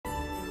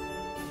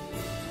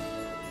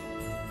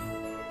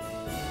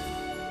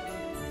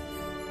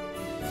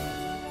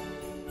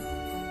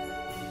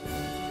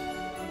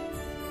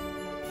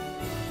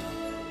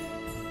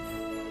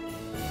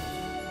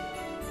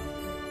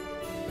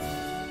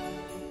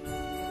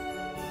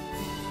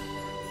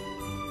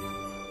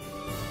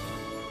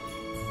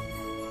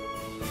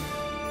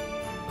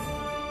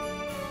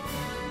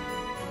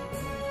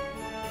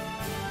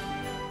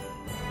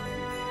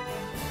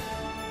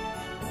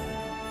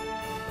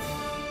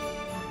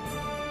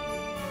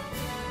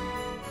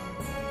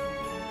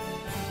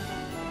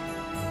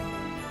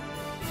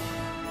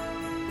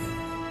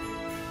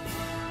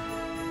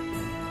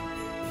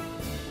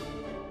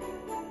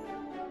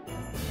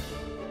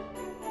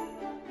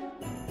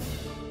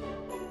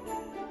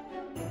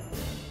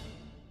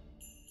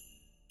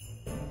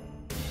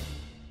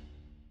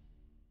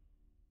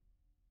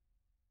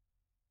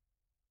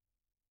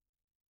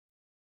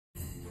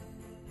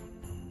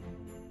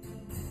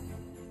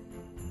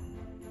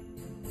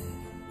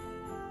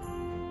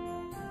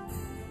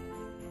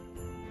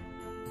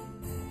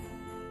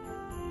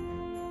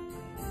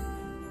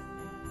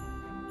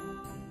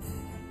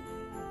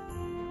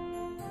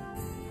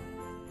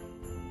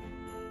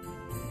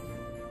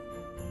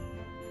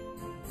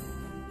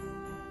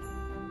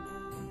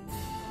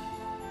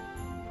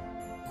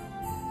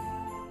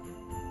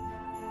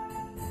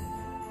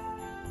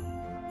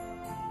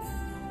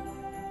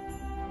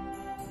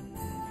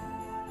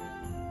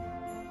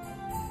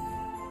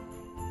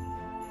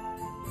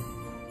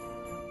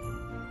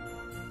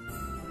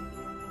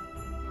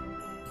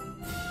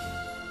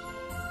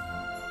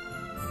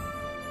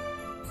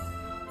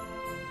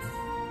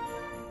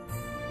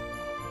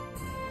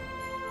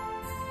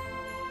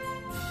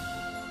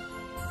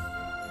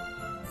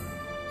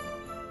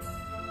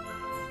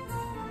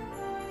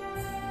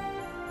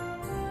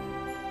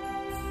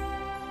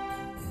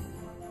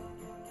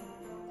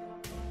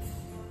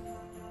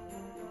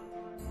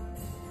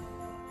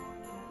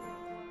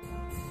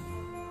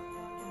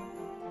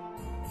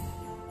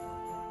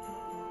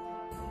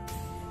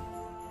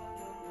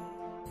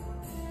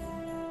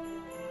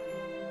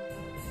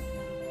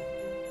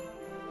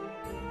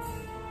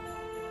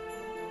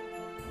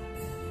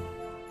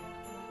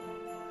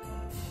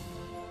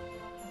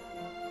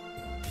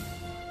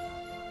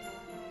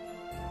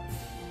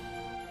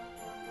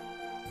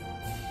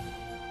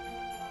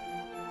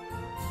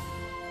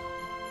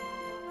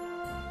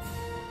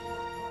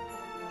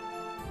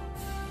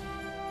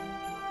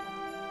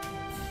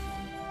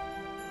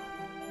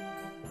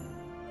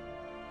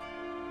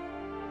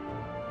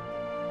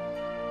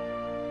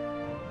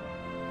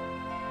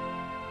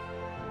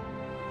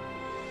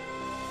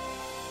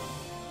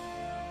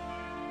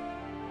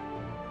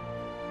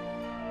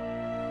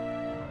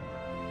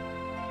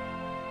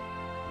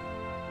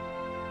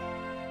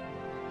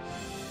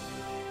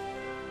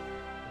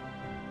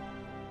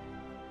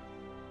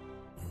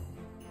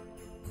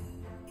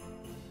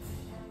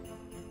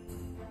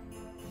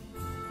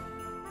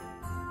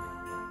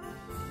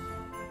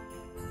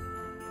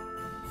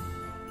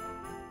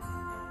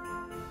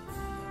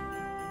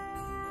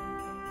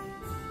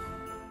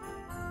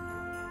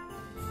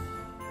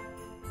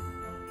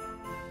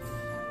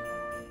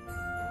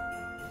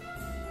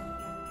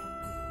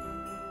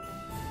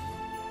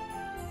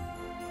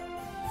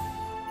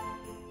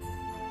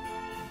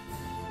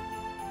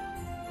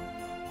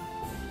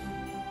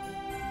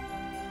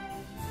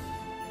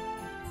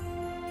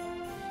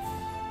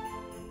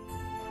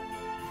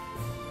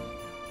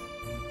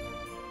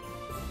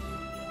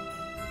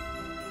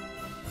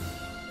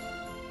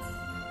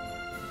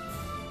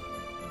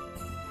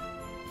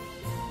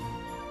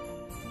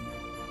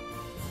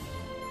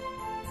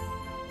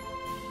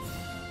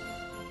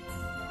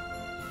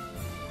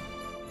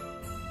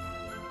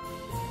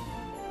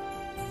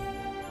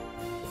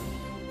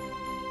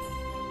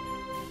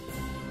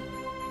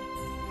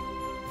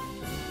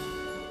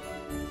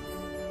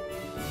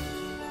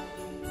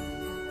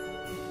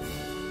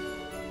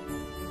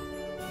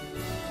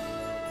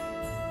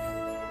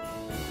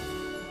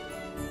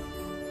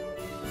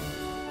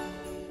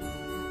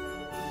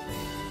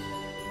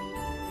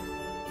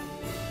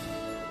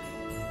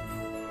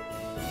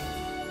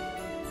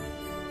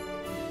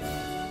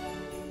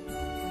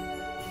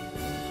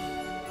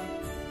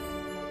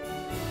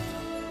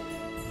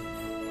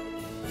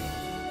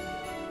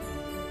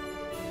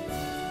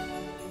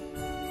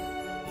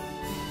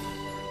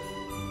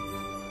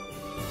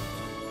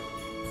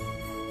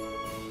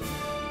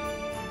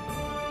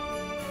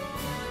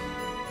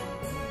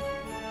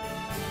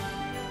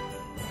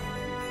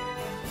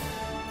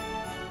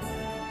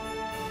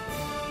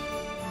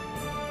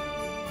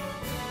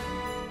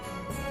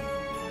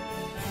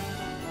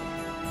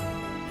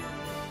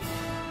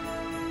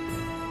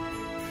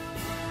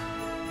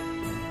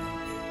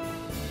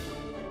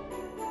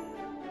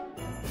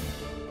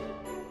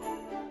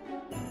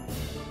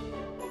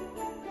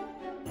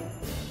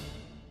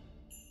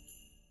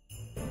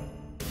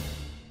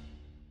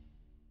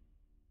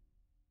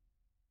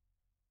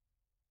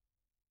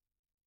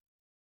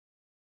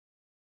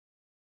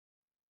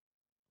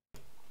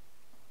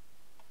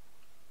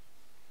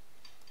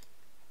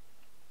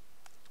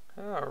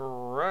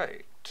All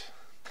right.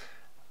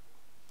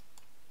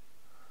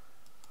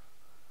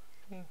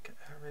 I think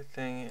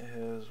everything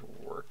is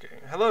working.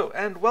 Hello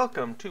and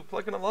welcome to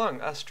Plugging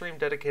Along, a stream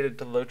dedicated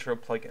to LOTRO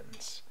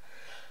plugins.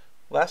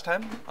 Last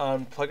time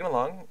on Plugging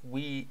Along,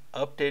 we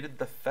updated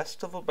the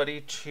Festival Buddy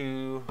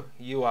to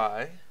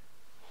UI,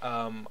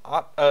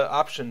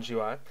 Options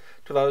UI,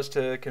 to allow us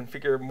to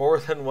configure more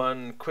than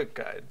one quick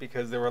guide,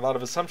 because there were a lot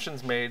of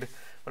assumptions made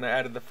when I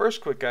added the first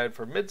quick guide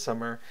for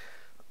Midsummer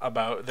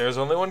about there's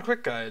only one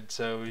quick guide,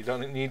 so you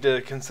don't need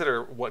to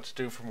consider what to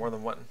do for more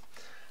than one.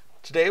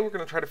 Today we're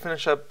going to try to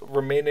finish up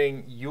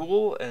remaining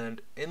Yule and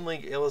Inn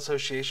League Ale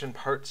Association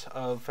parts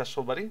of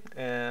Festival Buddy,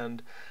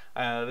 and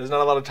there's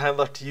not a lot of time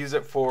left to use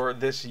it for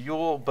this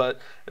Yule,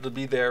 but it'll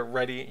be there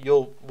ready.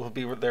 Yule will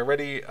be there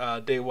ready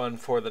day one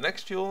for the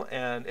next Yule,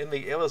 and Inn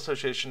League Ale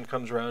Association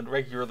comes around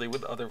regularly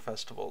with other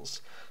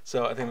festivals,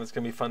 so I think it's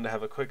going to be fun to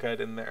have a quick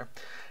guide in there.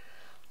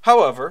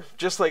 However,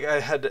 just like I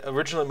had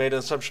originally made an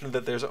assumption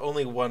that there's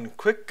only one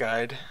quick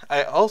guide,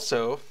 I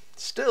also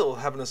still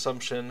have an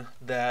assumption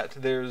that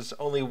there's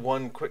only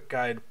one quick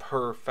guide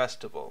per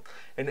festival.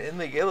 And Inn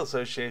League Ale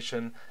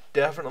Association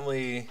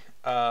definitely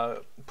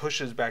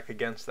pushes back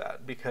against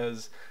that,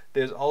 because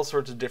there's all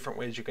sorts of different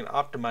ways you can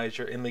optimize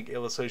your Inn League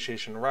Ale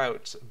Association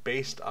routes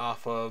based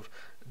off of,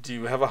 do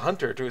you have a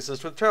hunter to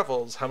assist with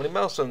travels? How many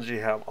milestones do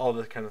you have? All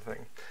this kind of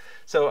thing.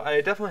 So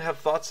I definitely have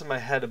thoughts in my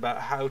head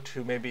about how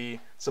to maybe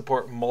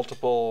support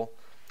multiple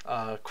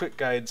quick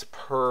guides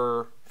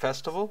per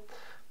festival,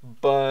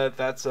 but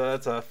that's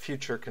a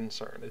future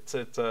concern. It's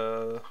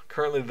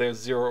currently there's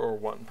 0 or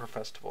 1 per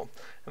festival,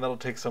 and that'll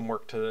take some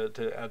work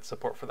to add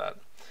support for that.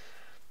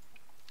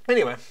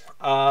 Anyway,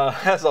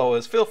 as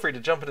always, feel free to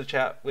jump into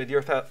chat with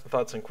your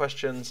thoughts and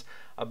questions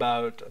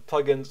about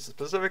plugins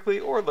specifically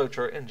or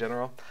LOTRO in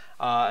general.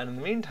 And in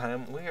the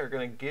meantime, we are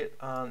going to get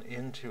on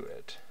into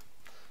it.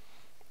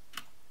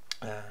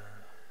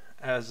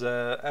 As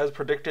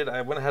predicted,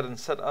 I went ahead and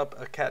set up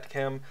a cat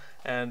cam,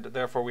 and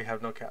therefore we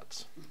have no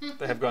cats.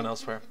 They have gone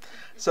elsewhere.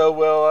 So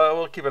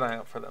we'll keep an eye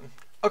out for them.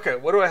 Okay,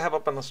 what do I have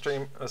up on the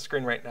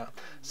screen right now?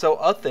 So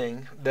a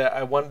thing that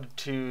I wanted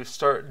to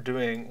start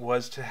doing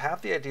was to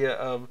have the idea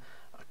of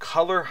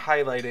color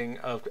highlighting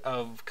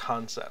of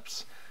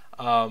concepts.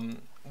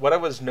 What I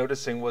was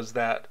noticing was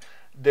that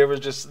there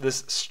was just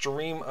this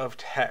stream of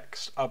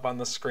text up on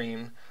the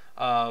screen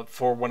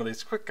for one of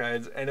these quick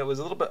guides, and it was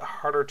a little bit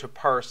harder to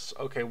parse,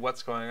 okay,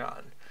 what's going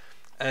on.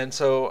 And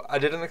so I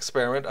did an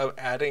experiment of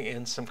adding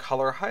in some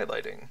color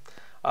highlighting,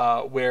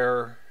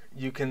 where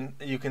you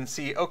can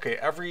see, okay,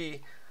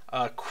 every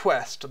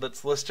quest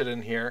that's listed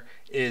in here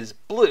is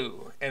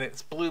blue, and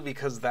it's blue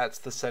because that's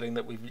the setting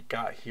that we've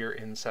got here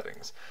in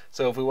settings.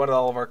 So if we wanted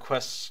all of our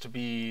quests to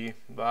be,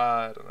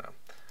 I don't know,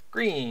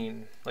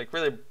 green, like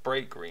really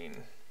bright green,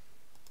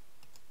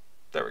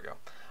 there we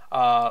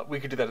go, we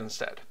could do that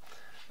instead.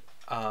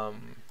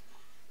 I'm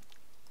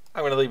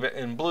going to leave it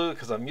in blue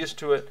because I'm used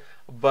to it,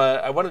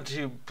 but I wanted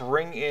to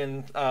bring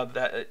in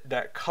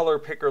that color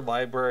picker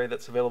library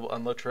that's available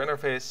on LOTRO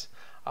interface,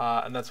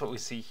 and that's what we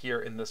see here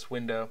in this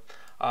window.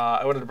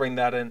 I wanted to bring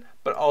that in,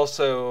 but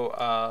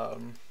also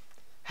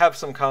have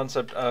some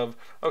concept of,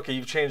 okay,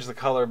 you've changed the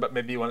color, but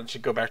maybe you want it to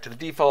go back to the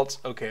defaults.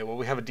 Okay, well,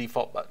 we have a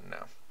default button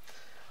now.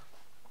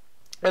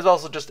 There's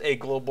also just a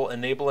global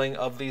enabling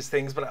of these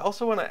things, but I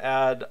also want to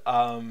add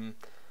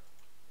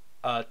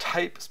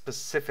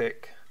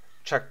type-specific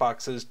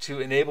checkboxes to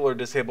enable or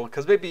disable,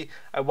 because maybe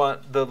I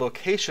want the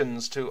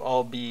locations to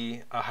all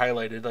be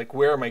highlighted, like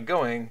where am I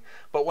going,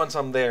 but once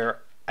I'm there,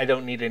 I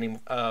don't need any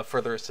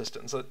further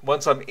assistance.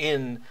 Once I'm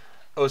in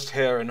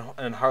Osther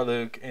and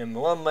Harluk in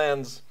the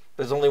Lundlands,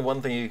 there's only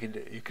one thing you can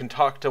do. You can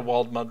talk to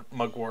Wald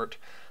Mugwort,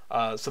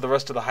 so the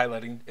rest of the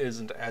highlighting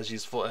isn't as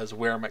useful as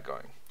where am I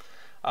going.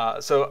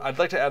 So I'd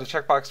like to add a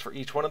checkbox for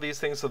each one of these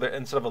things, so that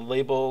instead of a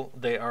label,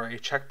 they are a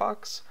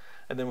checkbox.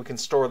 And then we can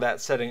store that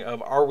setting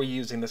of, are we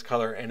using this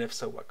color, and if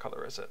so, what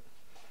color is it?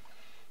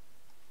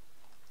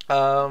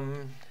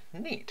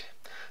 Neat.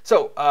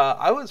 So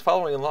I was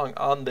following along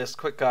on this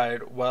quick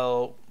guide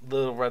while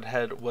Little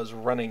Redhead was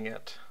running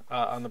it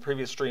on the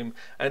previous stream,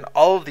 and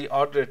all of the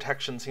auto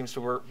detection seems to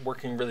be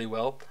working really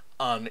well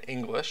on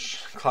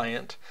English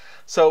client.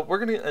 So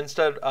we're going to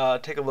instead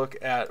take a look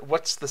at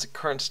what's the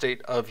current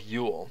state of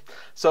Yule.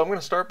 So I'm going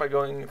to start by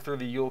going through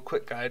the Yule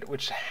quick guide,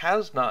 which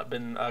has not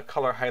been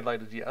color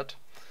highlighted yet.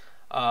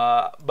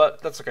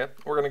 But that's okay.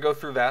 We're going to go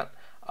through that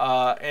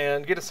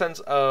and get a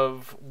sense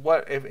of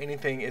what, if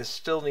anything,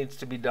 still needs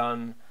to be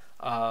done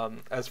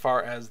as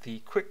far as the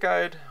quick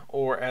guide,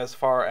 or as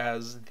far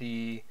as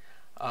the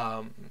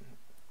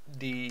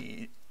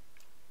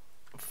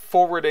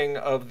forwarding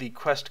of the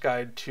quest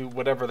guide to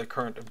whatever the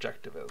current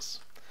objective is.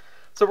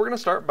 So we're going to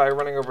start by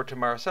running over to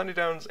Mara Sandy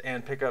Downs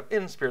and pick up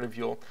In Spirit of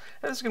Yule.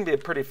 And this is going to be a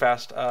pretty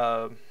fast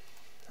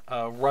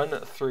run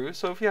through,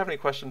 so if you have any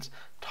questions,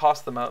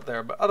 toss them out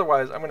there. But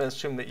otherwise, I'm going to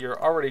assume that you're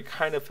already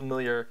kind of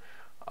familiar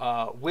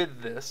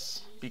with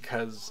this,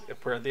 because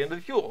we're at the end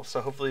of Yule, so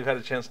hopefully you've had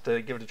a chance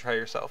to give it a try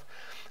yourself.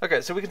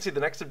 Okay, so we can see the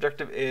next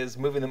objective is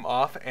moving them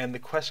off, and the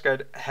quest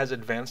guide has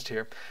advanced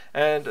here.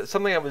 And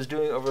something I was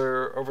doing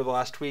over the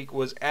last week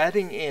was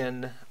adding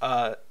in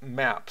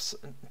maps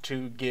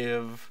to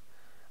give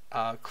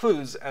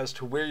clues as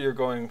to where you're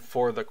going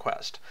for the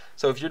quest.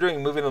 So if you're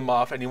doing moving them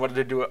off and you wanted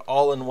to do it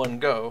all in one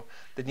go,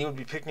 then you would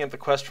be picking up the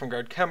quest from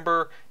Guard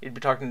Kember, you'd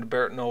be talking to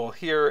Barrett Noel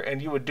here,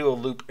 and you would do a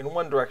loop in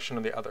one direction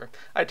or the other.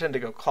 I tend to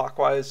go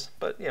clockwise,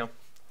 but you know,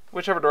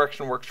 whichever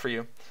direction works for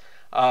you.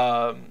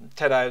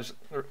 Ted Ives,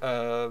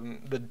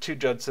 the two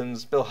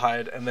Judsons, Bill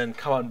Hyde, and then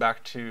come on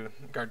back to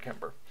Guard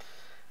Kember.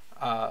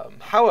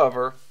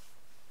 However,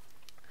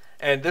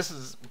 and this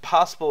is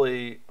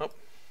possibly, oh,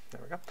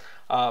 there we go.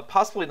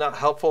 Possibly not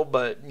helpful,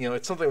 but you know,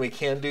 it's something we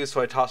can do,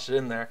 so I tossed it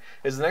in there.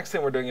 Is the next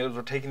thing we're doing is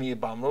we're taking the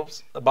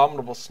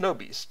abominable snow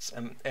beasts,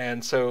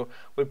 and so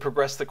we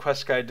progress the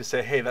quest guide to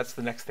say, hey, that's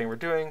the next thing we're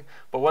doing.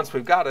 But once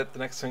we've got it, the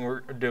next thing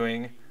we're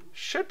doing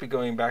should be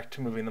going back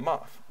to moving them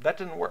off. That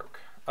didn't work.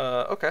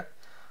 Okay,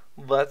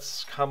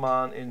 let's come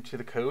on into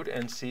the code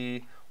and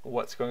see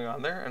what's going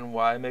on there and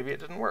why maybe it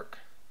didn't work.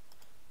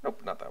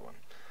 Nope, not that one.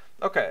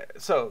 Okay,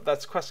 so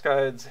that's quest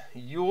guides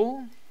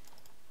Yule.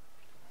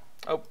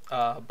 Oh,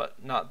 but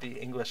not the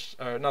English,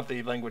 not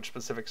the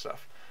language-specific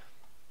stuff.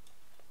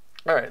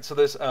 All right, so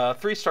there's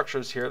three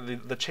structures here: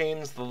 the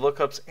chains, the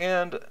lookups,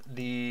 and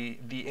the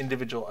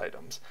individual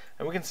items.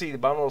 And we can see the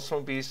abominable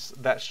snow beasts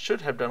that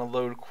should have done a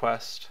load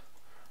quest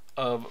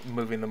of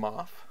moving them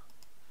off.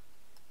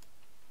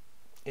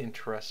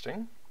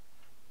 Interesting.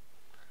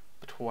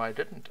 But why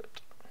didn't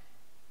it?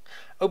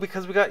 Oh,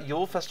 because we got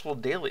Yule Festival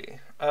Daily.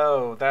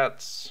 Oh,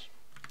 that's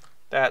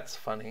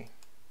funny.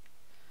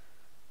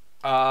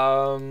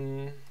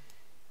 Yule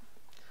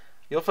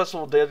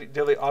Festival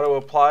Daily auto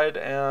applied,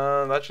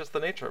 and that's just the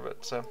nature of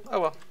it. So, oh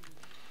well.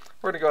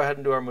 We're gonna go ahead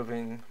and do our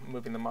moving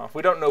them off.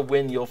 We don't know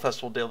when Yule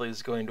Festival Daily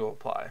is going to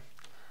apply.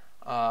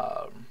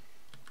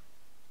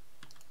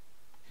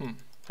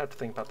 Have to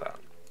think about that.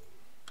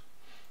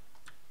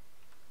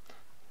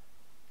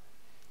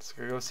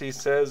 Scagosi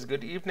says,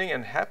 good evening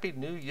and Happy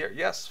New Year.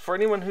 Yes, for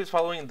anyone who's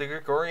following the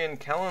Gregorian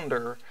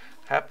calendar,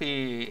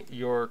 happy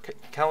your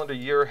calendar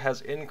year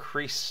has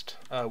increased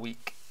a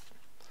week.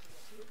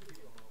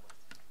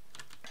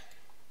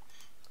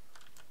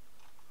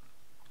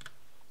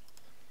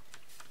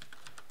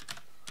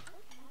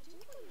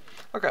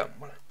 Okay,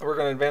 we're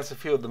going to advance a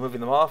few of the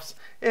moving them offs.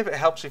 If it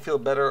helps you feel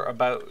better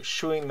about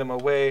shooing them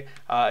away,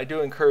 I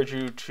do encourage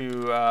you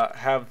to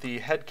have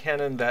the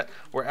headcanon that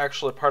we're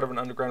actually part of an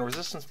underground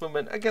resistance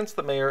movement against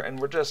the mayor, and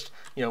we're just,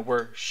 you know,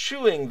 we're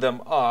shooing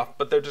them off,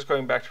 but they're just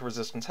going back to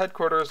resistance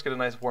headquarters, get a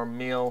nice warm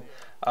meal,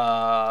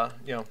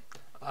 you know,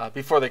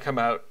 before they come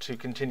out to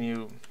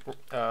continue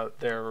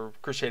their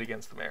crusade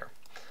against the mayor.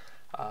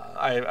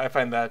 I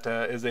find that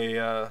is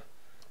a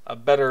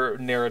better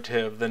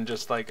narrative than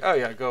just like, oh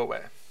yeah, go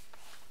away.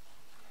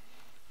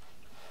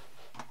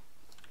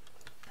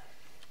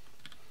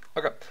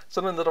 Okay,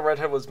 something Little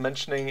Redhead was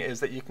mentioning is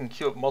that you can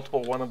queue up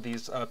multiple one of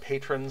these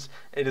patrons.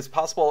 It is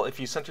possible, if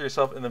you center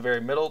yourself in the very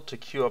middle, to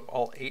queue up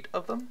all 8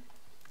 of them.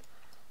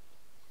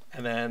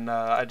 And then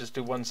I just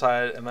do one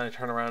side, and then I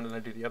turn around and I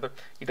do the other.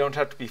 You don't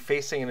have to be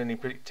facing in any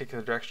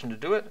particular direction to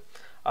do it.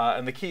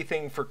 And the key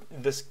thing for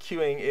this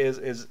queuing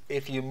is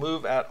if you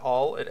move at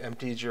all, it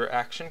empties your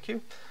action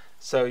queue.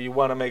 So you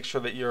want to make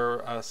sure that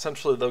you're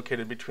centrally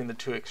located between the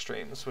two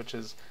extremes, which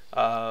is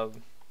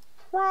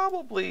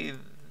probably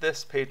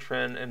this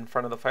patron in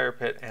front of the fire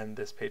pit and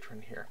this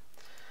patron here.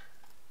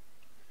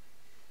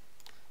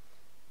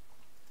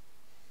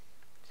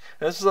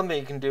 And this is something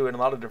you can do in a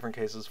lot of different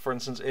cases. For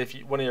instance, if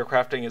one of your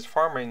crafting is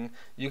farming,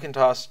 you can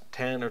toss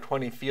 10 or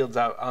 20 fields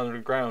out on the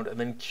ground and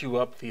then queue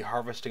up the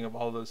harvesting of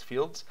all those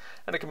fields,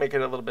 and it can make it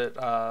a little bit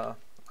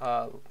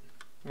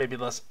maybe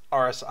less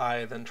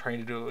RSI than trying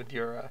to do it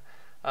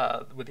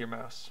with your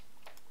mouse.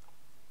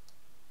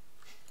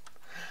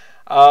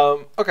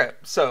 Okay,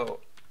 so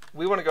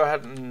we want to go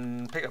ahead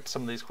and pick up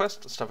some of these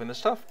quests, Stuffing the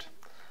Stuffed,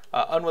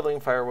 Unwilling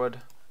Firewood,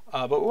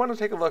 but we want to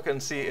take a look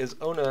and see, is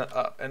Ona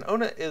up? And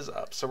Ona is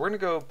up, so we're going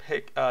to go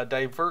pick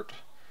Divert,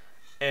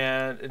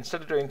 and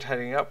instead of doing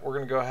tidying up, we're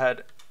going to go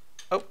ahead,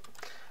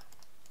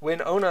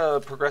 when Ona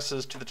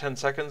progresses to the 10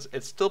 seconds,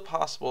 it's still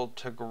possible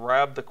to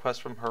grab the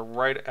quest from her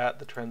right at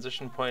the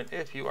transition point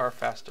if you are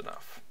fast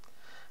enough,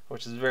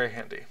 which is very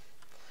handy.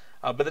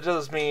 But that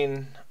does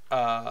mean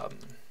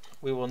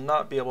we will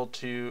not be able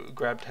to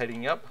grab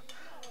tidying up.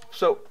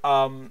 So,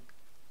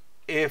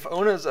 if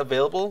Ona is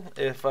available,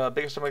 if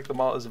Biggest Stomach the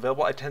Mall is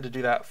available, I tend to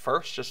do that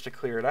first just to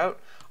clear it out.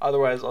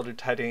 Otherwise, I'll do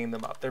tidying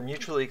them up. They're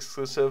mutually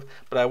exclusive,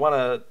 but I want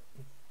to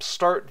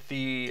start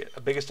the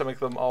Biggest Stomach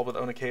them all with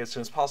Ona K as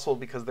soon as possible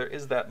because there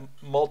is that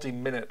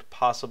multi-minute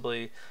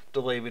possibly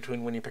delay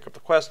between when you pick up the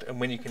quest and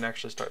when you can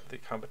actually start the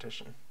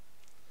competition.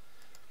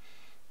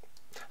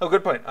 Oh,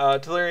 good point.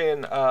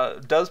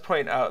 Tellurian does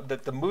point out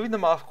that the moving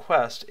them off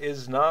quest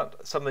is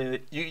not something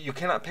that you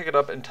cannot pick it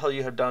up until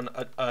you have done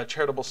a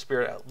charitable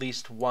spirit at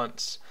least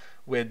once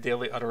with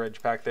Daily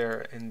Utterage back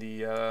there in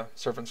the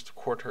servants'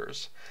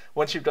 quarters.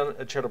 Once you've done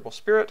a charitable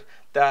spirit,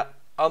 that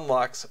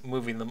unlocks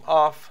moving them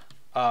off,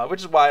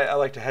 which is why I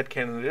like to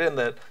headcanon it in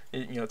that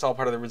it's all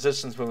part of the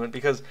resistance movement,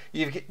 because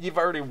you've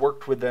already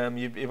worked with them,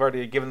 you've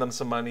already given them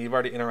some money, you've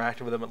already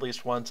interacted with them at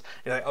least once.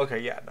 You're like, okay,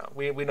 yeah, no,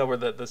 we know where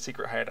the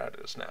secret hideout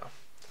is now.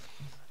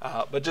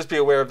 But just be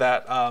aware of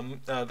that.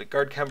 The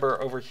Guard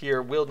Kemper over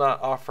here will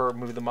not offer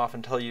moving them off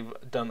until you've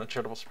done a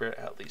charitable spirit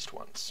at least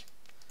once.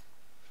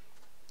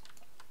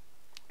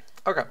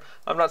 Okay,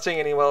 I'm not seeing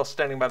anyone else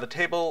standing by the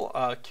table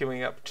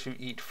queuing up to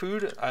eat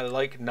food. I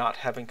like not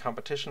having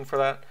competition for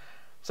that.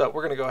 So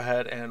we're going to go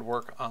ahead and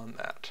work on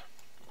that.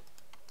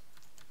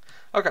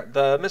 Okay,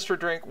 the mystery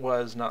drink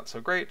was not so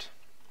great.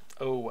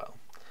 Oh well.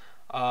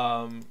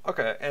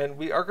 Okay, and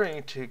we are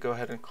going to go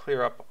ahead and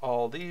clear up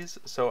all these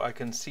so I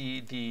can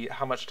see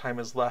how much time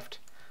is left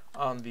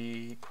on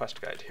the quest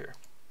guide here.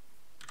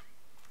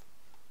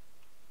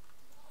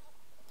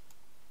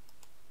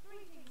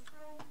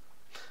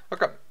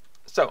 Okay,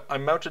 so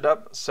I'm mounted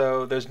up,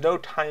 so there's no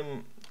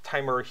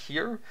timer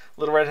here.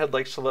 Little Redhead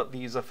likes to let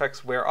these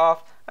effects wear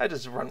off. I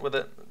just run with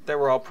it. They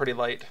were all pretty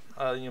light,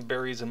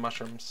 berries and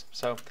mushrooms.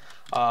 So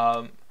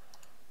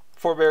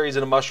 4 berries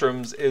and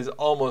mushrooms is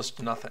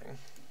almost nothing.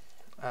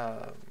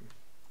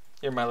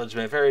 Your mileage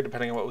may vary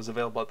depending on what was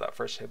available at that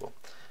first table.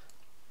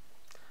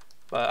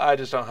 But I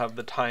just don't have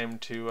the time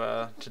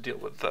to deal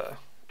with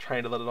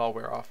trying to let it all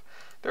wear off.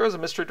 There is a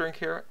mystery drink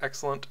here.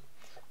 Excellent.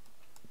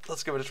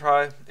 Let's give it a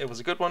try. It was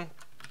a good one.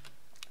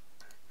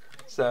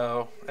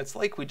 So it's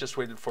like we just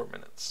waited 4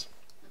 minutes.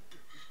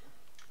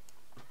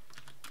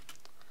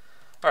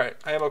 Alright,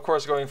 I am of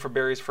course going for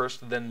berries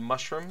first, then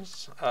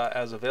mushrooms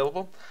as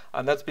available.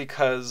 And that's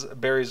because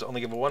berries only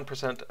give a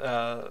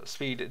 1%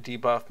 speed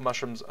debuff,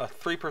 mushrooms a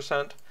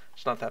 3%.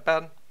 It's not that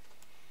bad.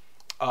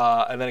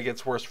 And then it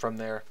gets worse from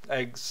there.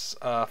 Eggs,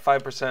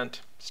 5%,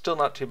 still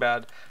not too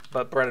bad.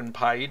 But bread and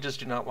pie, you just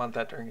do not want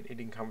that during an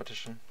eating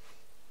competition.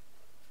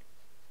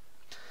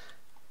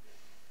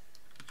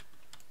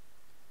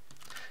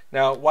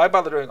 Now, why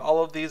bother doing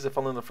all of these if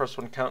only the first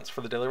one counts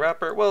for the daily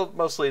wrapper? Well,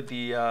 mostly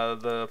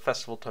the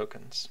festival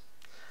tokens.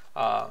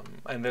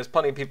 And there's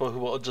plenty of people who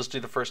will just do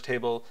the first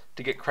table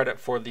to get credit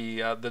for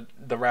the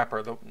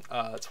wrapper.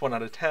 It's 1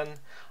 out of 10,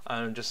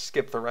 and just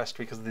skip the rest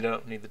because they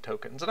don't need the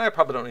tokens. And I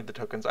probably don't need the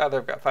tokens either.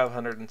 I've got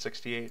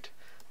 568.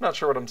 I'm not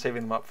sure what I'm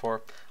saving them up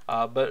for.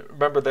 But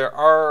remember, there's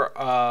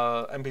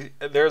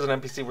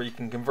an NPC where you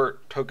can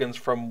convert tokens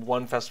from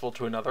one festival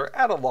to another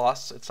at a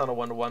loss. It's not a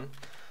 1-to-1.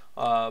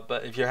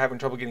 But if you're having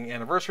trouble getting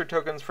anniversary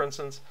tokens, for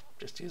instance,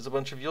 just use a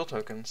bunch of Yule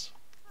tokens.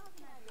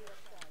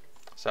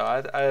 So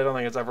I don't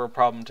think it's ever a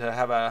problem to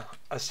have a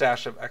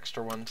stash of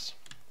extra ones.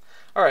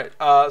 Alright,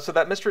 so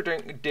that mystery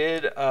drink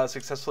did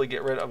successfully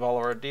get rid of all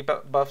of our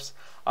debuffs.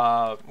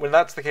 When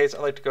that's the case, I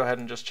like to go ahead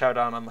and just chow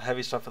down on the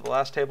heavy stuff at the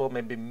last table,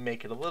 maybe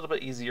make it a little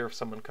bit easier if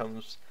someone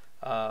comes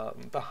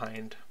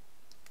behind.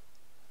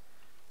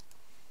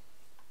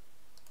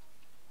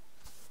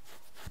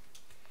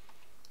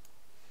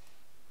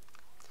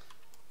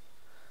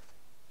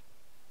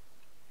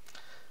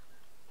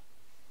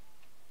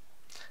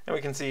 And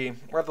we can see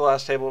we're at the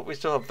last table. We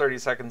still have 30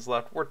 seconds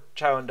left. We're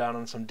chowing down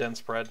on some dense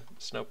bread.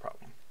 It's no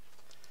problem.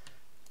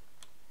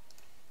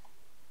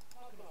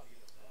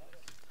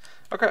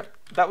 Okay,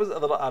 that was a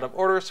little out of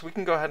order, so we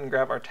can go ahead and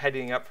grab our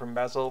tidying up from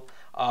Basil.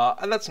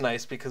 And that's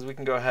nice because we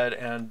can go ahead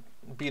and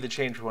be the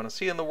change we want to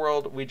see in the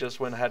world. We just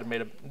went ahead and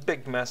made a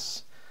big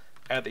mess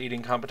at the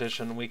eating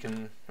competition. We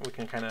can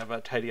kind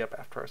of tidy up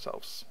after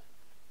ourselves.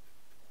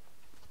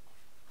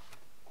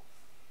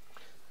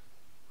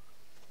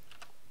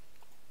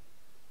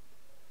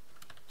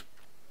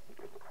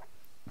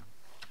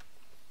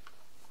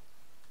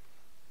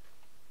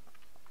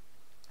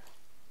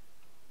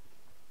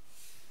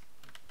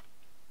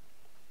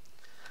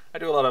 I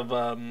do a lot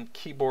of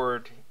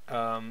keyboard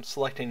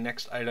selecting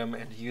next item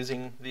and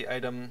using the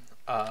item,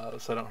 so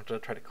I don't have to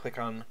try to click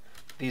on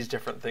these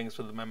different things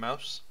with my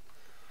mouse.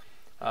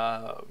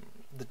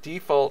 The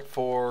default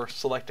for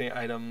selecting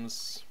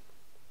items,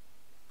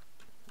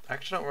 I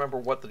actually don't remember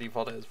what the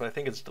default is, but I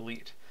think it's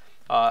delete.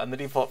 And the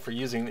default for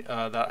using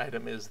that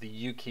item is the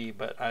U key,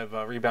 but I've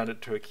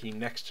rebounded to a key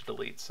next to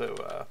delete, so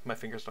my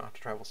fingers don't have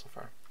to travel so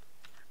far.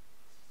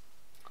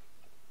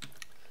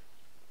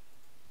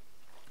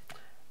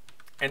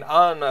 And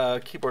on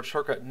a keyboard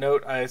shortcut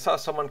note, I saw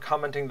someone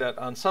commenting that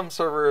on some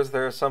servers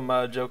there are some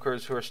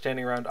jokers who are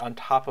standing around on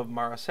top of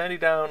Mara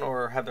Sandydown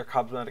or have their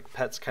cosmetic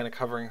pets kind of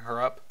covering her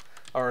up.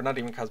 Or not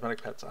even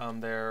cosmetic pets,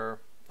 their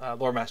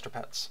lore master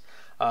pets.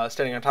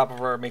 Standing on top of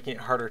her, making it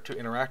harder to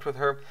interact with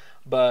her.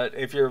 But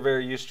if you're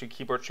very used to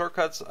keyboard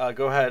shortcuts,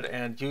 go ahead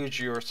and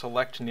use your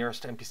select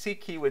nearest NPC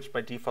key, which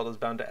by default is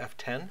bound to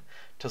F10,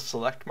 to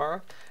select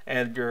Mara.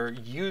 And your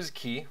use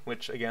key,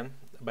 which again,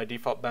 by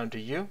default bound to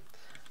U.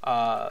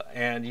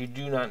 and you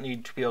do not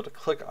need to be able to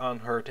click on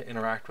her to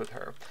interact with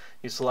her.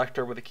 You select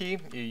her with a key,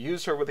 you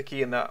use her with a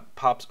key, and that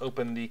pops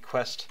open the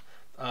quest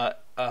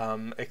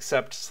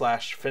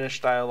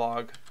accept/finish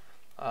dialogue,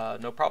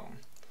 no problem.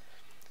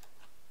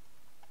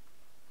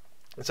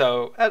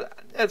 So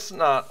it's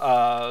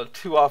not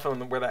too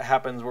often where that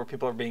happens, where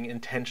people are being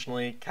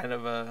intentionally kind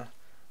of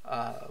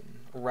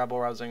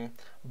rabble-rousing,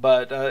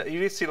 but you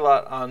do see it a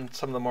lot on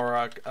some of the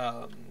more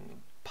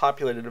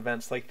populated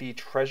events like the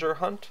treasure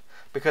hunt,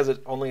 because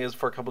it only is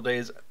for a couple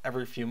days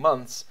every few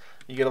months.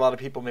 You get a lot of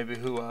people maybe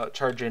who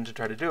charge in to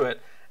try to do it,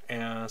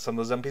 and some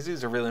of those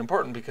NPCs are really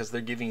important because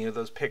they're giving you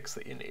those picks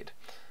that you need.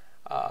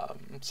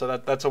 So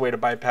that's a way to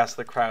bypass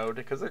the crowd,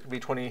 because there could be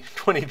 20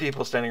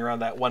 people standing around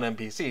that one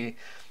NPC,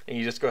 and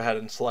you just go ahead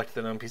and select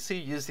an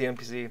NPC, use the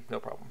NPC, no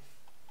problem.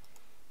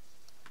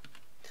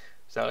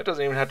 So it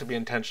doesn't even have to be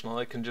intentional,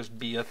 it can just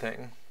be a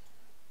thing.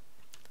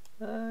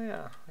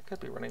 Yeah, I could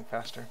be running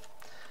faster.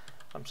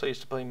 I'm so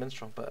used to playing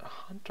Minstrel, but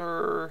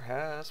Hunter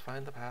has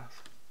Find the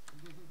Path.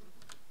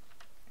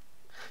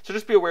 So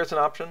just be aware it's an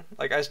option.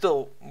 Like, I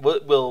still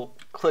will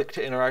click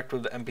to interact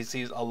with the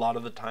NPCs a lot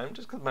of the time,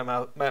 just because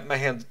my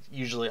hand's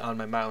usually on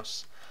my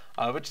mouse.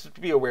 But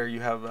just be aware you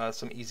have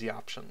some easy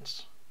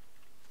options.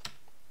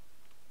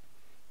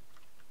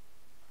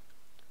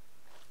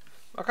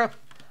 Okay,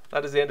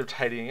 that is the end of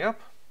tidying up.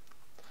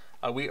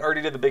 We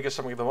already did the biggest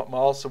summary of the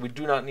mall, so we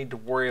do not need to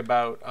worry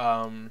about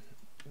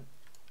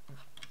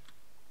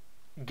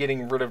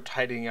getting rid of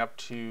tidying up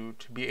to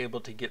be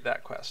able to get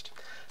that quest.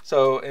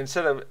 So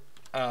instead of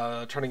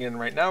turning it in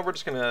right now, we're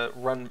just going to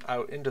run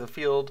out into the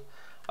field.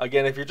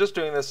 Again, if you're just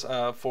doing this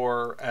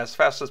for as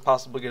fast as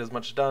possible, get as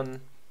much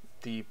done,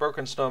 the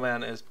broken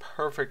snowman is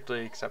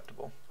perfectly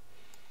acceptable.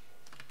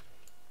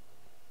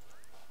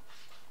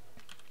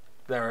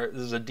 This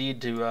is a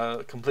deed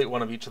to complete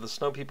one of each of the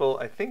snow people,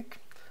 I think.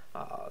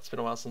 It's been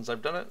a while since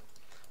I've done it.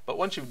 But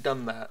once you've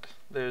done that,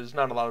 there's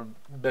not a lot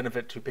of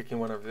benefit to picking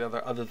one over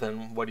the other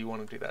than what you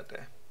want to do that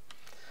day.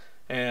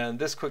 And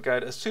this quick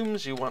guide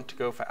assumes you want to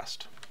go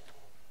fast.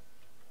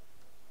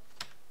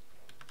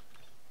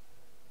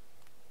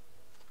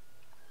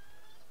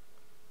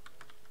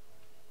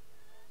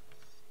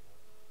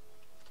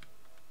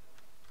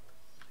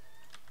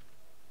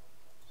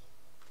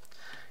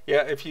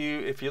 Yeah, if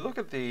you look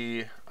at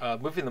the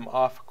moving them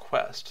off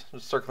quest,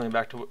 just circling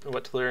back to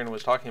what Tellurian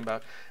was talking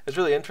about, it's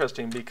really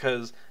interesting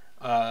because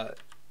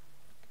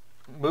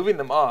moving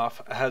them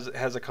off has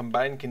a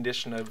combined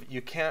condition of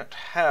you can't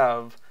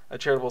have a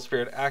charitable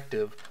spirit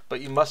active,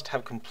 but you must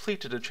have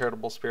completed a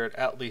charitable spirit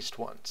at least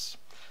once.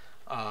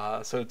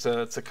 So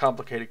it's a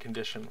complicated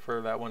condition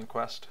for that one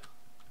quest.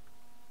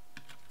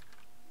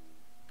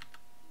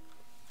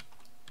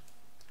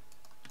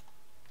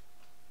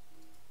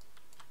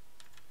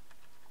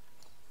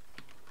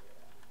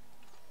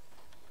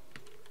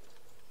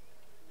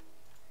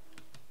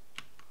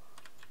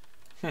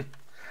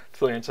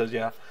 Tellurian says,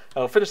 yeah,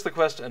 I'll finish the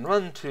quest and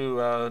run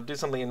to do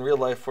something in real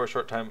life for a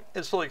short time.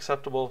 It's fully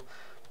acceptable,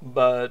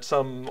 but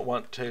some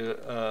want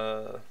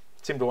to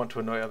seem to want to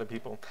annoy other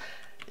people.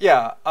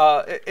 Yeah,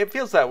 it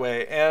feels that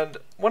way, and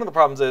one of the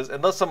problems is,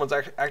 unless someone's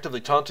actively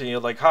taunting you,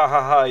 like, ha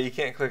ha ha, you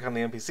can't click on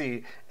the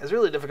NPC, it's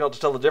really difficult to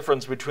tell the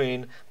difference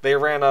between they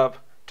ran up,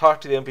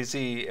 talked to the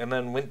NPC, and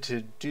then went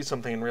to do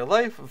something in real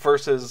life,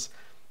 versus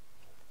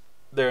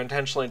they're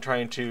intentionally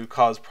trying to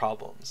cause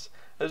problems.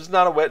 There's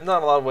not a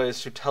lot of ways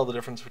to tell the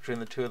difference between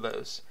the two of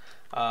those.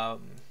 But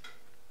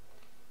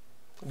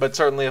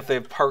certainly if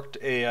they've parked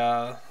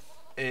a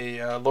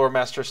lore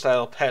master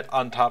style pet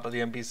on top of the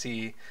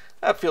NPC,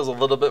 that feels a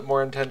little bit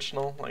more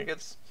intentional. Like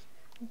it's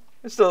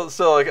still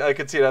I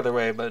could see it either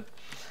way, but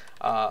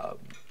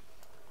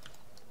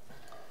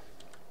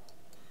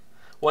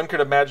one could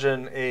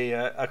imagine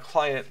a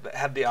client that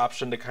had the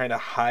option to kind of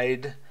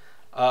hide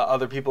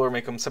other people or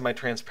make them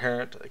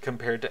semi-transparent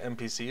compared to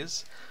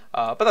NPCs.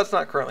 But that's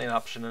not currently an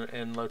option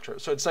in LOTRO.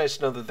 So it's nice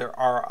to know that there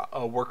are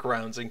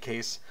workarounds in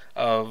case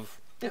of,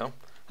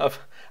 of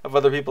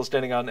other people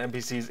standing on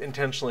NPCs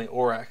intentionally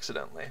or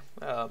accidentally.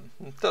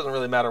 It doesn't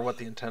really matter what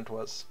the intent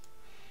was.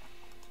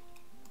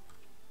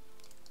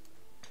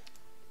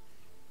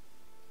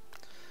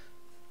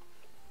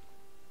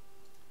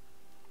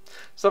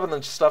 Stuff in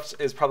the Stuffs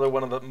is probably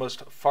one of the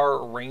most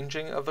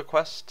far-ranging of the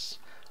quests.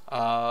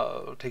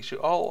 Takes you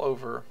all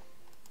over.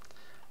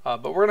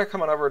 But we're going to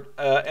come on over,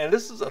 and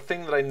this is a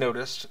thing that I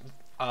noticed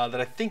that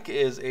I think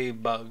is a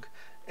bug,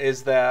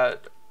 is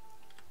that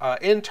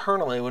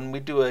internally when we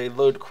do a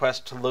load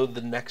quest to load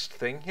the next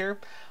thing here,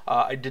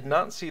 I did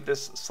not see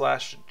this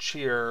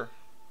 /cheer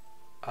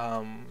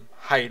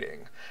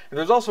hiding. And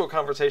there's also a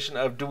conversation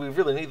of, do we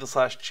really need the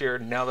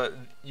 /cheer now that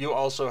you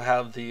also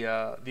have the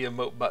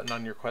emote button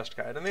on your quest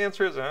guide? And the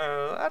answer is,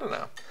 I don't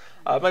know.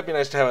 It might be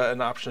nice to have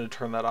an option to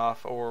turn that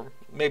off, or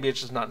maybe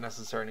it's just not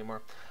necessary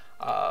anymore.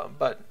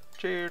 But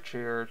cheer,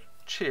 cheer,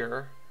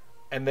 cheer,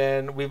 and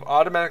then we've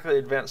automatically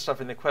advanced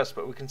stuff in the quest,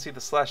 but we can see the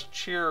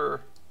 /cheer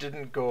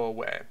didn't go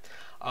away.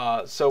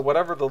 So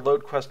whatever the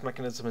load quest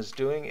mechanism is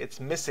doing, it's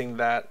missing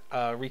that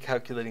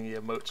recalculating the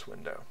emotes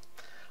window.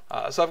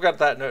 So I've got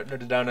that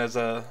noted down as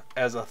a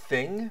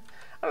thing.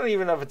 I don't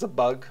even know if it's a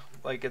bug.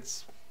 Like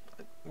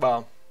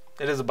well,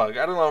 it is a bug.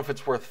 I don't know if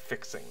it's worth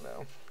fixing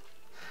though.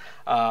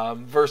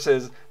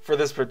 Versus for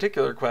this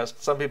particular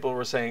quest, some people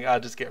were saying,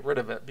 just get rid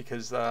of it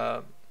because,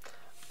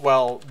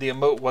 well, the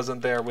emote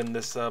wasn't there when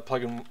this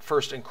plugin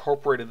first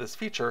incorporated this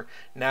feature.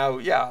 Now,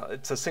 yeah,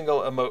 it's a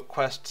single emote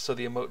quest, so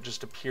the emote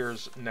just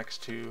appears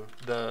next to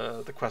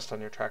the quest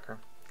on your tracker.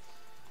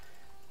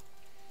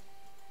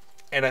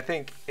 And I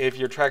think if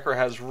your tracker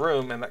has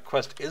room and that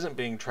quest isn't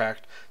being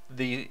tracked,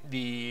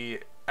 the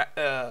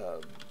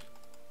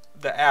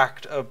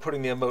act of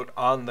putting the emote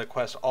on the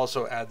quest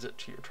also adds it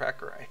to your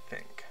tracker, I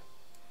think.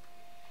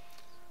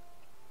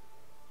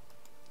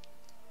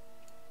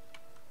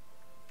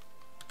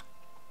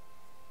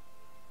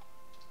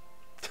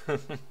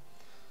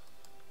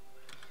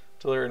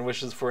 Delirian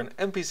wishes for an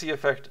NPC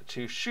effect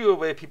to shoo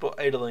away people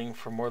idling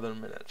for more than a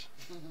minute.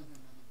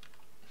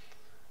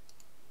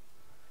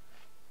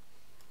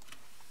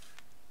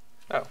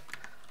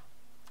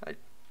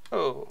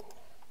 Oh,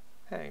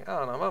 hang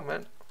on a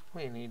moment.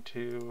 We need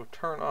to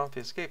turn off the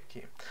escape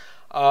key.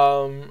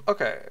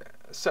 Okay,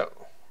 so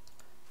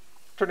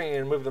turning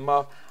and move them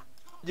off.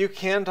 You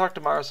can talk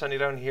to Mara Sunny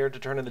down here to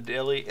turn in the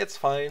daily. It's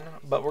fine,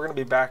 but we're going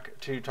to be back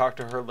to talk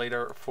to her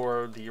later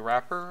for the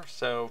wrapper.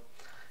 So,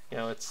 you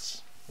know,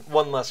 it's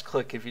one less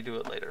click if you do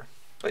it later.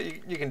 But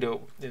you can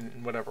do it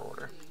in whatever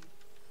order.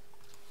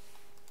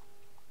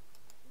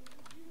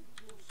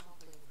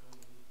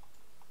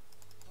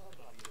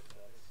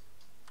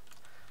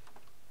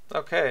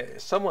 Okay,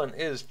 someone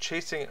is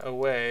chasing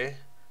away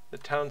the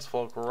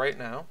townsfolk right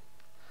now.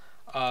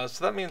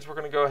 So that means we're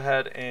going to go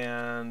ahead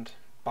and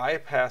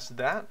bypass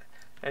that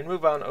and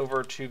move on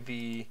over to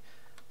the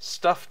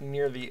stuff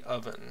near the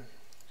oven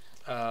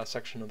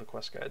section of the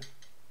quest guide.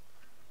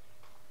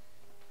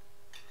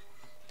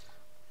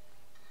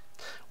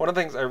 One of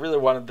the things I really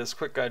wanted this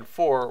quick guide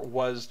for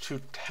was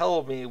to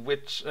tell me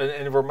which,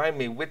 and remind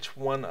me which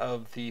one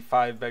of the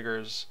 5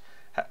 beggars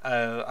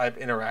I've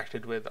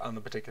interacted with on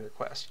the particular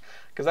quest,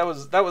 because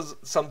that was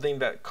something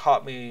that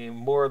caught me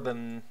more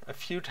than a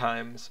few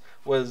times.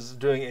 Was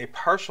doing a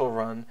partial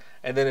run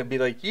and then it'd be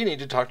like, you need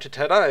to talk to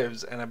Ted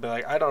Ives, and I'd be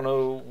like, I don't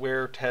know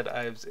where Ted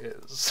Ives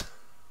is.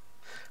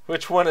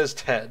 Which one is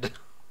Ted?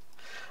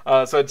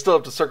 So I'd still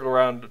have to circle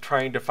around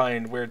trying to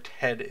find where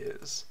Ted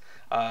is.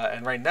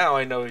 And right now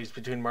I know he's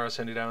between Mara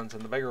Sandy Downs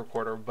and the Beggar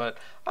Quarter, but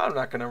I'm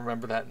not going to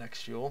remember that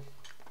next Yule.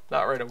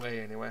 Not right away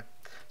anyway.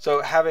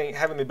 So having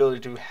the ability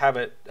to have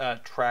it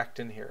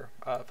tracked in here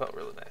felt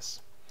really nice.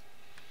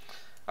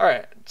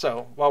 Alright,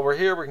 so while we're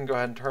here, we can go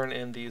ahead and turn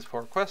in these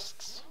 4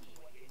 quests.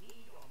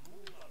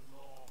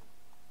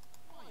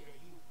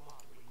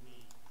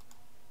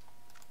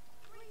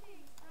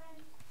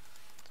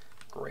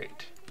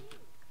 Great.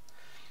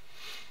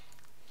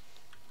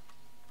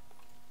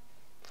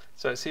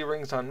 So I see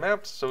rings on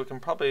maps, so we can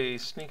probably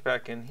sneak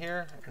back in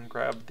here and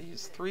grab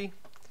these 3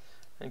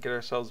 and get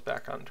ourselves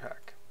back on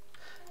track.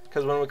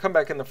 Because when we come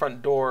back in the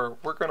front door,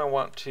 we're going to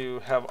want to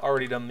have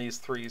already done these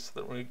 3 so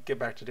that when we get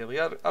back to Daily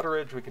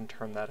Outerage, we can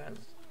turn that in.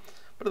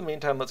 But in the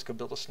meantime, let's go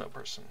build a snow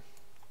person.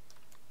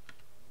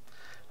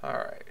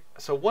 Alright,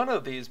 so one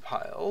of these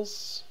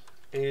piles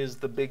is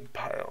the big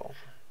pile.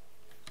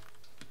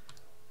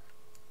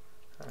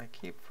 And I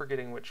keep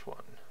forgetting which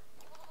one.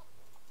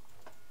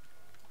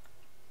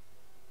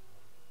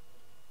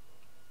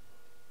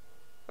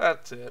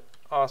 That's it.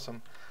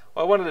 Awesome.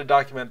 Well, I wanted to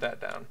document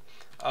that down.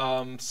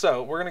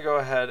 So we're going to go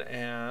ahead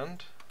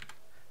and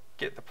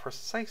get the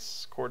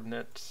precise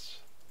coordinates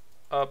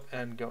up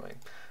and going.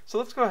 So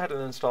let's go ahead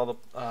and install the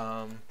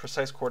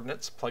precise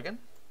coordinates plugin.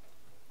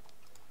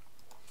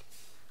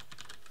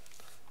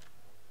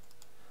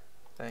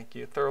 Thank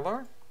you,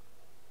 Thurlar.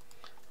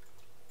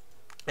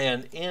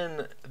 And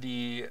in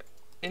the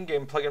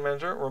in-game plugin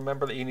manager,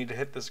 remember that you need to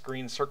hit this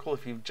green circle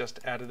if you've just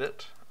added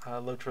it.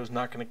 LOTRO is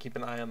not going to keep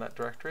an eye on that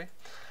directory.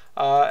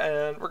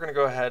 And we're going to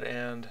go ahead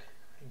and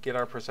get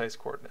our precise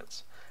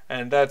coordinates.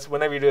 And that's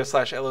whenever you do a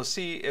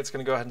 /LOC, it's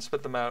going to go ahead and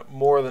spit them out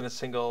more than a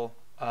single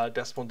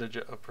decimal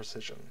digit of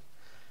precision.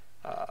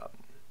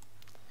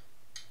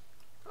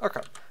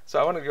 Okay, so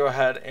I want to go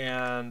ahead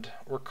and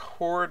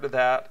record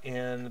that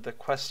in the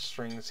quest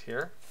strings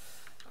here.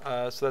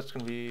 So that's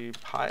going to be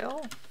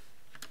pile.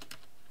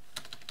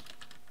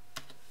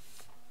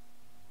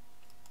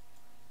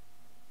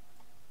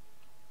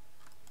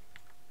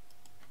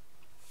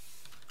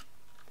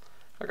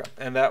 Okay,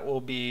 and that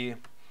will be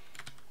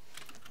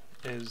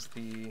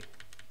the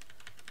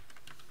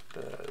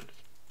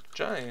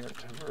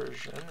giant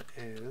version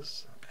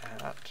is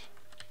at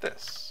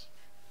this.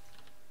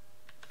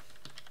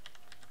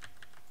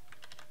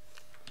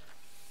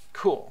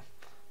 Cool.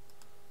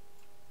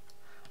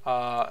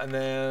 And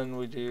then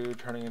we do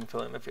turning and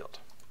filling the field.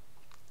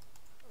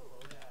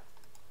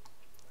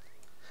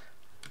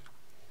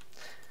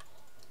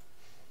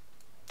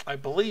 I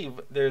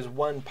believe there's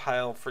one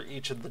pile for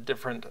each of the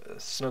different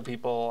snow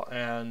people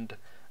and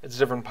it's a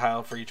different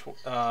pile for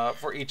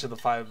each of the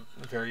 5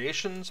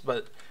 variations,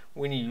 but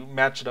when you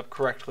match it up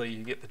correctly,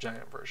 you get the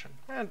giant version.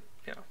 And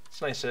you know,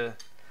 it's nice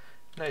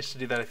to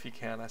do that if you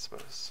can, I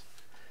suppose.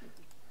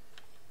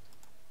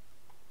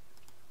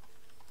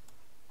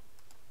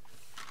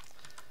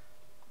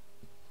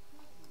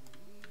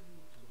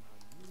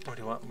 What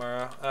do you want,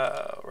 Mara?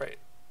 Right.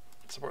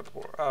 Support the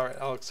board. Alright,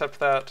 I'll accept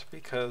that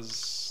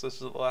because this is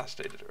the last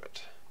day to do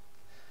it.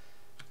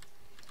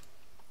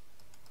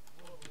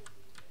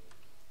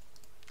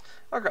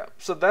 Okay,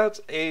 so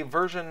that's a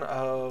version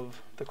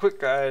of the quick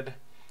guide.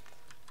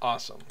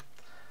 Awesome.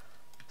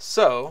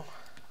 So,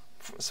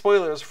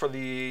 spoilers for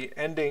the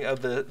ending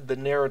of the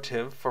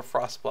narrative for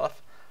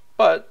Frostbluff,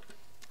 but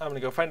I'm going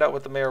to go find out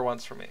what the mayor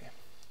wants from me.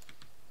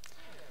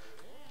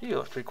 You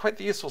look to be quite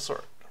the useful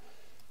sort.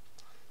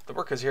 The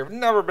workers here have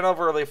never been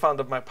overly fond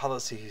of my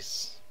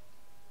policies.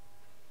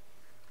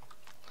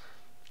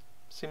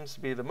 Seems to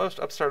be the most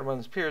upstart among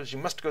his peers. You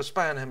must go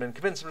spy on him and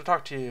convince him to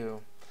talk to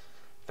you.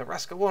 The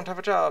rascal won't have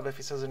a job if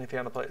he says anything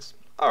out of place.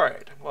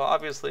 Alright, well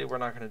obviously we're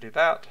not going to do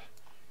that.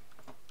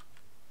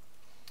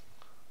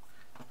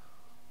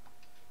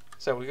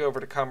 So we go over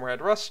to Comrade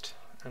Rust,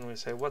 and we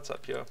say, what's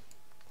up, yo?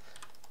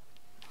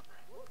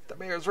 The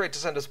mayor's right to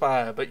send a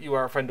spy, but you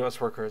are a friend to us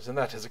workers, and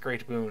that is a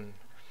great boon.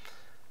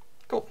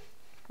 Cool.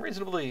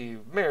 Reasonably,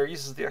 mayor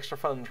uses the extra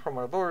funds from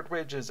our lowered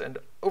wages and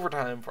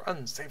overtime for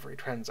unsavory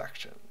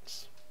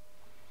transactions.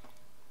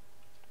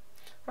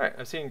 Alright,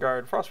 I've seen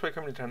guard Frostway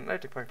coming to town at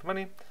night to collect the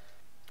money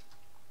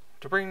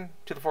to bring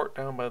to the fort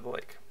down by the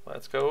lake.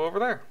 Let's go over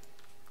there.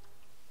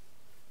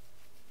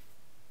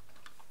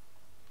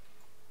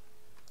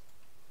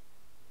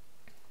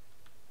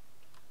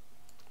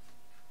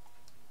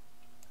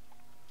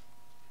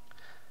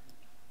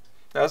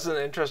 Now, this is an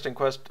interesting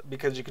quest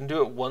because you can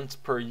do it once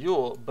per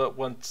Yule, but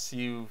once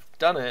you've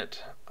done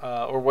it,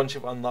 or once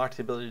you've unlocked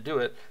the ability to do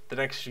it, the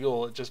next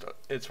Yule,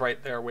 it's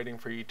right there waiting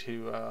for you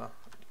to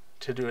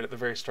do it at the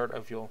very start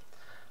of Yule.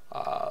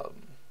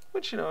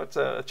 Which, you know, it's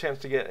a chance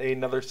to get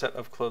another set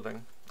of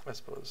clothing, I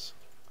suppose.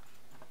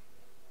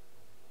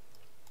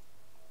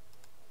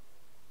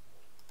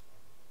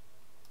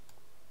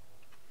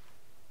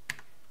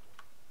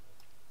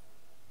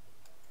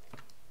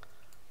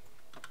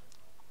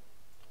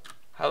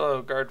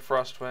 Hello, Guard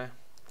Frostway.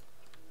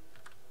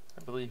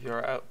 I believe you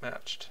are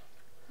outmatched.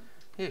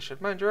 You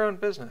should mind your own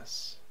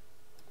business.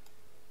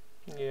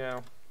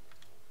 Yeah.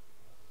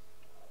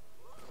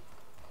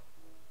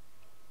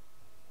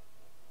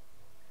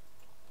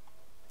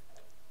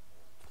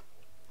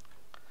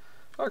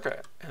 Okay,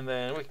 and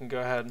then we can go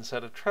ahead and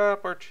set a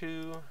trap or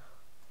two.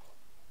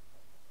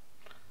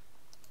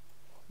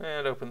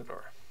 And open the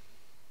door.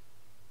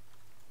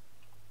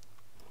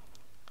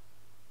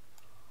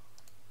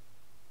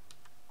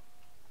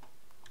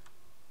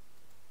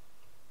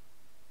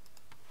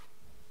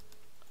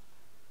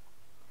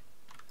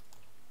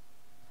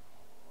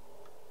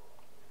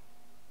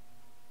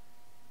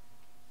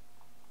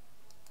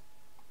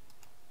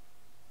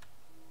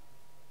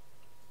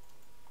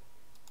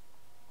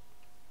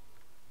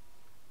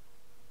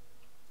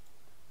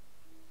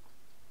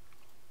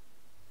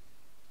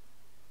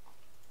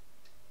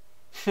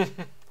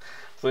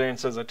 Valerian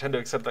says, I tend to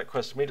accept that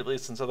quest immediately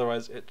since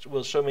otherwise it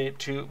will show me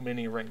too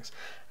many rings.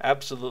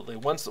 Absolutely.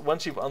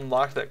 Once you've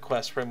unlocked that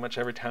quest, pretty much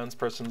every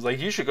townsperson's like,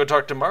 you should go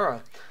talk to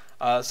Mara.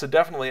 So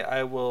definitely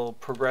I will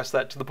progress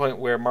that to the point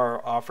where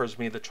Mara offers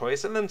me the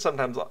choice, and then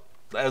sometimes,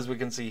 as we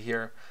can see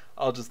here,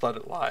 I'll just let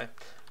it lie.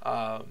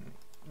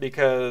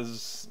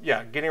 Because,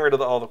 yeah, getting rid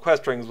of all the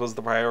quest rings was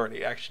the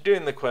priority. Actually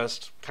doing the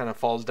quest kind of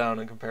falls down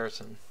in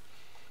comparison.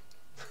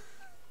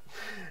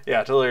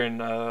 Yeah,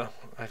 Valerian,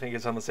 I think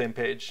it's on the same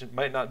page.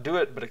 Might not do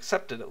it, but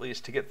accept it at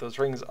least to get those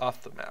rings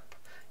off the map.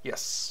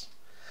 Yes.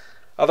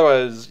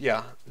 Otherwise,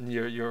 yeah,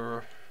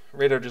 your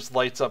radar just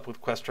lights up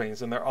with quest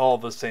rings, and they're all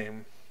the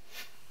same.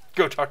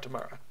 Go talk to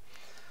Mara.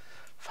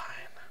 Fine.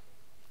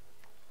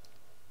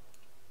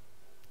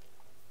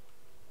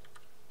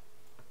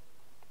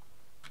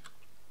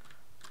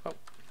 Oh,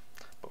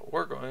 but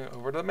we're going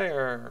over to the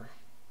mayor.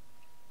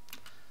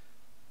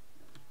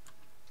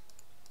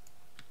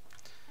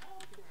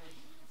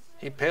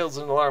 He pales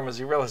in alarm as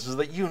he realizes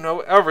that you know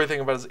everything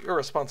about his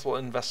irresponsible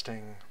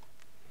investing.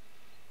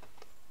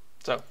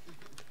 So,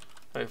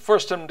 I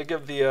forced him to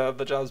give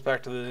the jobs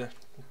back to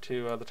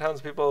the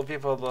townspeople.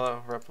 Viva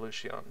la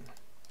revolution.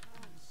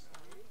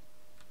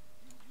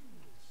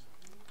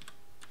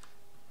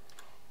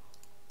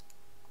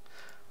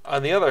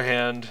 On the other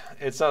hand,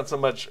 it's not so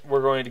much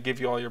we're going to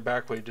give you all your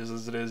back wages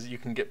as it is you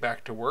can get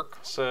back to work.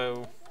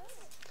 So,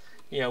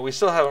 you know, we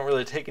still haven't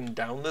really taken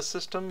down this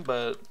system,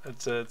 but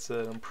it's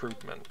an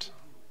improvement.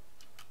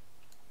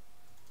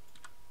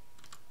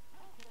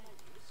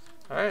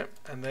 Alright,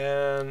 and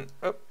then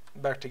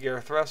back to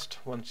Gareth Rest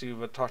once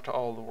you've talked to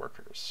all the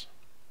workers.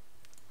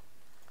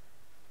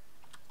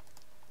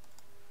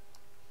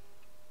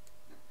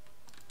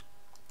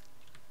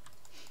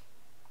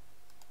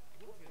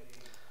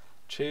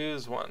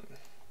 Choose one.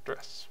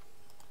 Dress.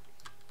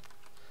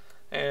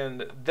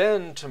 And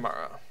then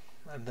tomorrow.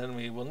 And then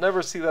we will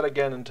never see that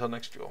again until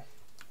next Yule.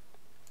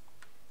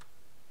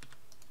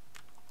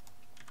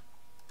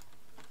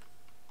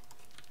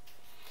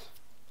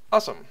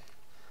 Awesome.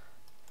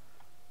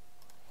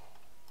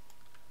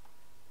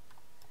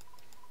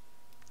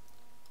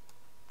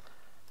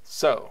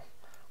 So,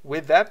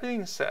 with that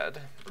being said,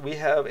 we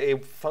have a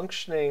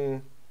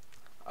functioning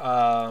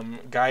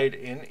guide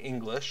in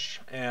English,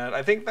 and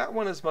I think that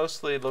one is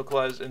mostly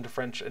localized into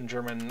French and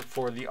German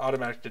for the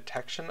automatic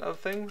detection of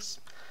things.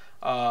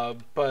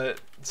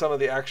 But some of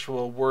the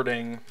actual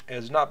wording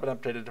has not been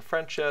updated to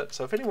French yet,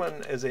 so if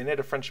anyone is a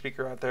native French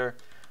speaker out there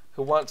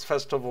who wants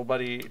Festival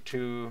Buddy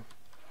to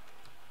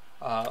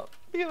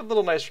be a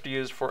little nicer to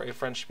use for a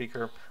French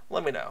speaker,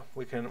 let me know.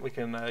 We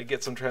can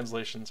get some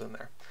translations in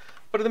there.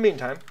 But in the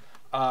meantime,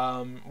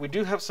 we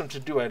do have some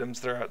to-do items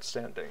that are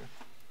outstanding.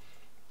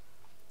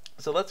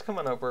 So let's come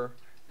on over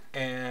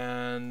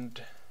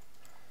and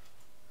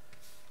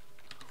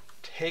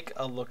take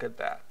a look at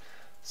that.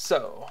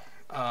 So,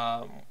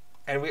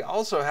 and we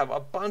also have a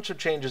bunch of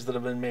changes that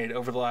have been made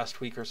over the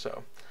last week or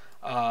so.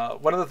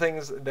 One of the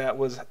things that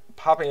was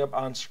popping up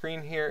on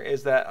screen here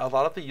is that a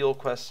lot of the Yule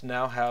quests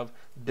now have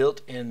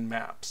built-in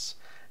maps.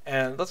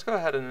 And let's go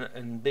ahead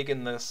and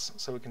begin this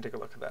so we can take a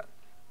look at that.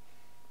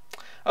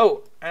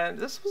 Oh, and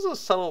this was a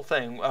subtle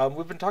thing.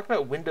 We've been talking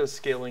about window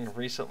scaling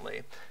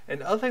recently.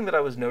 And the other thing that I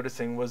was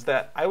noticing was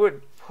that I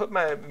would put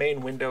my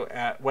main window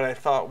at what I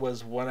thought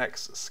was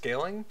 1x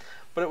scaling,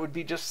 but it would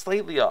be just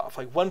slightly off,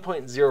 like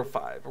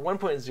 1.05 or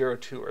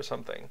 1.02 or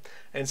something.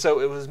 And so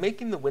it was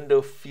making the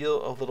window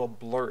feel a little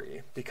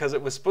blurry because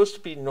it was supposed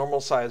to be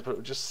normal size, but it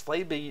was just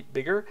slightly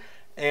bigger.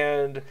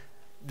 And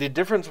the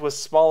difference was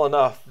small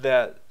enough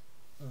that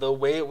the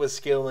way it was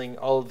scaling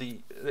all of the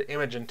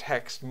image and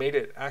text made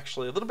it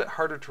actually a little bit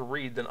harder to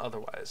read than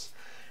otherwise.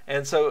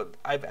 And so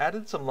I've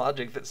added some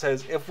logic that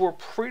says if we're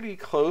pretty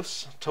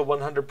close to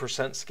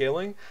 100%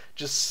 scaling,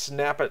 just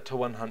snap it to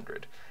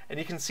 100. And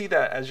you can see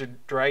that as you're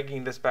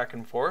dragging this back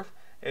and forth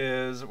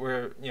is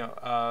we're,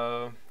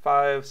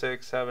 5,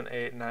 6, 7,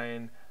 8,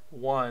 9,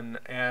 1,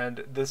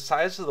 and the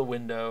size of the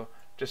window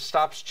just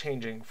stops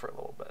changing for a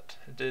little bit.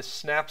 It just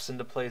snaps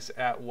into place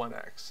at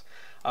 1x.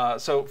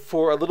 So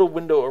for a little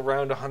window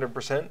around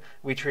 100%,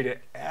 we treat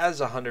it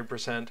as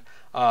 100%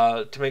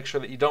 to make sure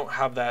that you don't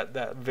have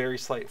that very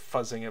slight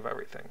fuzzing of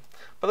everything.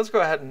 But let's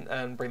go ahead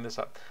and bring this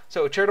up.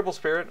 So Charitable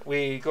Spirit,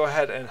 we go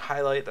ahead and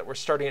highlight that we're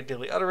starting at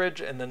Daily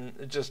Utterage, and then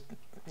it just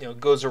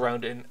goes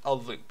around in a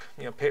loop.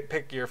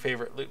 Pick your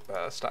favorite loop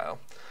style.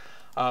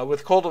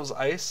 With Cold as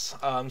Ice,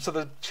 so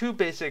the two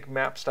basic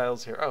map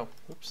styles here. Oh,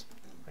 oops.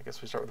 I guess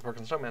we start with the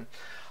Broken Snowman.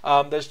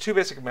 There's two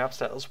basic map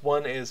styles.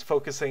 One is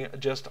focusing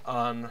just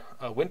on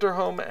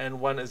Winterhome, and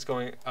one is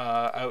going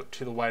out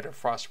to the wider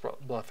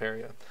Frostbluff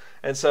area.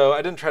 And so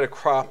I didn't try to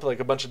crop like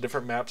a bunch of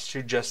different maps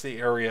to just the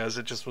areas.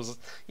 It just was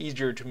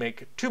easier to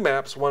make two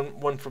maps,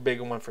 one for big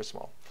and one for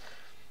small.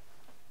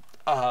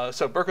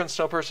 So Broken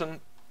Snow Person,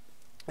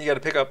 you got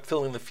to pick up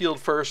filling the field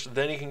first,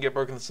 then you can get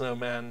Broken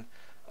Snowman,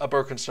 a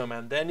Broken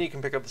Snowman. Then you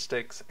can pick up the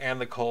sticks and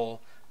the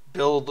coal,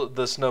 build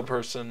the Snow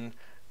Person,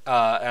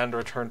 and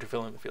return to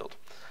filling the field.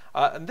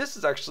 And this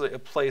is actually a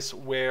place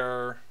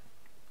where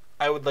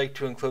I would like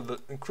to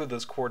include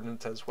those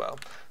coordinates as well.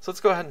 So let's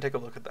go ahead and take a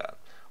look at that.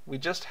 We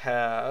just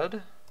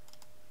had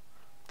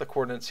the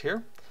coordinates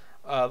here.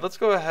 Let's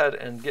go ahead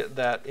and get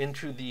that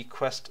into the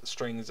quest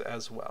strings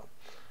as well.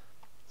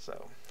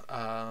 So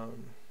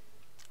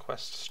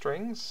quest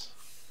strings,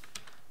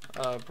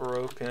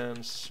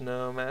 Broken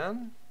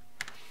Snowman,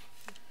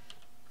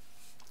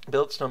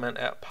 build snowman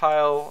at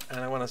pile, and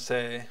I want to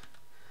say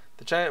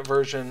the giant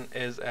version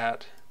is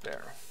at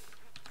there.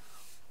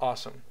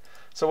 Awesome.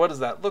 So what does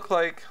that look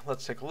like?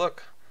 Let's take a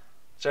look.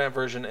 Giant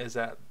version is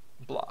at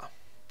blah.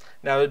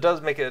 Now it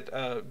does make it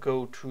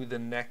go to the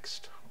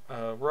next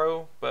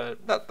row,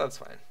 but that's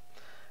fine.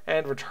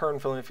 And return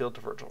filling the field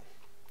to Virgil.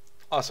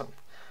 Awesome.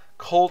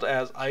 Cold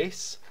as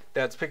Ice,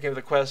 that's picking up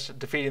the quest,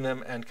 defeating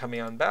them, and coming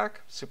on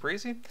back. Super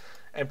easy.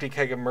 Empty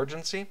Keg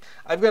Emergency.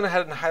 I've gone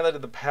ahead and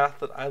highlighted the path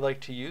that I like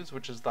to use,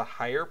 which is the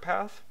higher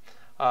path.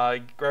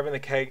 Grabbing the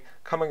keg,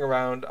 coming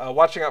around,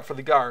 watching out for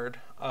the guard,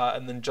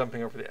 and then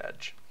jumping over the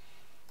edge.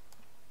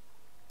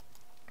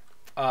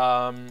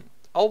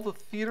 All the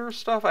theater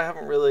stuff I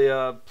haven't really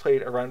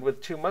played around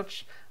with too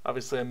much.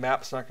 Obviously a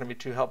map's not going to be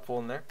too helpful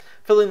in there.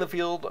 Filling the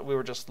field, we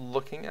were just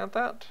looking at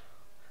that.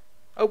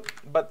 Oh,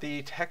 but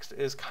the text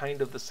is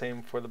kind of the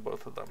same for the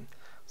both of them.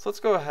 So let's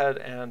go ahead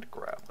and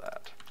grab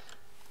that.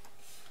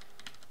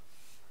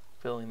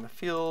 Filling the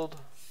field.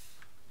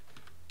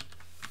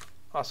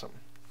 Awesome.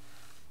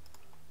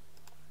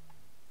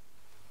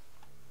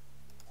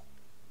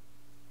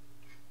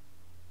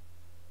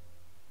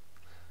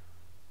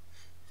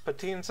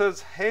 Patine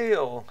says,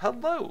 hail,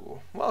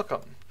 hello,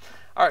 welcome.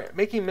 Alright,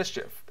 Making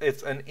Mischief.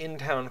 It's an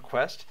in-town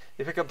quest.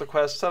 You pick up the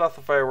quest, set off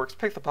the fireworks,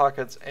 pick the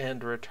pockets,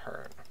 and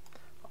return.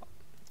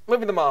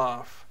 Moving them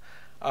off.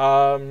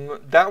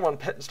 That one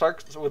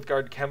starts with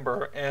Guard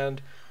Kember,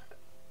 and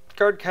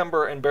Guard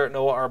Kember and Barrett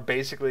Noah are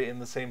basically in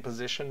the same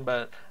position,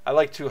 but I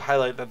like to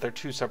highlight that they're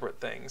two separate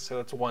things, so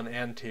it's 1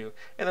 and 2,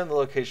 and then the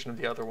location of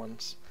the other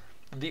ones.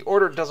 The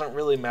order doesn't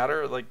really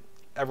matter, like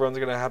everyone's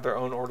going to have their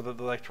own order that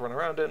they like to run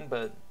around in,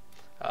 but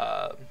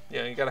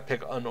you got to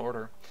pick an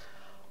order.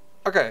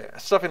 Okay,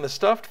 Stuffing the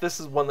Stuffed, this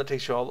is one that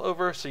takes you all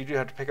over, so you do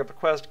have to pick up the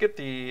quest, get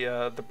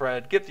the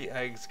bread, get the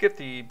eggs, get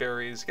the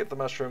berries, get the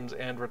mushrooms,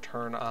 and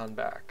return on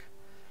back.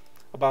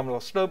 Abominable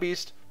Snow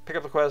Beast, pick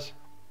up the quest,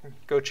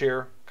 go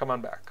cheer, come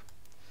on back.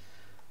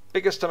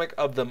 Biggest Stomach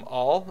of them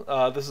all,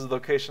 this is the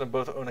location of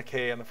both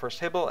Onake and the first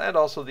table, and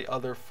also the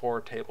other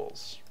 4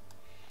 tables.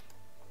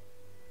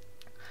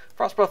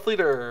 Frostbreath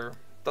Leader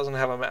doesn't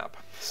have a map,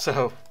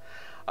 so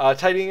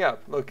tidying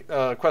up,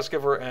 quest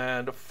giver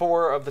and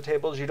 4 of the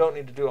tables. You don't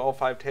need to do all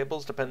 5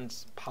 tables,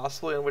 depends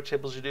possibly on which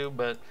tables you do,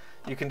 but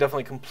you can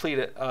definitely complete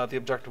it, the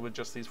objective with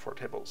just these 4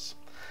 tables.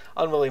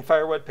 Unwilling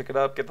Firewood, pick it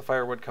up, get the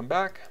firewood, come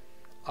back,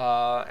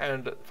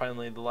 and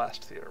finally the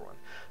last theater one.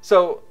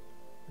 So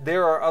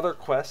there are other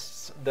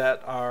quests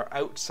that are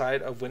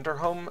outside of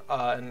Winterhome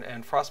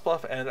and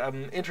Frostbluff, and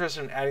I'm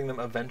interested in adding them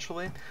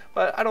eventually,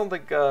 but I don't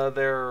think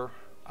they're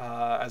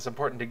as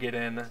important to get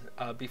in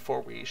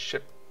before we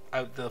ship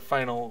out the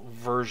final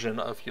version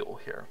of Yule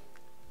here.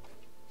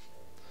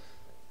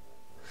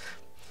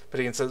 But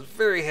again, says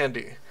very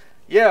handy.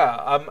 Yeah,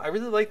 I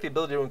really like the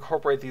ability to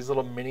incorporate these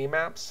little mini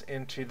maps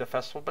into the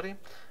Festival Buddy.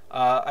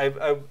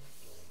 I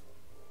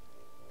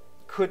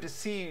could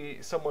see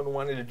someone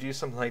wanting to do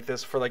something like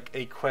this for like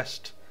a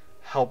quest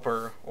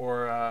helper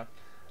or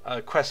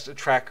a quest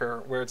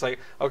tracker, where it's like,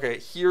 okay,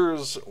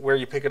 here's where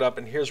you pick it up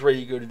and here's where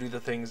you go to do the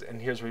things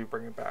and here's where you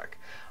bring it back.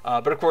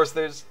 But of course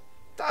there's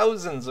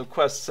thousands of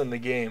quests in the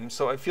game,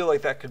 so I feel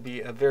like that could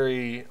be a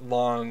very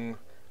long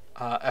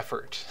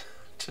effort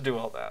to do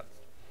all that.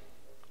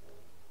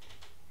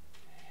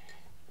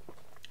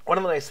 One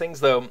of the nice things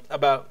though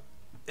about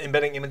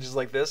embedding images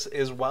like this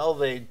is while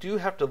they do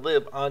have to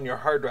live on your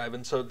hard drive,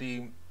 and so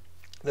the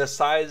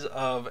size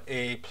of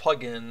a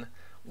plugin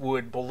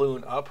would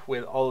balloon up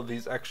with all of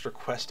these extra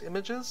quest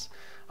images,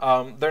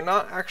 they're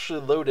not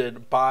actually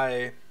loaded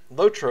by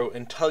LOTRO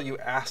until you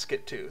ask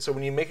it to. So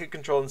when you make a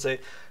control and say,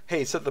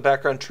 hey, set the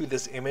background to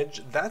this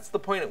image, that's the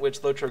point at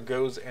which LOTRO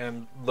goes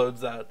and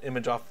loads that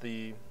image off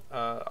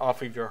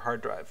of your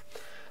hard drive.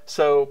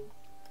 So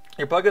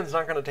your plugin's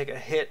not going to take a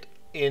hit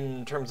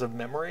in terms of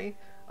memory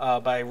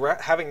by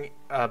having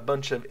a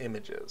bunch of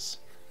images,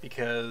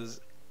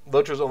 because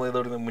LOTRO's only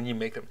loading them when you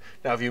make them.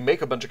 Now, if you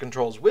make a bunch of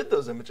controls with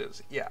those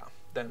images, yeah,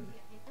 then...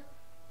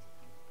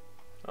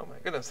 Oh my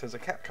goodness, there's a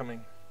cat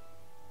coming.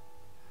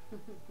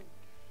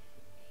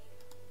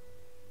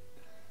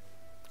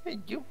 Hey,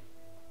 you.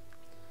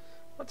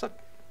 What's up?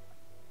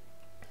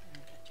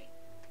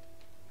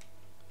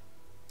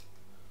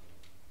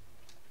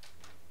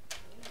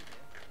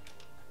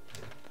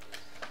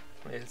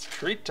 It's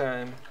treat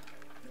time.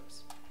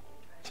 Oops.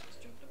 I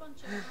just dropped a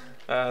bunch of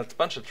It's a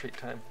bunch of treat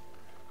time.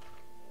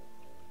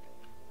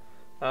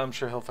 I'm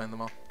sure he'll find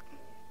them all.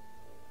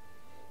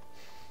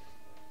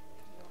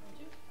 You want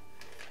me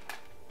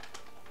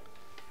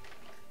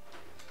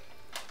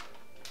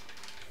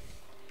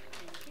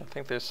to? I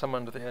think there's some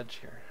under the edge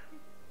here.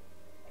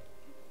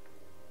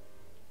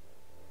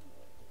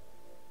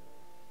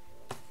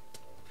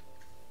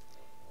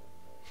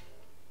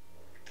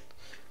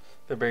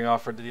 They're being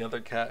offered to the other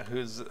cat,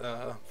 who's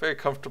very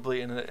comfortably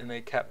in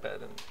a cat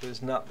bed and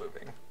who's not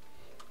moving.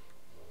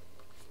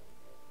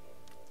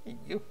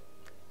 You.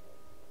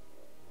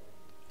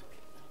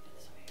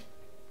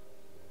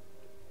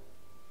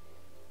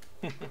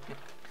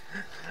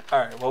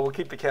 Alright, well, we'll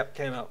keep the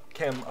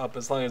cam up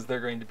as long as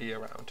they're going to be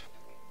around.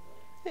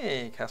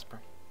 Hey, Casper.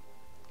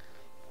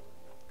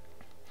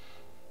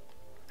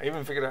 I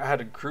even figured out how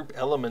to group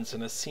elements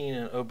in a scene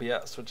in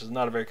OBS, which is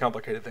not a very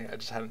complicated thing. I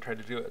just hadn't tried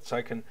to do it. So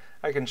I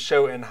can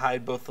show and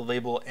hide both the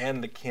label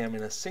and the cam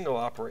in a single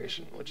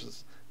operation, which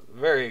is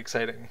very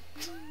exciting.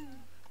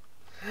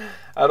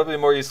 It'll be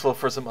more useful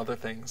for some other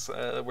things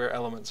where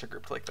elements are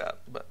grouped like that.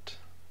 But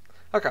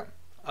okay,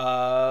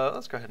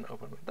 let's go ahead and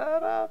open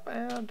that up,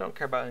 and don't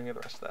care about any of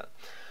the rest of that.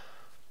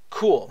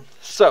 Cool.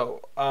 So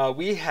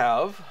we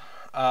have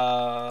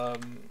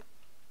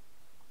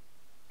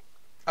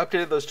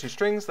updated those 2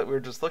 strings that we were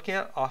just looking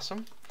at.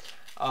 Awesome.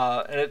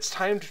 And it's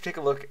time to take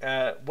a look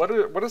at what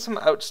are some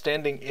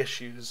outstanding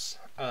issues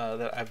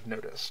that I've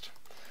noticed.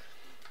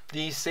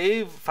 The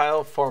save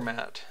file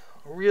format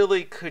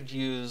really could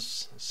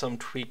use some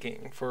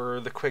tweaking for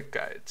the quick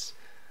guides,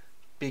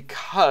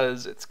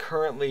 because it's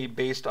currently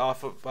based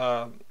off of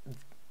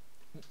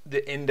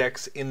the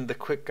index in the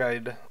quick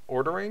guide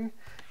ordering,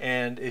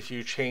 and if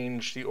you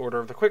change the order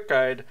of the quick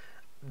guide,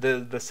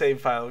 the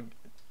save file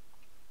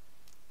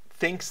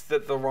thinks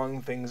that the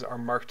wrong things are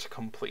marked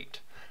complete,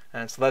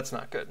 and so that's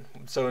not good.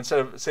 So instead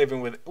of saving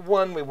with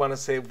 1, we want to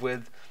save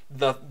with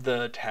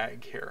the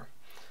tag here,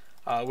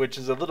 which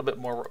is a little bit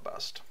more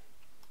robust.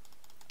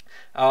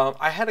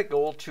 I had a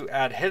goal to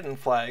add hidden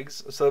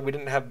flags so that we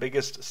didn't have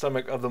biggest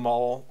stomach of them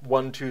all,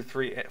 1, 2,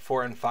 3,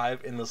 4, and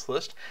 5 in this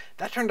list.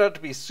 That turned out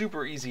to be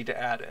super easy to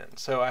add in,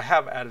 so I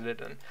have added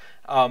it in.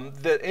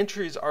 The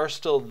entries are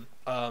still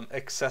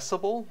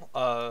accessible.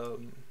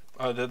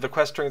 The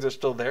quest strings are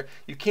still there.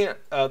 You can't,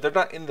 they're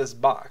not in this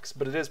box,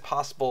 but it is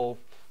possible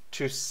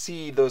to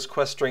see those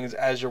quest strings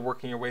as you're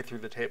working your way through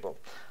the table.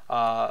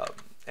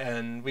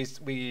 And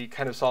we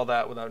kind of saw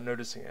that without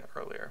noticing it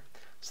earlier.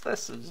 So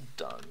this is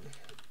done.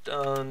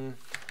 Done.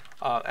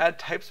 Add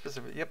type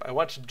specific. Yep, I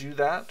want to do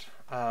that.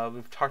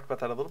 We've talked about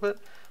that a little bit.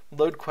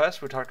 Load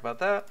quest, we talked about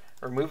that.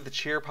 Remove the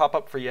cheer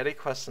pop-up for Yeti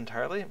quests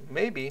entirely.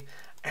 Maybe.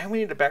 And we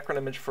need a background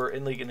image for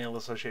In League and Guild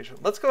Association.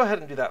 Let's go ahead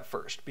and do that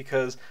first,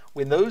 because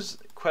when those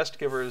quest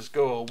givers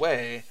go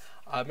away,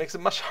 it makes it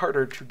much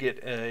harder to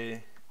get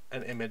an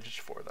image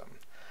for them.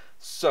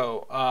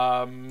 So,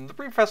 the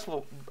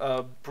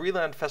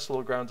Breeland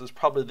Festival Grounds is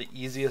probably the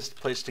easiest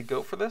place to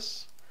go for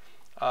this,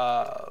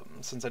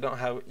 since I don't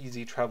have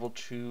easy travel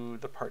to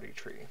the party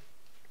tree.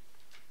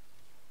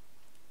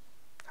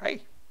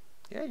 Hi.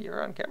 Yeah,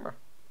 you're on camera.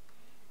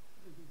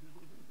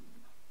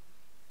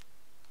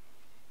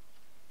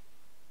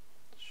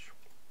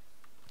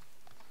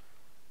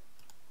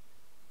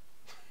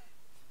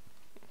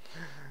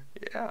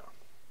 Yeah.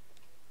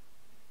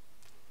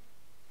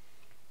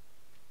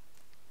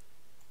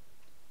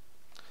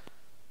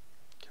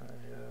 Can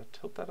I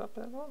tilt that up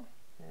at all?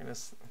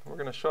 We're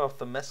gonna show off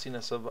the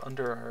messiness of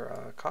under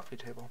our coffee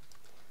table.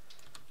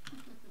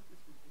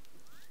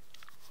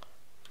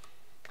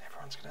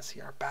 Everyone's gonna see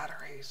our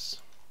batteries.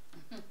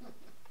 You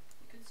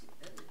could see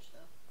the village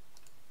though.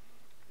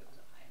 If it was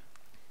up high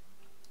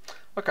enough.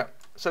 Okay,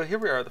 so here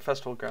we are at the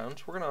festival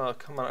grounds. We're gonna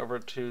come on over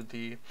to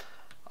the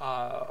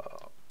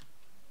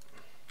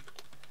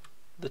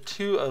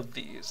two of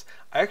these.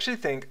 I actually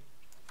think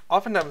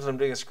oftentimes when I'm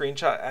doing a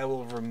screenshot, I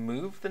will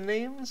remove the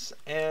names,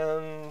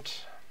 and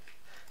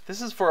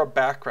this is for a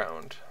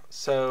background.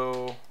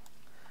 So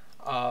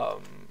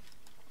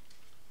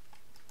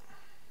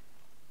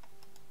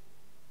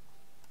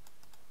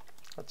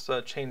let's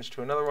change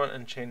to another one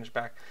and change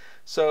back.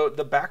 So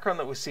the background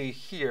that we see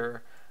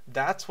here,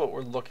 that's what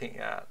we're looking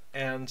at.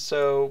 And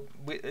so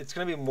it's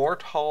going to be more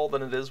tall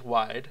than it is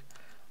wide,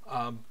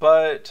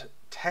 but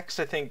text,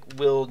 I think,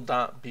 will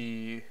not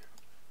be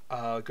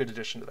a good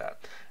addition to that.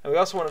 And we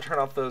also want to turn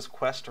off those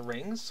quest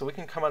rings, so we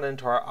can come on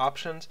into our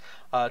options,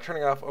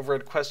 turning off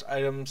overhead quest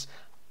items,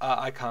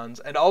 icons.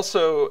 And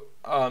also,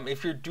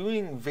 if you're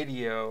doing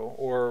video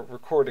or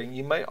recording,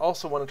 you might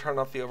also want to turn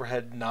off the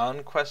overhead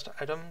non-quest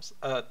items,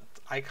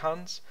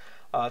 icons.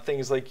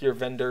 Things like your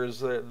vendors,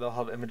 they'll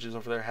have images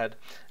over their head.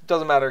 It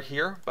doesn't matter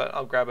here, but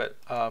I'll grab it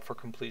for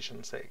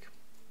completion's sake.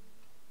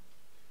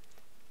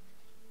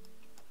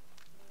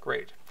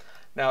 Great.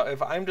 Now,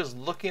 if I'm just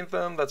looking at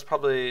them, that's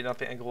probably not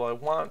the angle I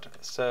want.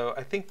 So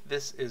I think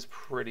this is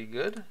pretty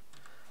good.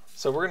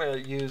 So we're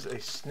going to use a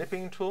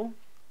snipping tool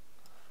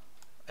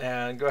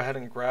and go ahead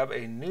and grab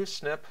a new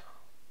snip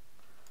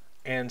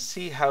and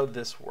see how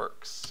this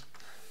works.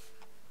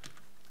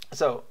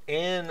 So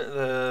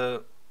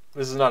this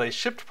is not a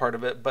shipped part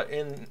of it, but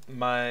in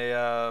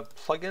my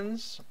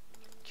plugins,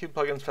 Cube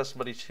Plugins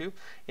Festival Buddy 2,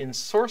 in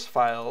source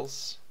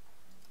files,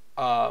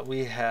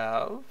 we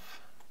have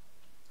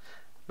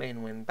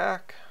main win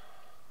back.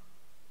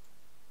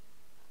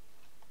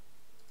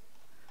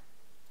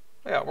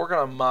 Yeah, we're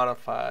going to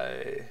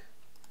modify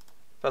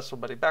Festival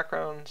Buddy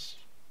backgrounds.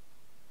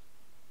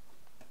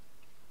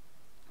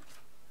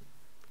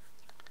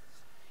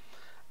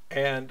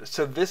 And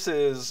so this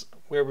is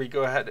where we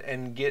go ahead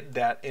and get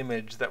that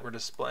image that we're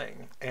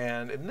displaying.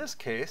 And in this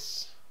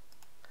case,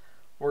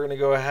 we're going to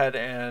go ahead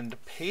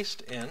and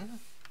paste in.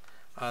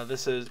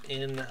 This is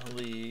In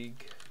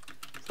League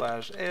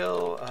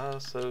 /Ale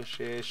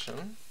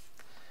Association.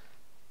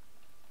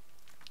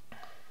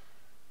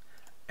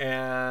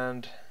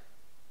 And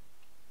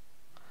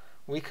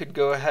we could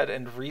go ahead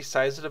and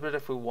resize it a bit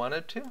if we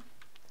wanted to.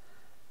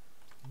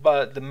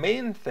 But the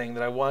main thing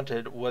that I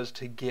wanted was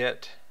to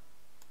get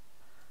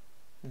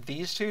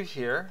these two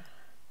here.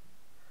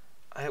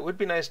 It would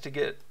be nice to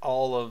get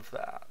all of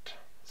that.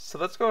 So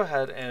let's go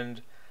ahead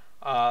and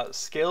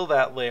scale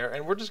that layer,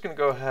 and we're just going to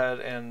go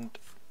ahead and,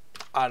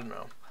 I don't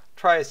know,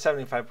 try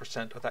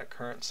 75% of that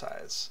current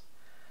size.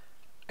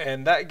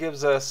 And that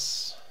gives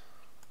us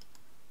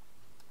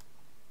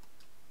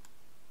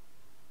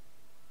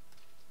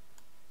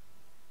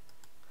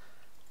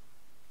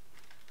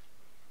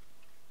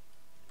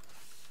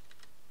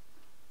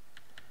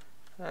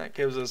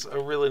a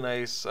really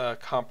nice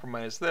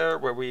compromise there,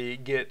 where we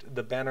get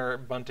the banner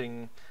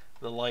bunting,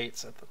 the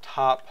lights at the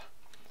top,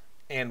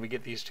 and we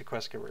get these two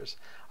quest givers.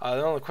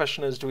 The only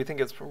question is, do we think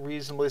it's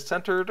reasonably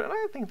centered? And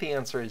I think the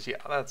answer is yeah,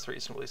 that's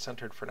reasonably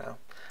centered for now.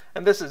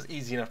 And this is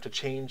easy enough to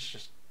change,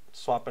 just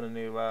swap in a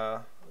new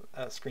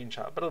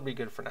screenshot, but it'll be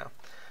good for now.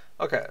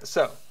 Okay,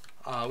 so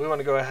we want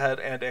to go ahead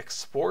and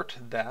export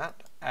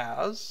that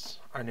as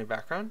our new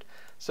background.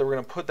 So we're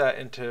going to put that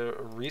into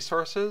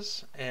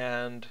resources,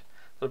 and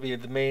it'll be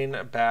the main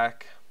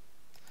back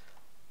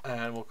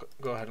and we'll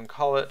go ahead and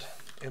call it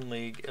In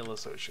League Ill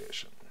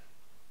Association.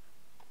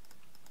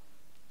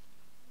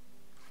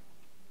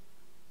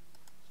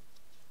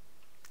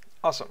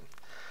 Awesome.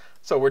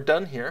 So we're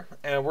done here,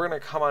 and we're going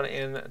to come on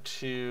in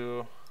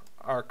to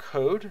our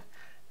code,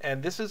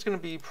 and this is going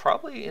to be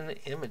probably in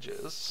the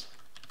images.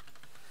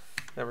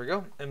 There we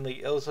go, in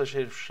the Ill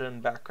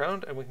Association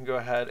background, and we can go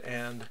ahead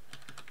and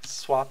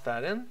swap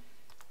that in.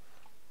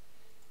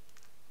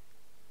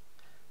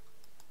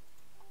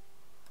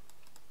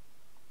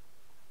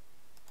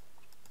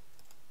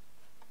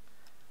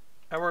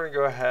 And we're going to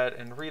go ahead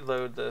and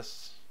reload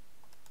this.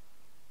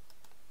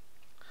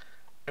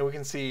 And we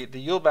can see the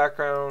Yule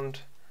background.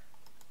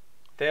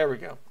 There we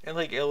go. In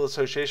League Ill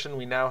Association,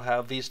 we now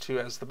have these two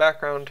as the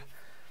background,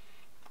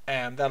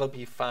 and that'll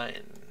be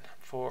fine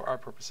for our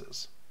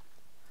purposes.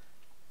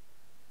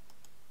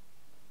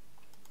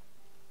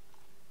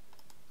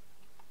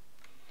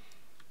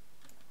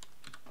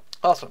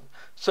 Awesome.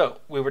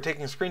 So we were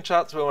taking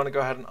screenshots. We want to go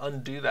ahead and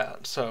undo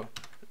that. So,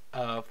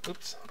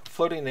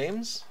 floating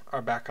names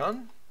are back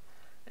on.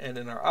 And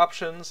in our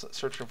options,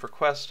 searching for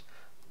quest,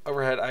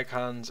 overhead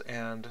icons,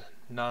 and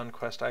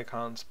non-quest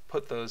icons,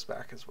 put those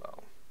back as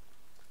well.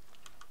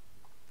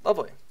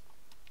 Lovely.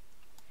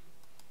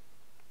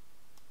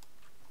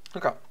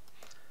 Okay.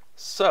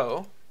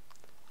 So,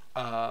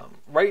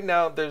 right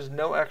now there's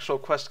no actual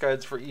quest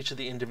guides for each of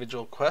the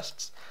individual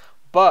quests,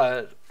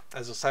 but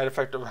as a side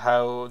effect of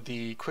how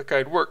the quick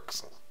guide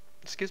works,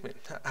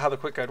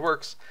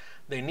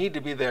 they need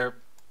to be there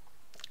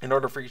in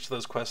order for each of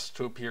those quests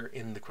to appear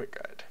in the quick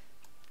guide.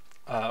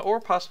 Or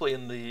possibly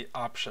in the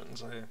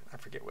options, I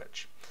forget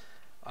which.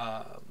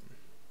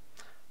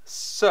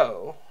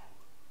 So,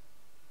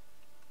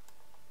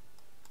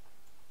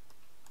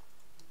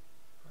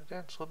 the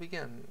dance will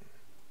begin.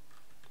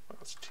 Well,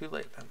 it's too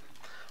late then.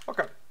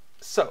 Okay,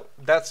 so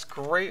that's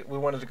great. We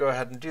wanted to go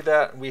ahead and do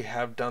that. We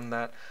have done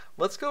that.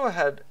 Let's go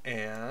ahead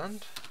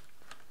and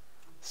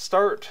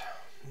start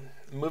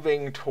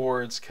moving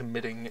towards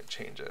committing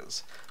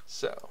changes.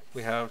 So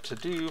we have to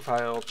do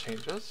file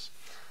changes.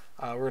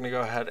 We're going to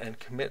go ahead and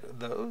commit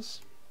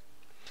those.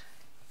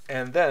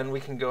 And then we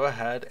can go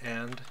ahead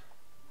and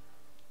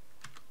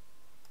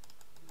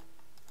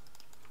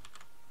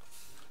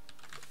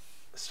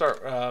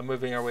start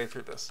moving our way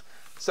through this.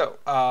 So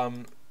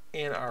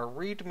in our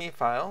README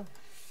file,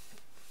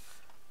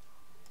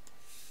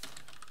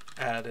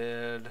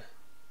 added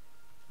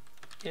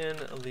in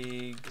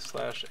league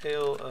 /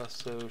 ale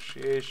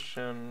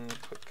association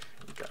quick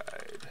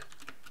guide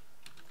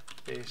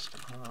based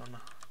on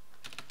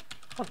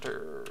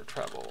hunter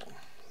travel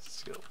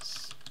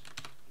skills.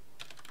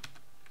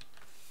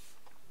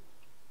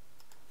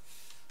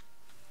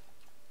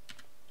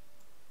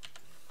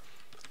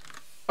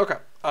 Okay,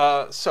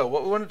 so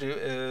what we want to do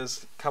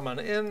is come on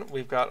in.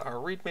 We've got our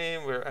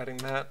README, we're adding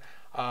that.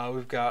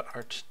 We've got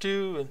our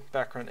to-do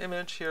background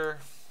image here.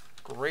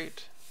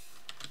 Great.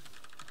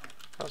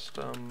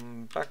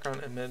 Custom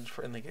background image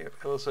for In League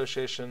Ill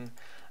Association.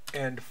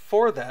 And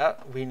for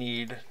that, we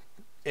need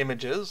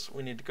images.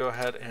 We need to go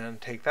ahead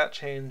and take that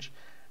change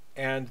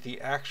and the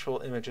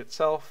actual image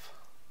itself.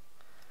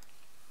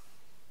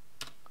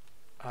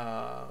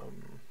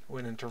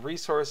 Went into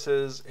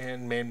resources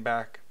and main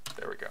back.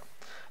 There we go.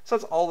 So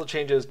that's all the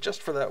changes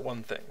just for that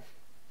one thing.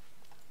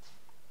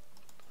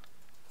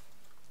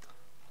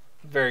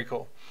 Very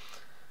cool.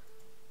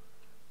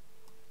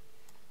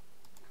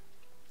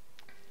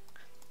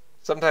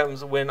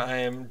 Sometimes when I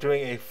am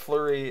doing a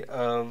flurry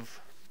of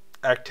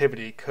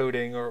activity,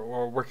 coding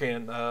or working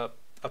in a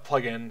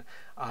plugin,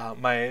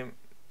 my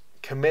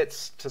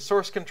commits to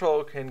source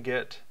control can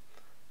get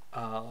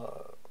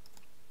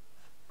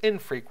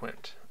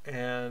infrequent.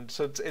 And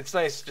so it's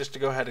nice just to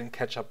go ahead and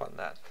catch up on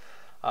that.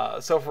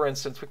 So for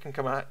instance, we can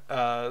come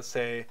out,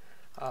 say,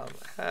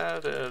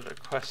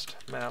 added quest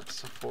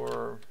maps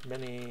for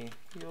many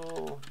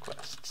Yule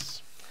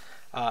quests.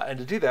 And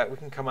to do that, we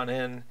can come on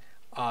in,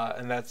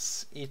 and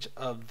that's each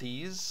of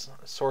these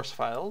source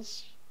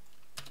files.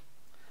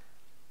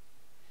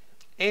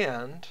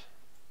 And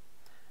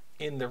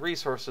in the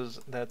resources,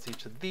 that's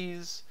each of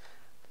these.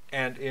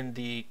 And in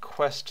the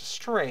quest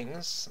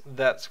strings,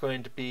 that's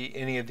going to be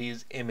any of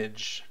these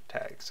image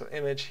tags. So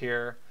image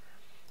here,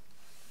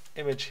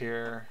 image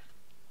here,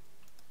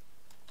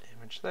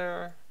 image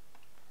there,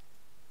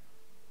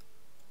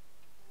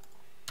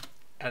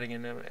 adding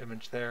an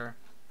image there.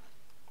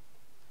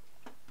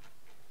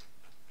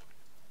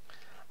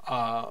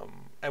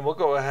 And we'll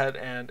go ahead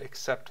and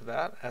accept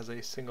that as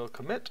a single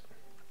commit.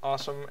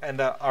 Awesome, and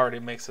that already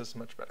makes this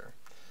much better.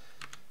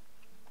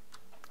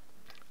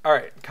 All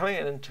right, coming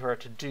into our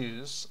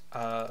to-dos,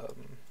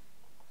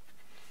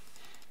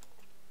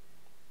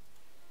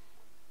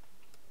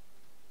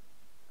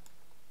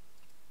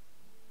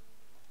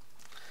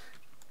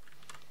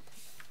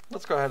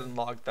 let's go ahead and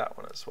log that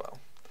one as well.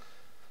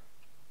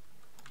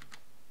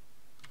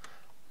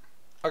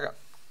 Okay.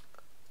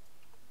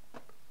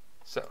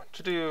 So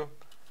to do,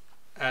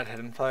 add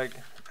hidden flag,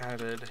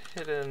 added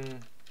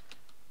hidden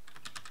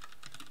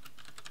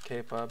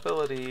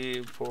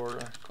capability for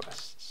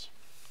quests.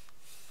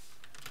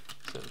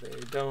 they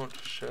don't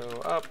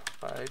show up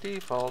by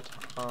default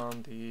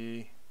on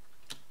the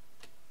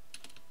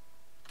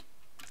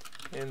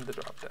in the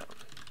dropdown.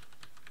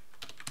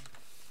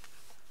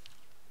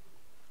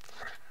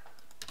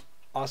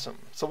 Awesome.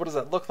 So what does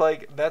that look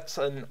like? That's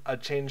a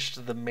change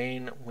to the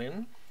main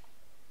win.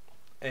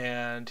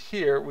 And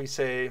here we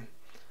say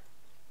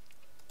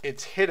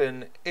it's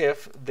hidden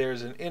if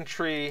there's an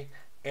entry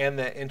and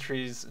that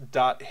entry's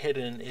dot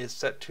hidden is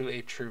set to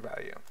a true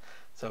value.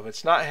 So if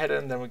it's not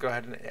hidden, then we go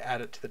ahead and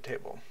add it to the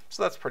table.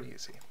 So that's pretty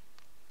easy.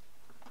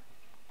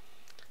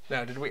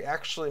 Now, did we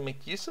actually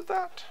make use of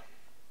that?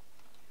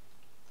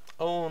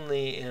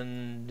 Only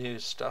in new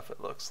stuff, it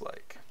looks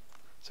like.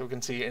 So we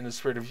can see In the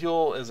Spirit of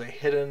Yule is a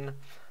hidden,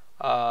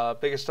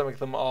 biggest stomach of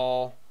them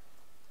all,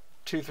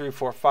 2, 3,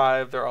 4,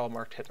 5, they're all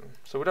marked hidden.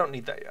 So we don't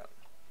need that yet.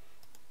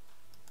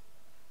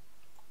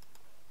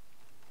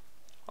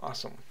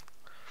 Awesome.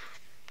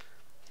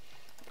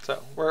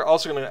 So we're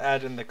also going to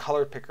add in the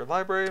color picker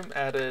library.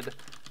 Added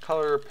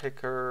color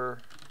picker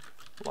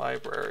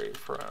library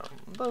from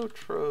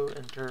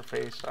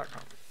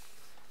lotrointerface.com.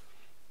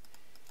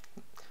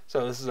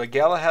 So this is a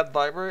Galahad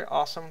library.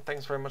 Awesome.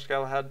 Thanks very much,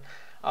 Galahad.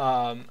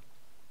 And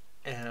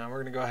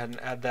we're going to go ahead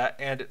and add that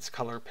and its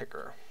color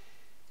picker.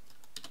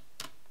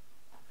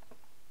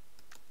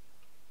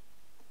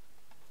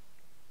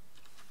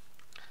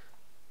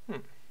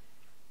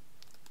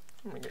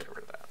 Let me get rid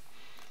of that.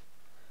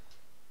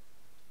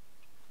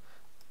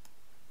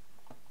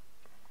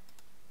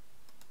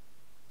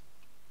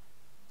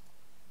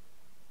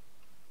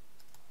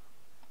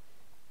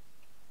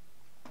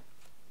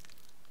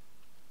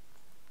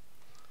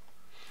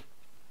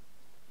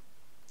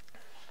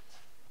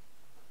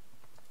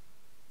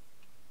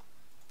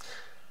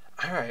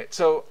 Alright,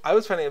 so I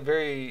was finding it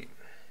very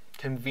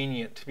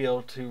convenient to be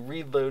able to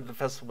reload the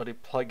Festival Buddy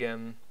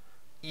plugin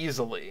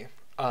easily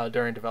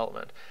during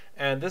development.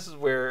 And this is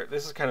where,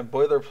 this is kind of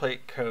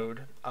boilerplate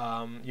code.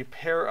 You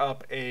pair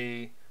up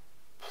a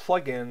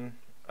plugin,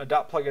 a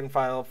 .plugin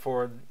file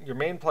for your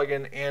main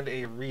plugin and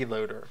a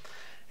reloader.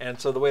 And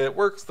so the way it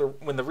works,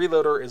 when the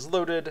reloader is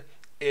loaded,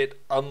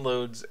 it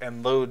unloads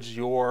and loads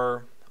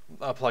your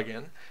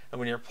plugin. And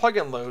when your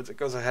plugin loads, it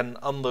goes ahead and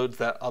unloads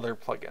that other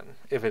plugin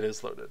if it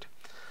is loaded.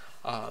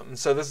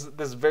 So this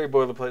is very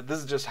boilerplate. This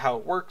is just how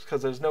it works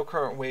because there's no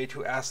current way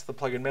to ask the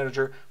plugin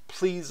manager,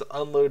 please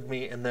unload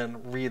me and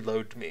then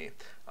reload me.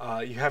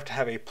 You have to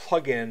have a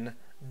plugin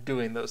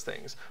doing those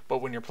things. But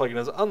when your plugin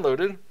is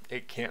unloaded,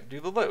 it can't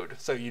do the load.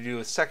 So you do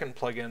a second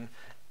plugin,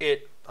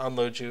 it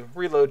unloads you,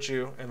 reloads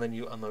you, and then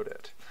you unload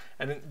it.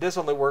 And this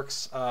only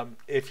works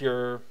if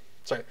your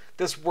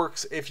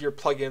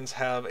plugins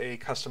have a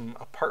custom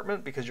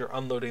apartment because you're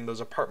unloading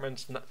those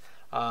apartments,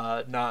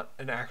 not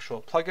an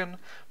actual plugin.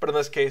 But in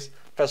this case,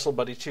 Festival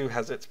Buddy 2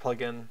 has its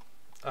plugin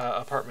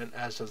apartment,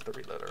 as does the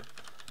reloader.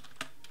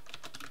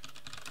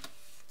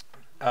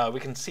 We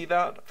can see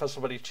that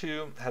Festival Buddy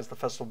 2 has the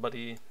Festival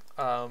Buddy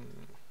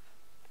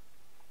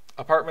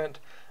apartment.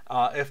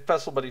 If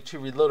Festival Buddy 2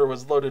 Reloader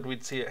was loaded,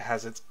 we'd see it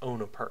has its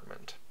own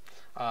apartment.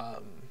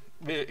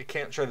 It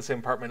can't share the same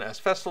apartment as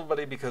Festival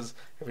Buddy because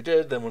if it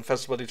did, then when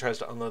Festival Buddy tries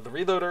to unload the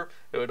reloader,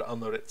 it would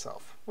unload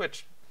itself,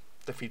 which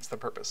defeats the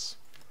purpose.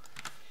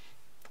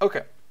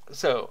 Okay,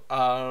 so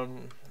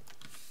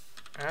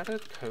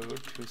added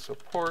code to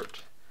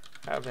support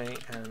having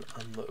an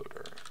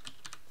unloader.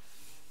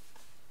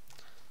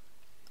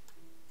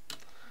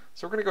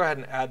 So we're going to go ahead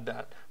and add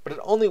that, but it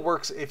only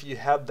works if you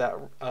have that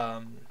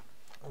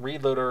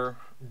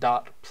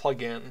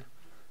reloader.plugin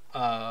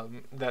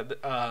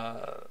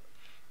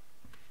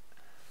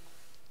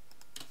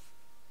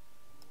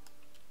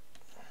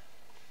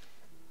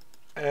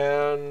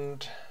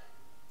and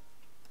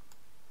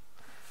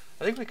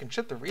I think we can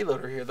ship the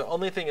reloader here. The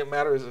only thing that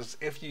matters is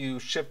if you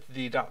ship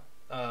the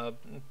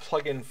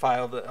plugin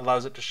file that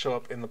allows it to show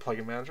up in the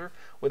plugin manager.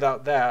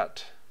 Without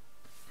that,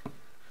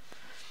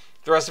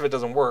 the rest of it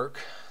doesn't work.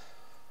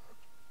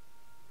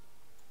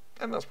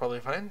 And that's probably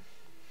fine.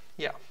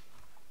 Yeah.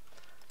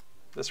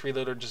 This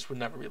reloader just would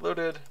never be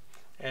loaded.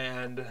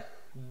 And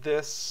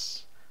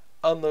this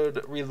unload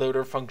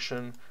reloader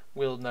function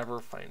will never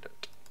find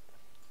it.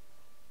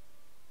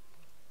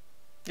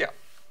 Yeah.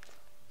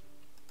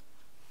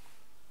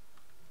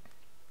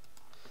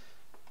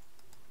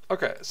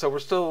 Okay, so we're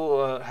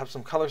still have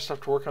some color stuff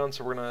to work on,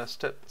 so we're going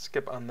to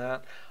skip on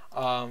that.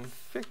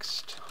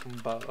 Fixed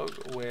bug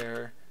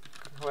where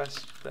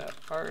quests that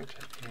aren't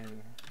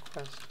in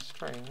quest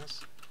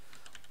strings,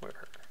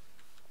 where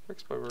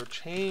fixed bug we're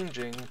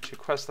changing to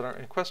quests that aren't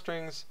in quest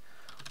strings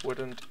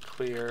wouldn't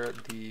clear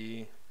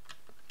the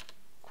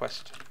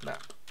quest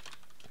map,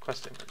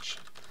 quest image.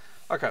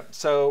 Okay,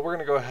 so we're going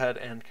to go ahead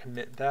and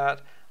commit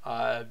that.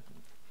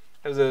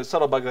 It was a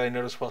subtle bug that I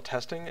noticed while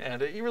testing,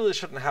 and it really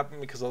shouldn't happen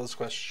because all those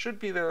quests should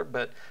be there,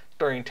 but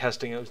during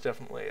testing it was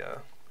definitely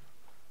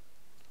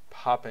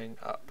popping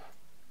up.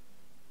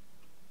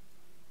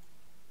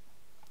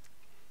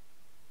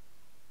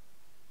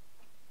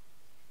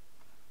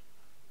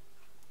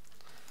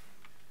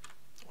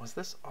 Was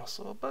this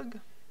also a bug?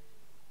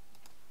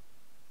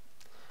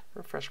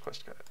 Refresh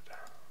quest guide.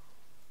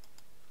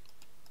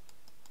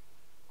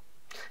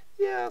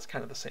 Yeah, it's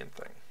kind of the same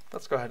thing.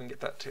 Let's go ahead and get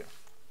that too.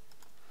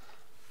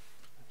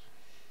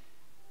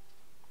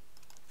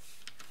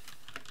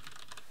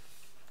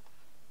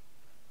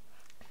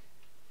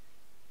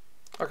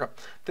 Okay,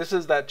 this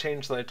is that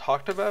change that I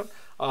talked about.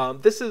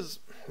 This is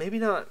maybe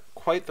not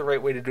quite the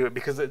right way to do it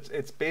because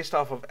it's based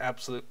off of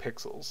absolute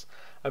pixels.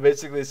 It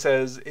basically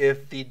says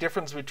if the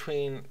difference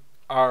between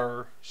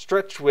our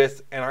stretch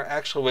width and our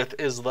actual width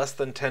is less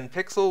than 10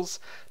 pixels,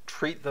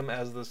 treat them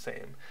as the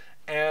same.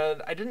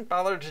 And I didn't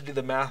bother to do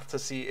the math to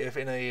see if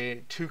in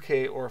a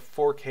 2K or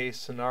 4K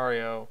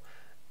scenario,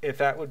 if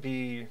that would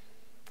be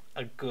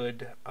a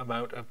good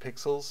amount of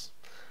pixels.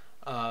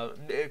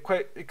 It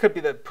could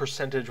be that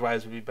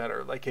percentage-wise would be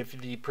better. Like if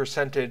the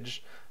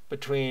percentage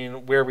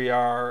between where we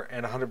are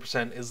and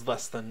 100% is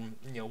less than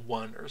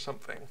 1 or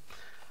something.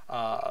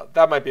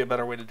 That might be a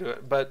better way to do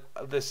it, but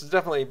this is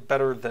definitely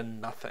better than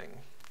nothing.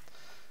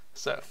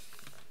 So,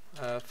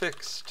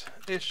 fixed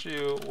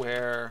issue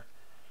where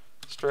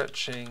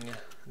stretching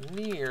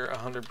near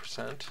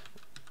 100%,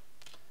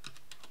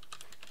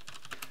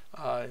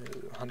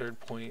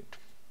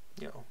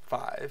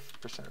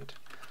 100.5%,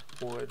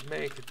 would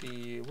make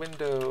the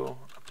window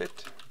a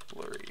bit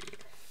blurry.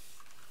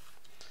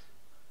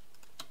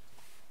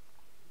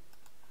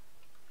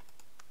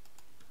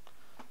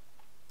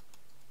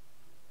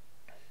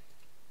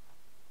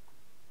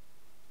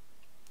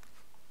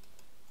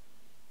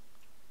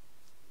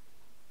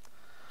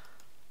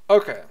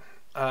 Okay,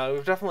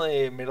 we've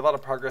definitely made a lot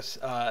of progress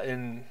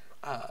in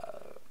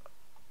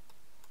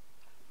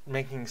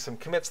making some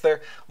commits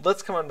there.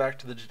 Let's come on back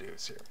to the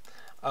to-dos here.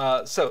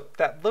 So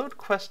that load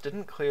quest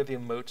didn't clear the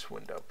emotes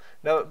window.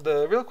 Now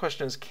the real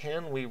question is,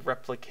 can we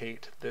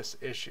replicate this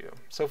issue?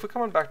 So if we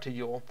come on back to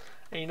Yule,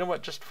 and you know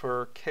what, just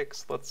for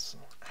kicks, let's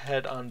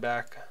head on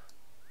back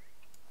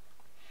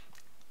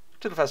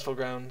to the festival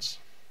grounds.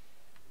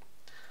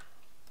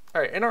 All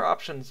right, in our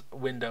options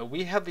window,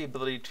 we have the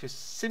ability to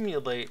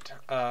simulate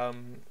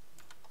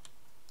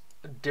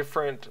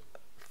different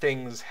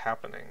things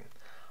happening.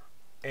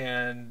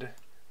 And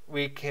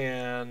we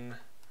can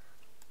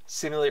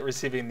simulate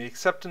receiving the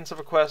acceptance of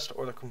a quest,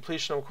 or the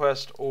completion of a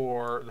quest,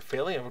 or the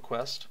failing of a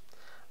quest,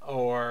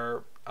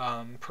 or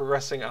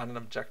progressing on an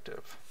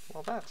objective.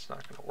 Well, that's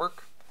not going to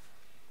work.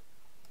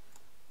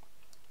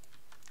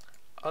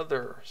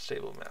 Other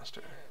stable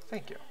master.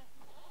 Thank you.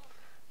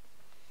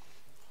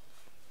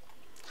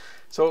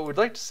 So what we'd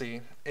like to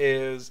see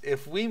is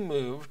if we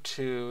move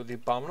to the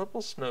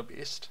Abominable Snow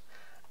Beast,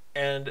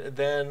 and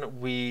then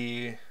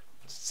we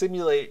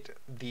simulate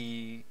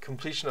the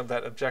completion of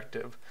that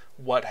objective,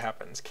 what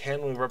happens?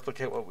 Can we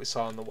replicate what we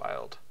saw in the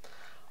wild?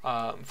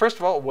 First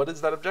of all, what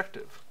is that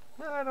objective?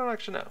 Well, I don't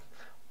actually know.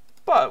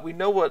 But we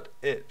know what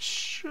it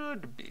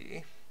should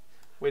be,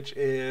 which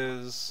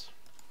is,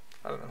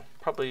 I don't know,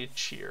 probably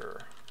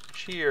cheer.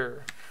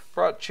 Cheer.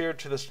 Brought cheer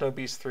to the Snow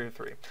Beast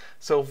 303.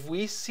 So if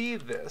we see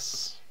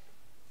this,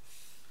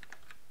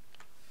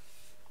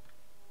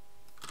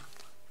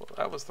 well,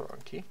 that was the wrong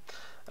key.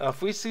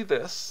 If we see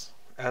this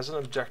as an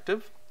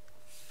objective,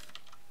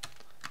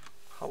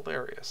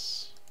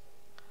 hilarious.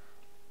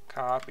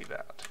 Copy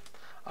that.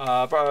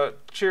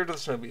 Cheer to the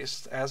Snow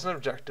Beast as an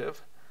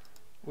objective.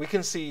 We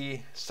can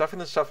see stuffing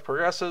the stuff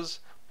progresses,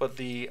 but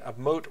the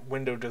emote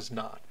window does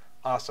not.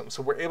 Awesome.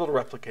 So we're able to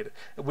replicate it.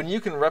 When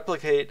you can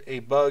replicate a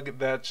bug,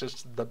 that's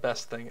just the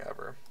best thing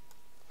ever.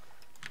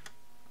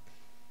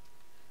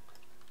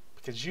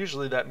 Because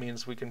usually that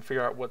means we can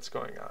figure out what's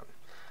going on.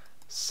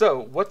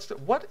 So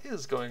what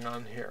is going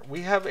on here?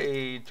 We have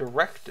a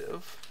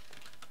directive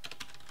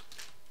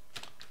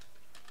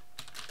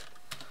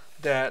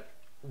that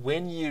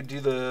when you do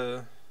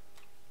the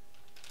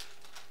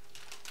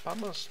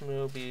Abominable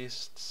Snow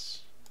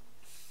Beasts,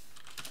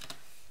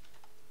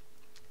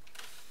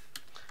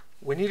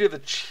 when you do the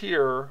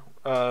cheer,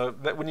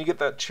 when you get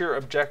that cheer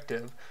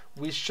objective,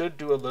 we should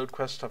do a load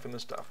quest stuffing the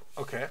stuff.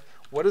 Okay,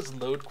 what does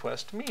load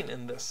quest mean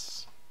in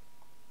this?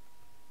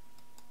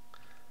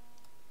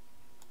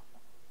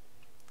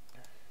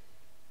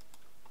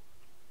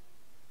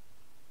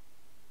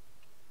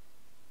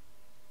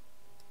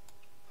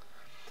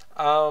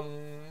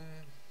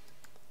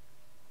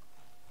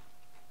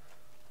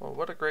 Well,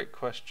 what a great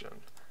question.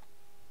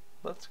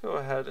 Let's go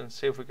ahead and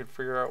see if we can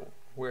figure out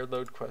where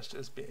load quest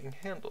is being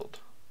handled.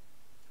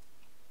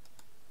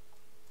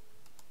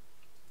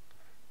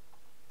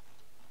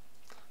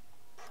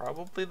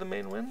 Probably the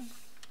main win.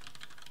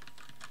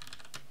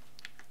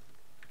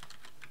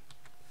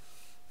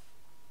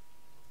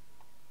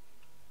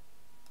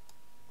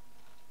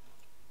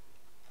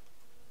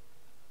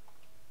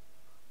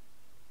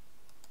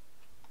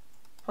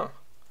 Huh.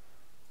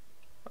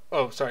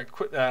 Oh, sorry,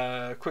 quick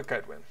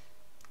guide win,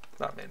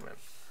 not main win.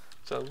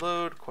 So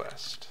load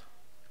quest.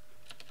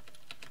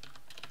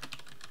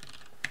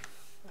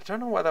 I don't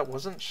know why that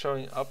wasn't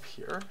showing up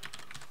here,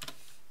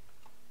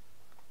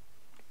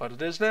 but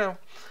it is now.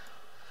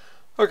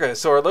 Okay,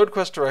 so our load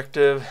quest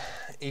directive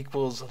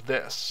equals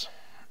this.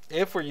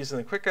 If we're using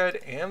the quick guide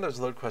and there's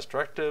a load quest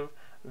directive,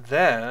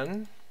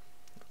 then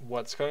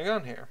what's going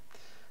on here?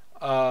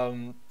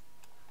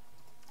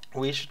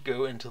 we should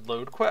go into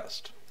load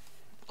quest.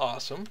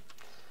 Awesome.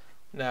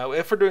 Now,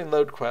 if we're doing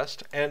load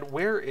quest, and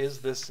where is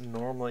this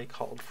normally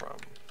called from?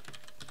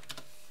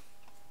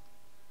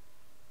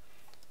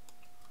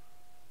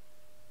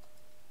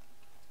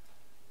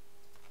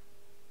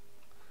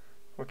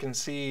 We can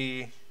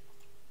see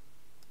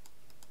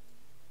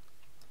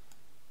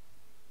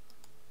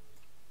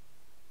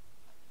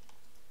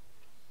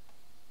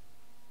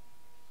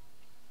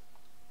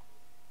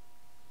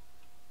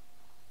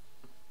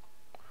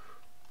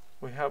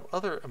we have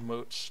other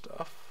emote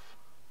stuff.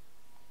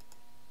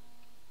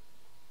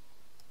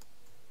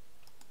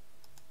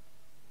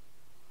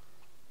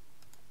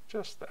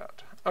 Just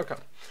that. Okay.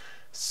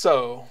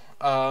 So,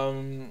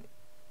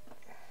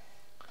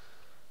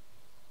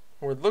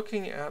 we're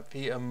looking at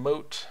the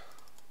emote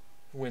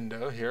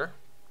window here.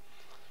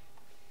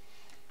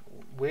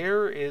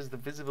 Where is the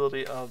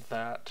visibility of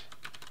that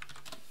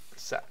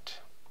set?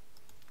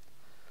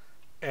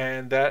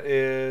 And that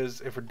is,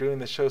 if we're doing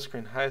the show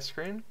screen, hide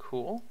screen,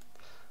 cool.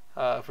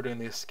 If we're doing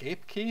the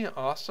escape key,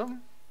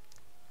 awesome.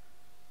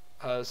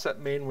 Set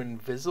main when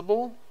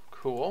visible,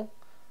 cool.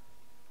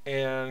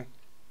 And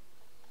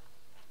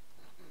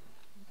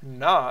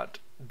not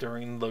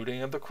during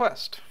loading of the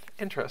quest.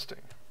 Interesting.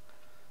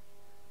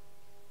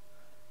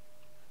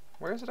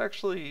 Where is it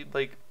actually,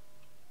 like,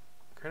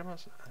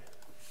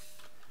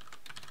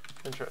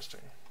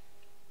 interesting.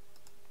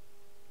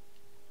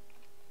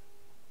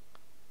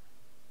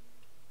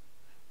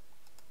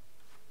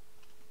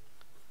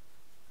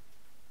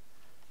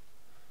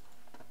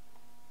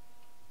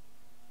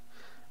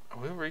 Are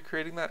we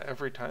recreating that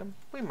every time?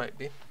 We might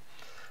be.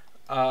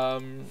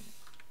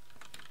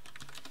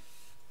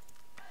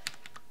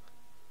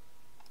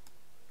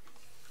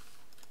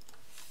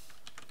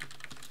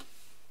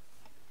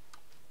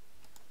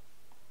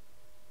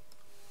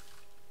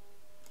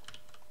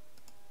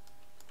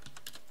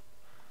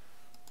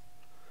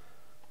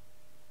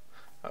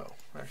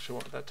 I actually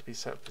want that to be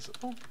set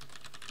visible.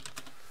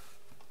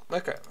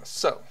 Okay,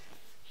 so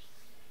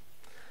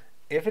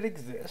if it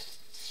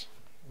exists,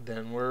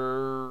 then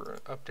we're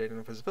updating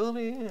the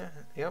visibility.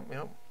 Yep.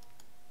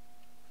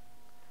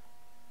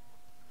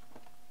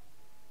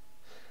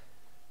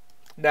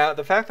 Now,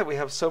 the fact that we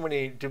have so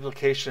many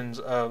duplications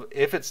of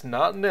if it's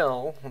not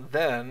nil,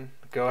 then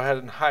go ahead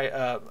and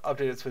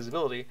update its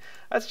visibility.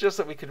 That's just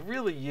that we could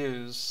really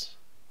use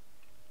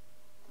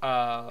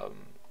a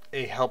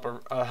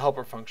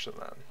helper function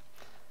then.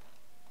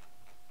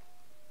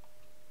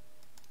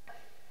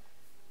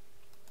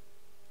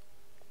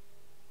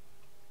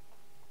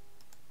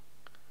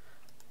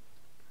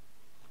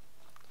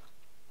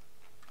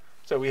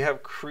 So we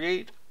have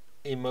create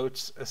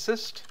emotes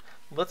assist.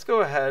 Let's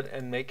go ahead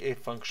and make a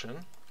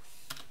function.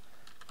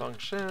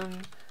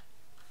 Function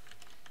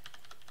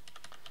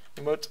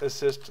emotes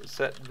assist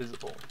set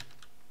visible.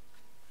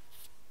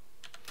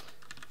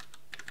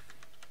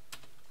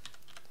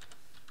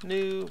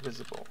 New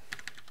visible.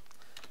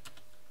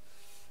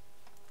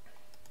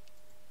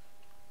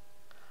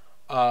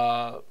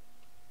 And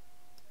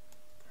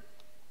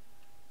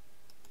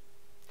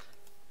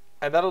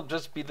that'll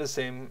just be the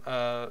same.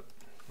 I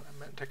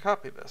meant to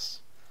copy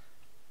this.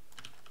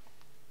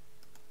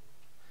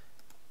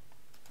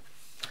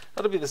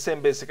 That'll be the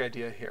same basic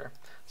idea here.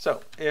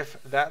 So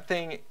if that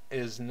thing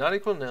is not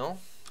equal nil,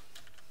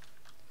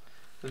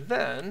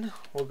 then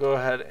we'll go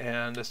ahead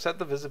and set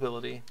the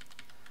visibility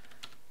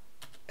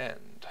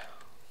end.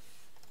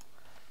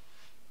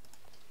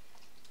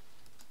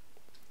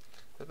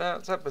 So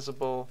that's not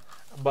visible,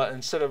 but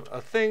instead of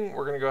a thing,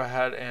 we're going to go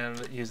ahead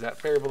and use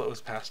that variable that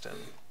was passed in.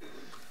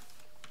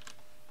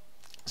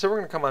 So we're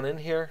going to come on in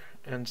here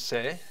and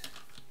say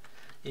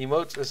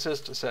emotes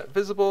assist set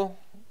visible,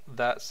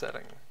 that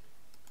setting.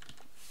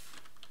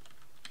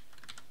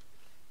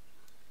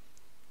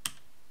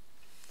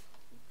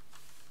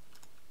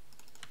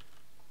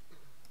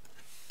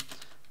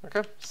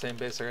 Okay, same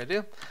basic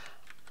idea.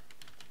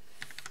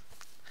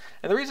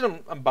 And the reason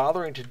I'm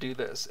bothering to do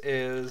this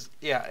is,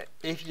 yeah,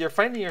 if you're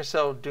finding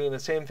yourself doing the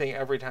same thing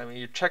every time, and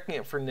you're checking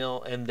it for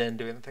nil and then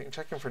doing the thing,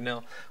 checking for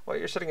nil, what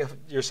you're setting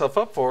yourself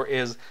up for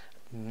is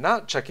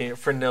not checking it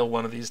for nil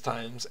one of these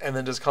times and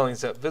then just calling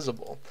set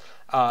visible.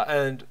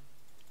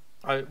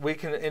 We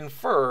can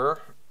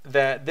infer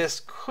that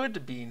this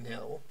could be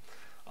nil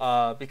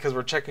because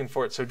we're checking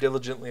for it so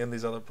diligently in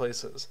these other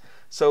places.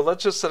 So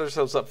let's just set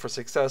ourselves up for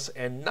success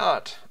and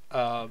not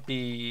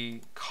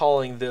be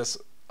calling this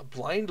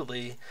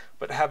blindly,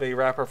 but have a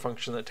wrapper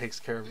function that takes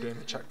care of doing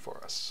the check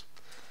for us.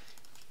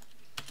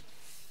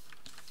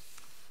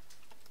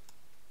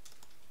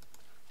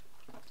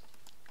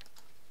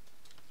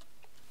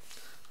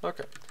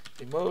 Okay,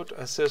 emote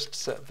assist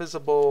set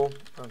visible,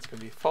 that's going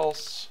to be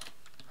false.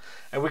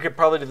 And we could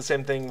probably do the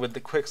same thing with the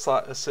quick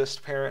slot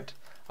assist parent,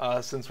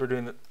 since we're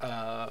doing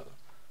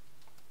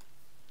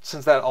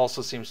since that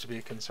also seems to be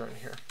a concern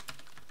here.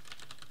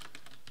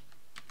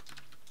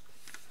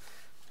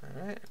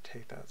 All right,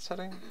 take that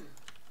setting.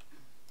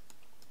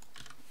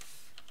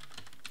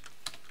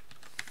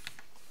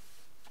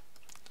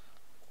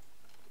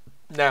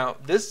 Now,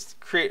 this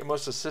create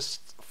emote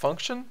assist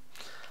function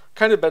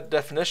kind of by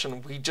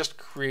definition, we just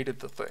created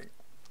the thing.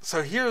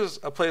 So here's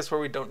a place where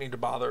we don't need to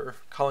bother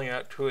calling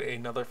out to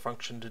another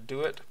function to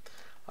do it.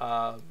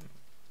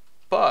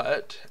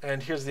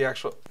 And here's the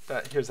actual,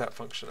 here's that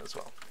function as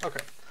well.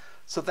 Okay,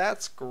 so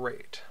that's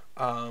great.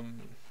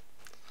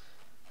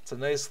 It's a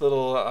nice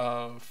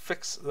little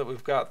fix that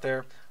we've got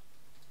there.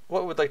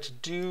 What we'd like to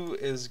do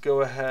is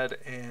go ahead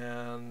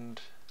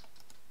and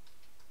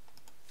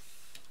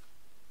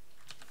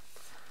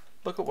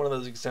look at one of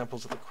those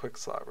examples of the quick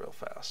slot real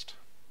fast.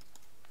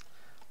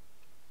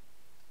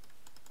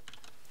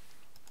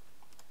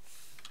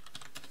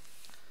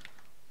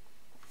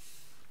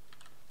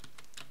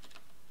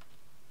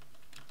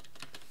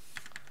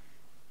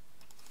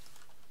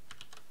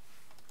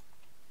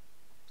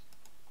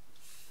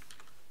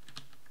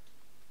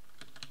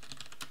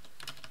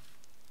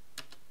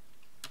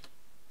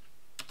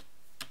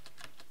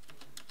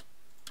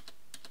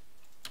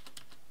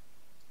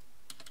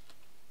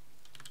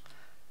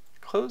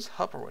 Close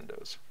helper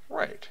windows.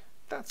 Right.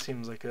 That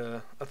seems like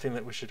a thing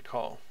that we should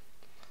call.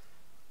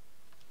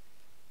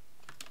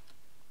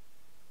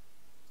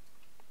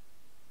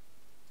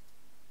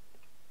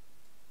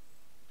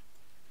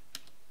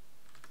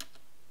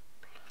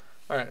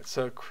 Alright,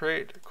 so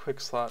create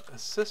quick slot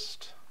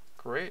assist.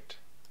 Great.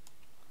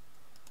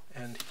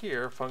 And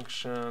here,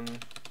 function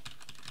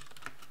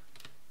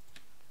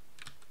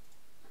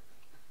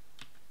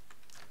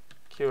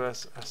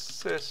QS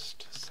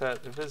assist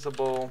set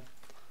visible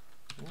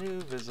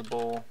new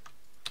visible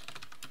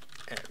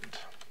end.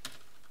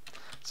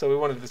 So we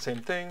wanted the same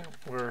thing.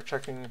 We're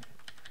checking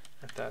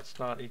if that's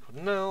not equal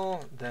to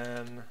null,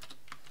 then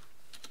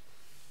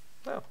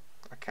oh,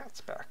 our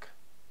cat's back.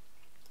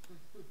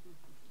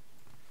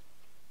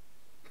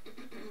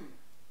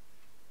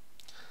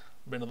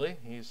 Admittedly,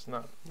 he's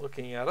not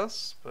looking at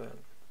us, but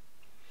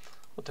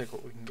we'll take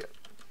what we can get.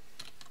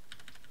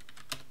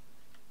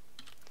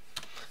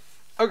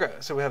 Okay,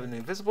 so we have a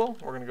new visible.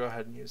 We're going to go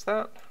ahead and use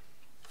that.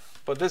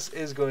 But this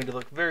is going to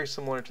look very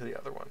similar to the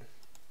other one.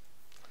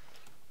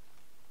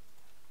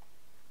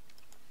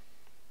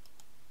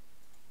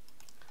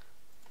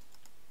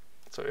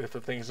 So if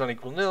the thing is not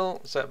equal to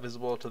nil, set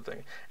visible to the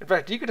thing. In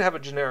fact, you could have a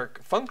generic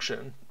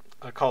function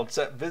called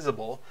set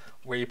visible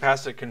where you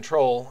pass it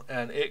control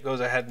and it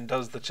goes ahead and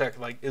does the check,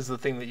 like, is the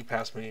thing that you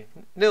passed me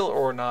nil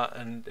or not,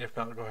 and if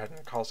not, go ahead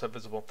and call set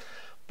visible.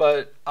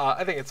 But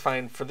I think it's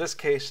fine for this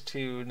case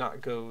to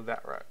not go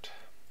that route.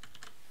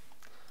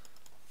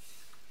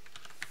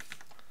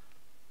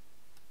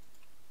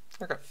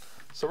 Okay,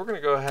 so we're going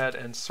to go ahead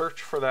and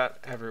search for that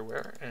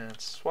everywhere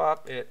and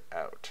swap it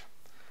out.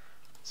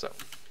 So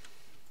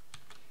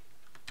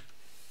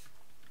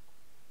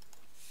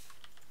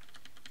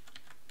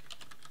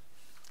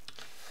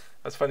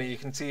that's funny, you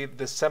can see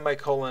the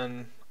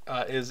semicolon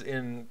is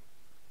in,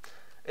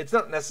 it's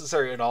not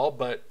necessary at all,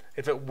 but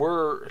if it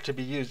were to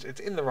be used, it's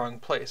in the wrong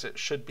place. It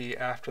should be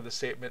after the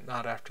statement,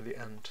 not after the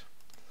end.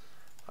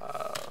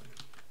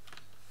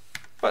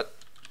 But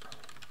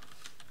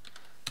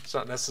it's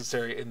not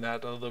necessary in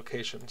that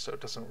location, so it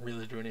doesn't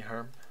really do any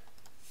harm.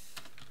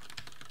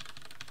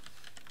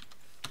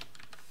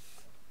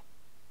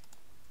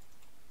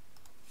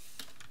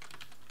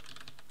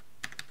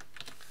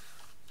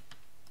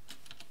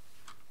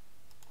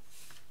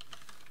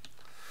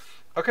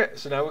 Okay,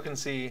 so now we can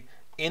see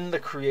in the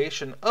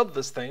creation of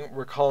this thing,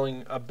 we're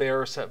calling a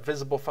bare set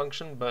visible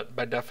function, but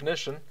by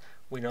definition,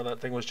 we know that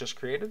thing was just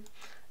created,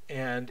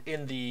 and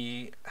in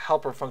the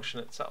helper function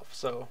itself.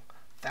 So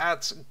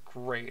that's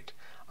great.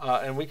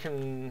 And we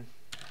can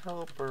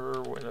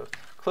helper windows,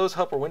 close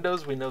helper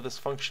windows. We know this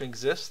function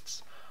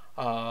exists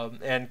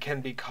and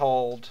can be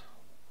called.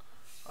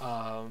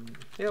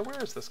 Yeah,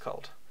 where is this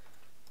called?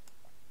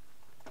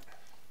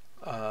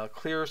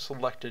 Clear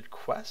selected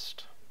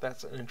quest.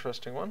 That's an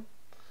interesting one.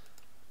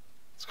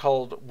 It's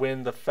called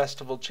when the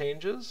festival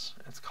changes.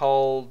 It's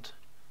called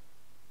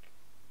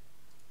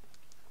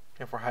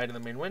if we're hiding the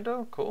main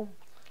window. Cool.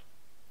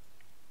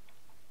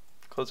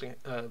 Closing.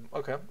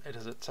 Okay, it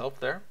is itself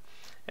there.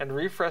 And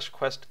refresh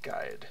quest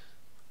guide.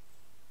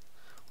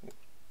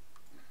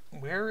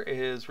 Where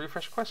is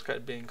refresh quest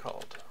guide being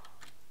called?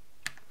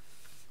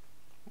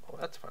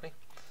 Well, that's funny.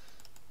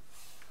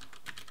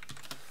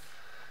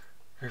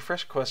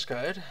 Refresh quest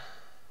guide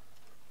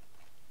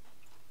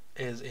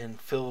is in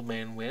fill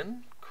main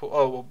win. Cool.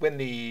 Oh, well, when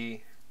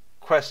the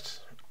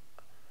quest,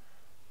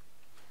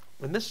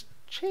 when this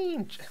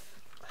change,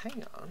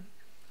 hang on.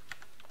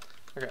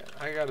 Okay,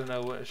 I gotta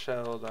know what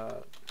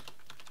shell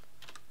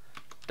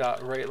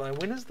dot right line.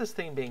 When is this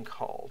thing being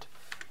called?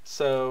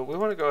 So we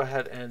want to go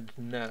ahead and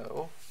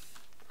know.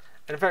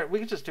 And in fact, we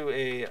can just do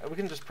a, we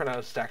can just print out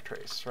a stack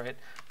trace, right?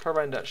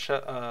 Turbine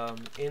dot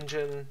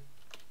engine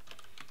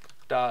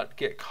dot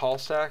get call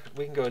stack.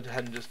 We can go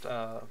ahead and just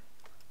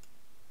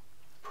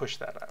push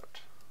that out.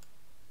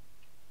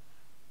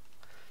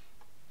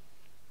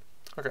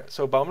 Okay,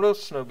 so Abominable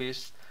Snow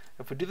Beast.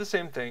 If we do the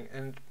same thing,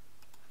 and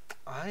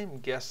I'm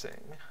guessing,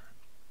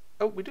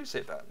 oh, we do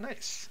save that.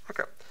 Nice.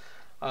 Okay.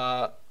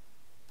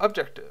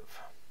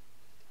 Objective.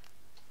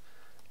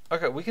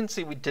 Okay, we can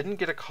see we didn't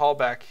get a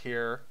callback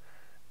here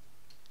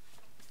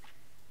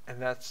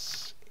And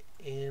that's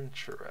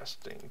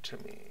interesting to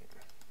me.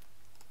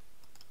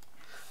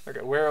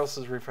 Okay, where else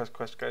is refresh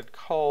quest guide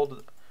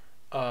called?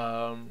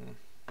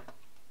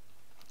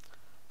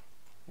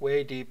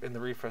 Way deep in the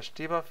refresh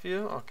debuff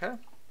view. Okay.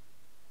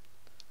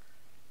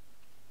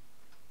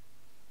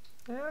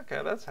 Yeah,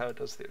 okay, that's how it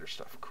does theater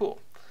stuff. Cool.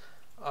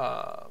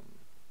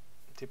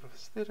 Debuff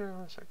is theater.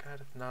 Set guide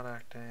if not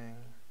acting.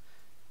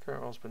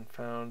 Current role's been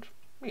found.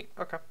 Neat.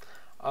 Okay.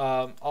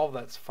 All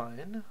that's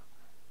fine.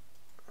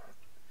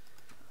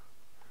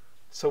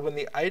 So when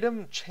the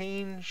item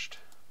changed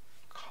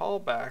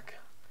callback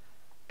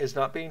is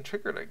not being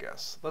triggered, I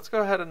guess. Let's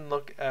go ahead and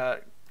look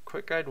at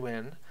quick guide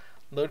win.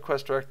 Load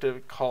quest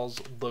directive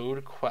calls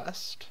load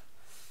quest.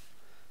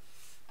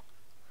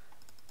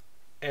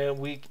 And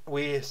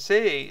we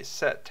say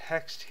set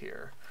text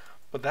here,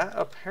 but that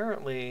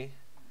apparently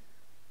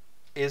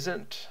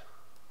isn't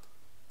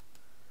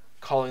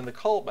calling the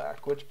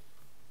callback, which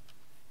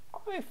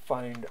I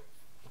find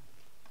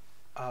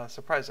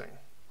surprising.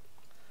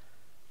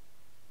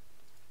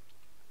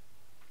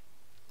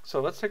 So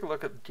let's take a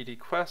look at DD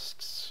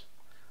quests,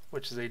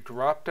 which is a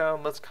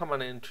drop-down. Let's come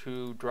on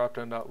into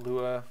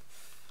dropdown.lua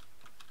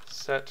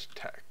set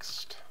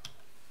text.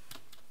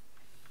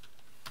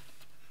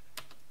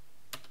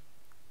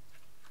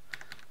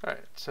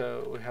 Alright,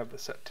 so we have the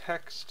set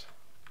text.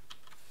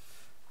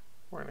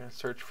 We're going to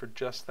search for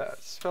just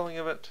that spelling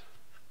of it.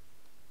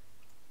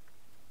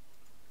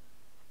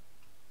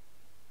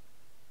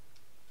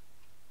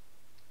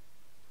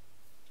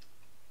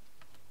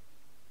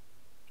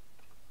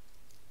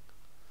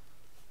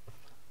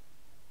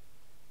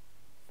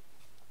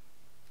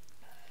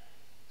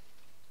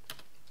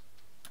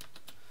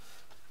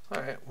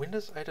 Alright, when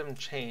does item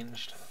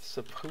changed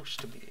supposed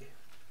to be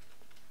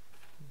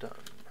done?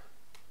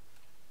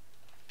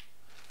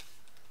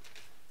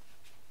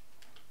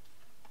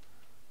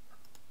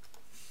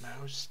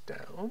 Mouse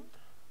down?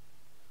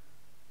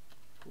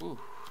 Ooh,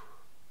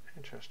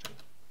 interesting.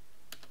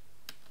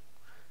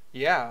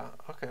 Yeah,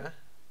 okay.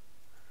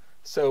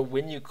 So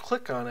when you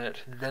click on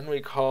it, then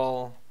we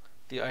call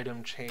the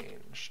item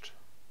changed.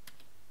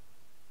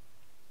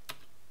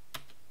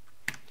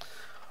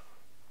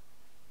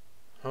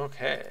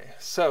 Okay,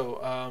 so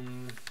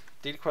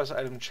DD quest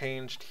item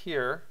changed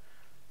here.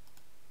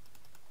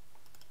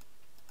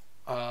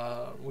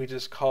 We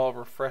just call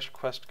refresh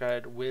quest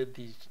guide with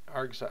the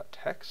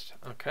args.text.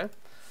 Okay.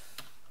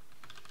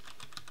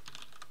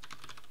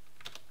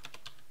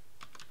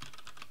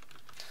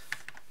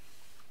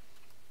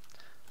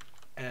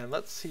 And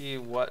let's see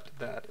what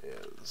that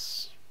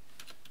is.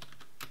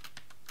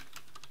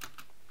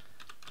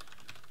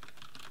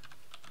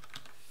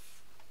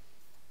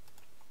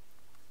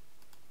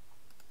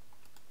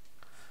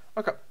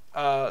 Okay,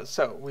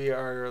 so we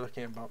are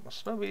looking at Boundless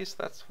Snow Beast,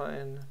 that's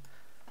fine.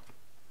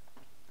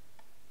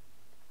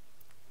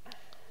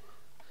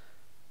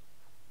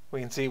 We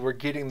can see we're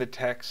getting the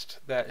text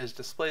that is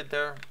displayed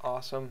there.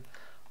 Awesome.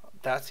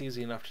 That's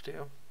easy enough to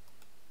do.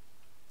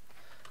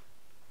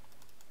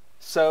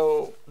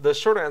 So the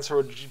short answer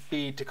would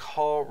be to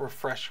call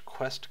refresh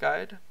quest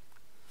guide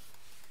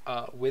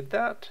with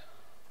that.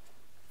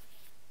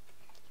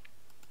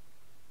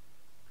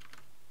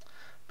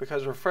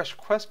 Because refresh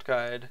quest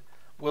guide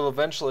will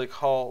eventually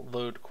call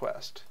load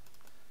quest.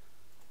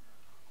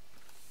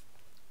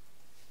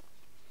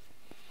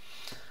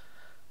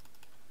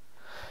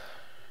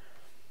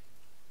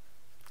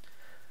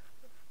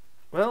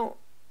 Well,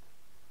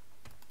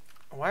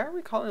 why are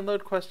we calling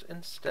load quest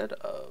instead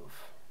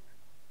of?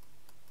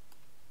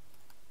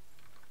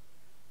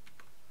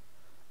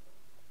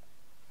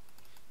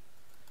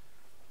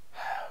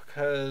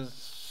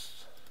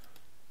 Because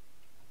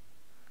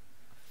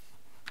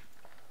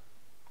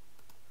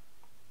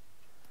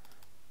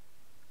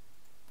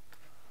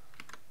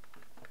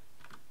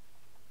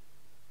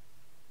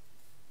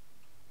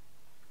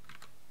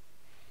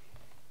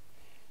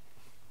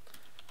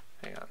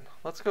hang on,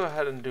 let's go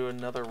ahead and do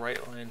another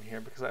write line here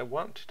because I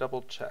want to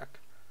double check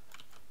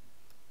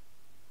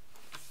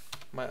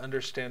my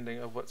understanding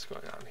of what's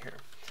going on here.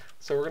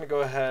 So we're going to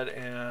go ahead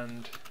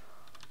and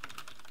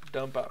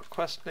dump out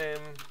quest name.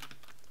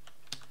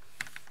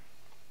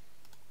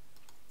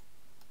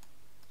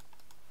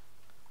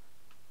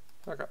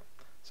 Okay,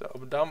 so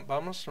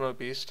Boundless Snow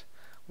Beast,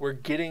 we're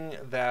getting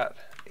that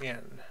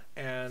in,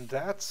 and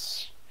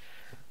that's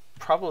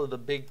probably the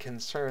big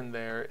concern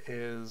there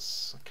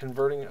is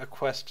converting a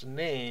quest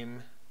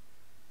name.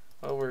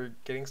 Well, we're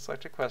getting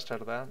selected quest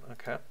out of that,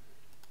 okay.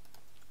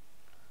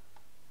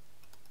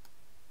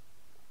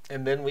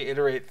 And then we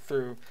iterate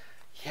through.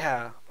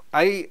 Yeah,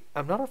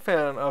 I'm not a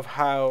fan of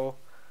how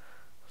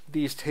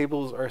these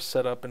tables are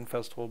set up in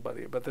Festival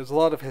Buddy, but there's a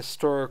lot of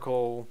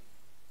historical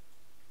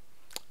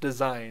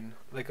design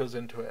that goes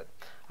into it.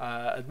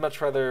 I'd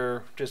much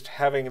rather just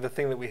having the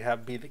thing that we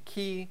have be the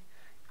key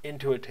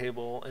into a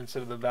table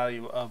instead of the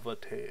value of a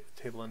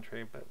table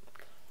entry, but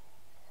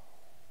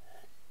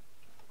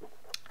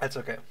that's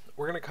okay.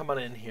 We're going to come on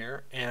in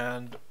here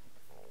and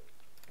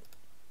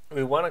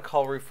we want to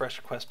call refresh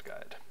quest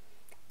guide.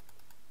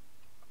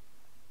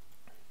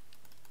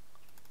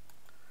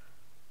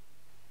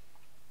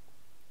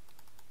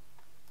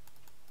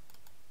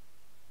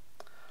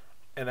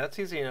 And that's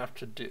easy enough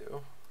to do.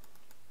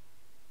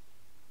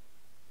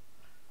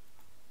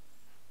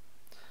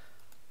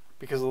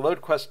 Because the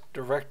load quest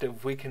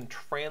directive, we can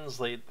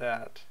translate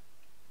that.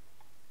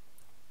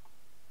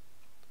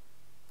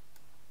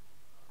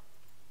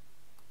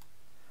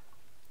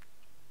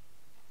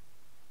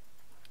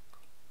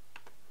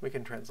 We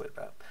can translate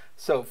that.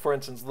 So, for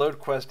instance, load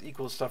quest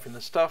equals stuffing the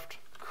stuffed.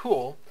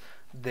 Cool.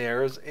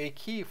 There's a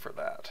key for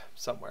that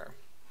somewhere.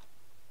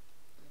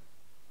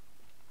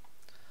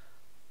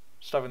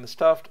 Stuffing the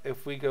stuffed,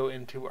 if we go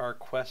into our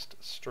quest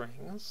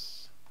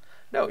strings,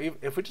 no,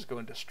 if we just go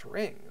into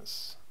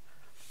strings,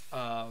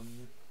 under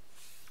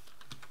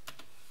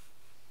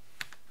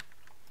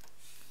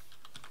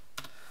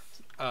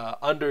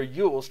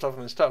Yule,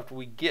 stuffing the stuffed,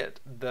 we get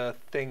the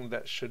thing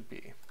that should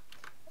be.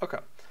 Okay,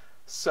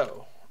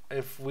 so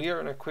if we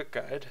are in a quick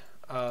guide,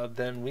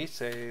 then we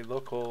say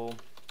local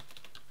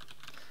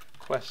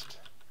quest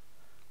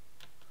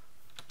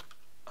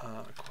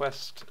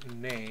quest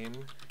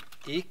name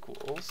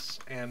equals,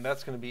 and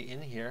that's going to be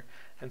in here,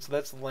 and so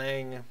that's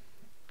lang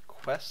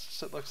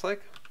quests, it looks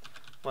like,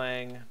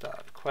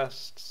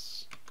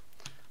 lang.quests,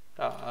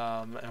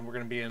 and we're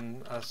going to be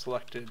in a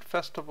selected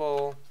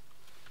festival,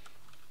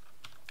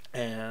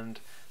 and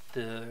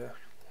the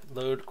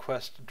load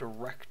quest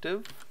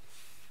directive,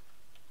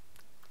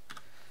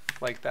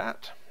 like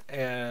that,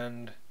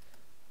 and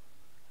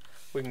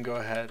we can go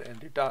ahead and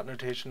do dot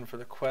notation for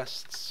the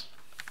quests.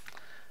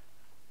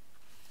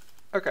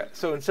 Okay,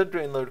 so instead of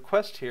doing load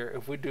quest here,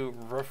 if we do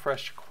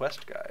refresh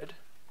quest guide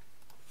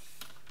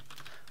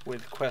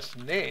with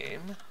quest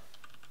name,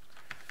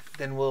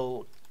 then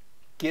we'll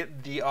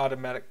get the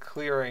automatic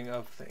clearing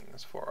of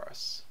things for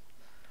us.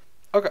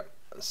 Okay,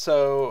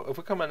 so if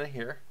we come in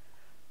here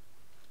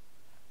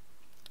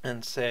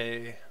and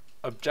say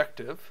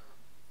objective,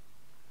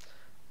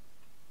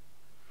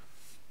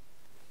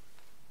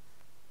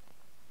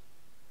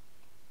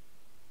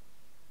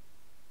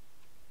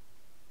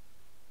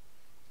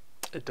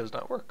 it does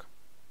not work.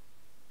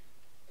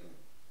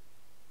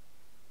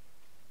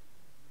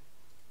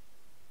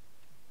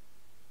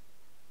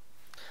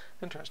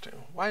 Interesting.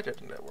 Why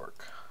didn't it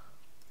work?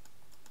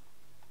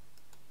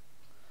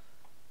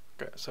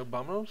 Okay, so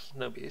Abominable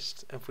Snow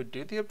Beast, if we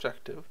do the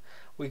objective,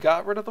 we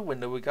got rid of the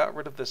window, we got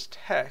rid of this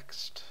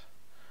text,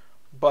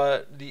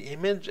 but the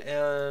image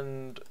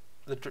and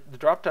the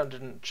drop-down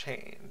didn't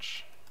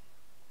change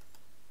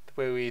the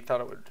way we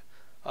thought it would.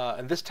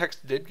 And this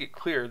text did get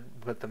cleared,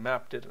 but the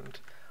map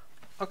didn't.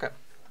 Okay,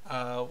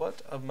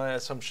 what of my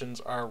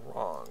assumptions are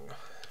wrong?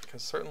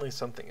 Because certainly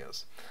something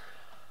is.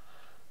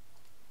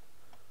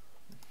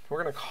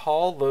 We're going to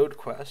call load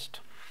quest.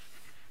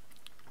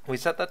 We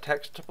set that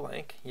text to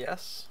blank,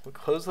 yes. We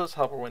close those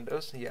helper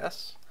windows,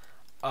 yes.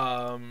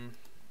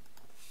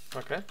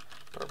 Okay,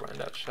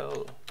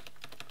 Darbind.shell.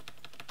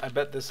 I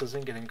bet this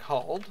isn't getting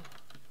called.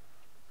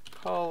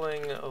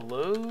 Calling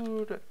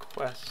load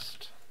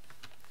quest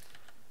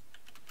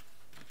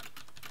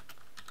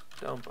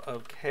dump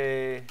of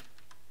k.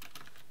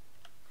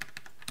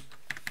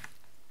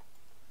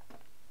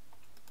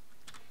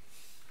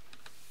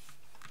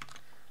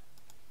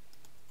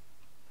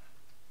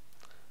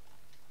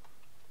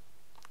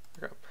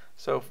 Okay.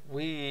 So if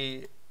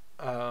we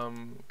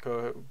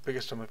go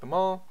biggest stomach them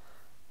all,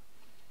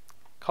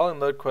 calling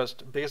load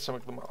quest biggest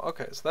stomach them all.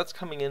 Okay, so that's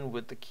coming in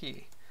with the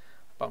key.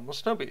 Abominable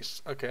Snow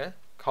Beast. Okay,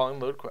 calling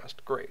load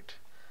quest. Great.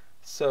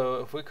 So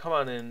if we come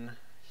on in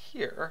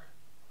here,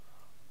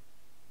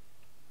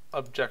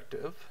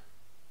 objective,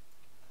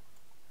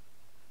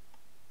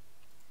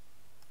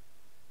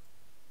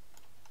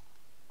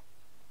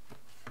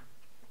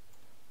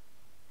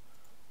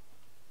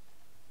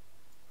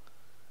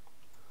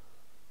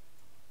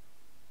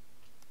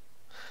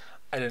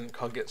 I didn't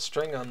call get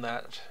string on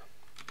that.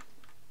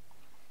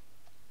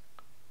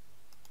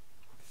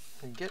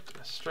 Get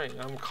a string.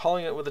 I'm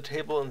calling it with a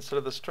table instead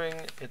of the string.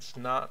 It's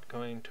not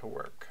going to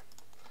work.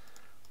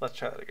 Let's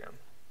try that again.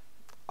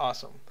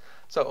 Awesome.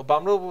 So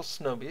Abominable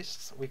Snow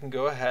Beasts, we can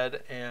go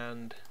ahead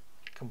and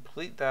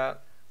complete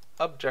that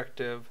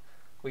objective.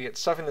 We get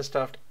stuffing the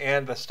stuffed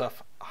and the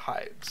stuff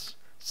hides.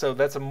 So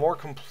that's a more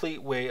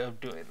complete way of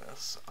doing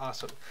this.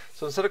 Awesome.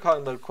 So instead of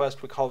calling load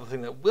quest, we call the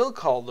thing that will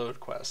call load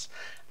quest.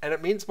 And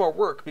it means more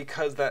work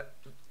because that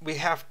we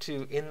have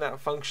to, in that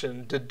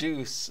function,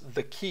 deduce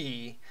the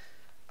key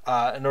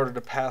in order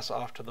to pass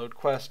off to load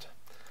quest.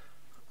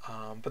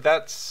 But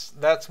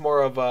that's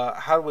more of a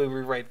how do we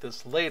rewrite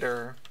this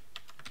later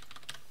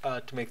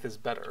to make this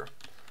better,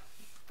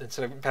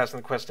 instead of passing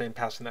the quest name,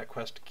 passing that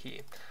quest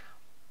key.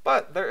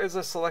 But there is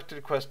a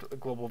selected quest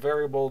global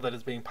variable that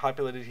is being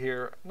populated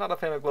here. I'm not a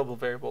fan of global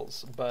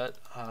variables, but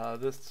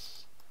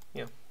this,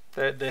 you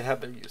know, they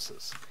have their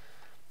uses.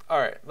 All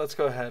right, let's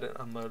go ahead and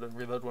unload and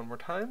reload one more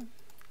time.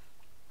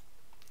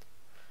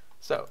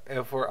 So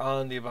if we're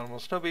on the Abominable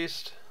Snow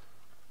Beast,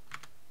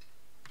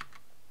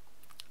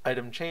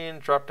 item chain,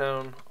 drop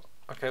down,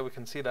 okay, we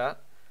can see that.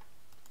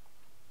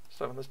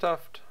 Stuff in the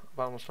stuffed,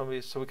 Abominable Snow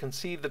Beast, so we can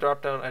see the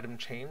drop down item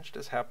changed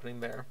is happening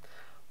there.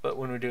 But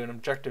when we do an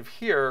objective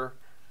here,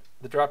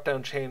 the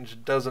drop-down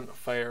change doesn't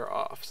fire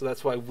off. So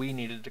that's why we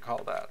needed to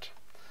call that.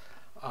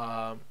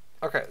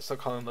 Okay, so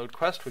calling load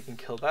quest, we can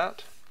kill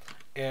that.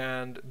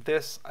 And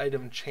this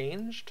item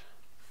changed,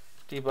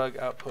 debug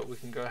output, we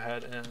can go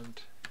ahead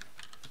and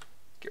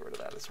get rid of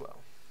that as well.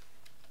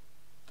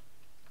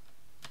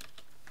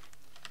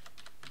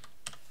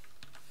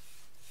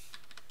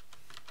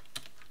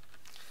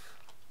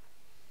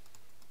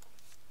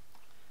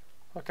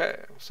 Okay,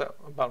 so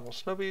abominable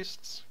snow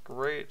beasts,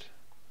 great.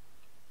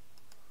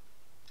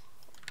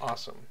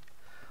 Awesome.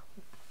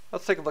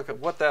 Let's take a look at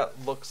what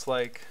that looks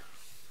like.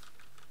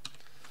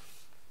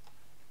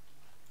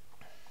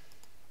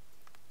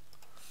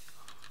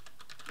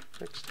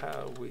 Fixed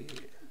how we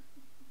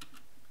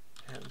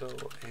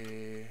handle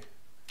a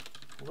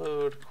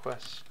load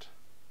quest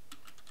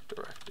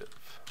directive.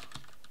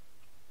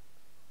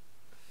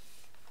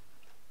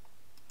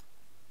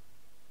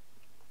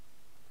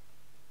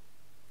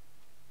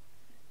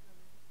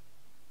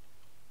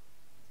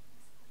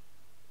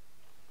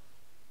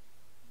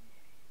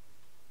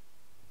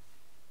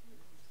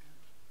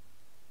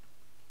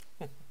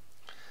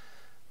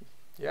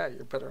 Yeah,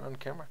 you're better on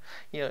camera.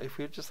 You know, if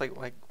you just like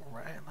lie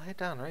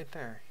down right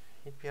there,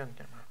 you'd be on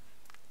camera.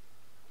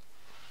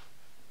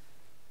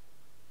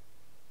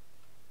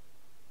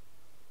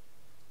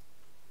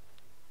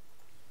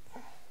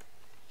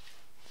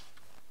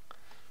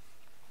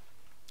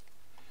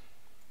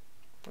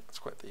 That's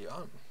quite the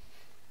yawn.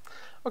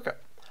 Okay.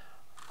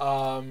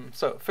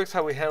 So fix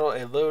how we handle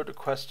a load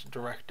quest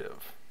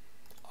directive.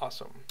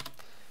 Awesome.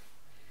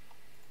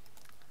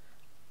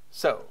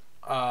 So,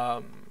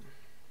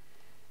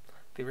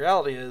 the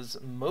reality is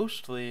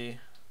mostly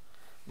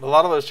a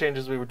lot of those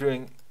changes we were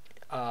doing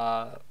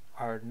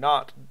are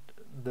not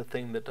the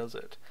thing that does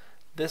it.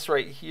 This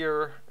right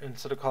here,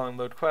 instead of calling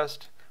load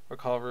quest, we'll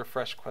call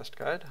refresh quest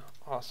guide.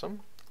 Awesome.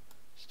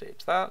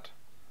 Stage that.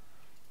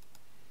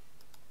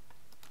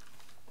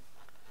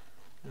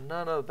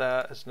 None of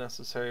that is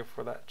necessary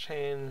for that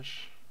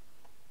change.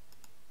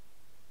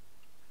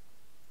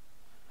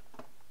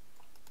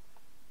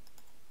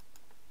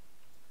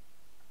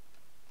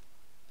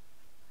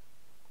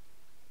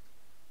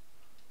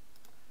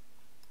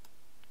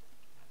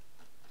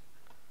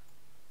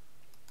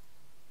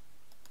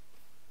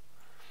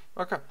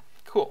 Okay,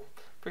 cool.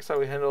 Fix how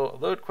we handle a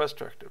load quest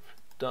directive.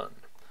 Done.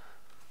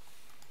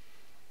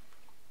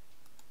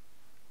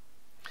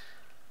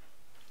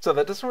 So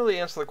that doesn't really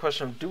answer the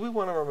question of, do we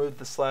want to remove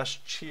the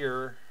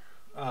 /cheer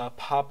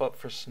pop-up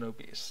for snow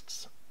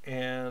beasts?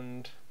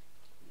 And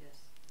Yes.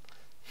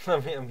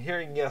 I'm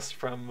hearing yes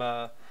from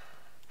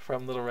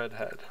Little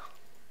Redhead.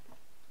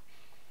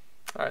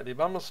 All right, the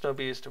abominable snow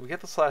beast. We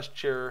get the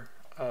 /cheer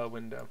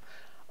window.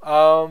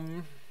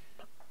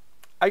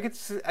 I could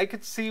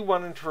see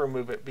wanting to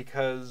remove it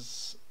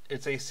because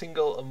it's a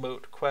single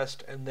emote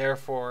quest, and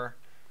therefore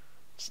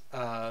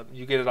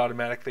you get it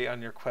automatically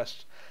on your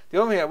quest. The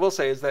only thing I will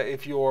say is that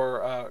if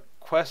your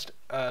quest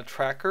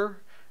tracker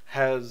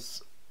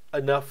has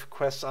enough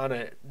quests on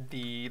it,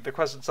 the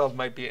quest itself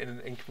might be in an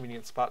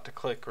inconvenient spot to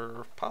click,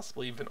 or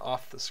possibly even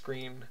off the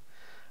screen.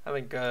 I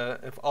think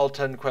if all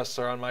 10 quests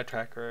are on my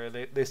tracker,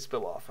 they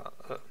spill off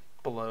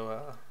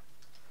below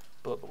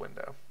the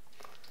window.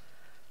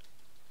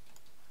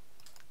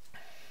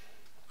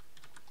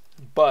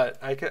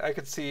 But I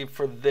could see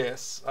for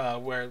this,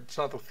 where it's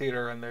not the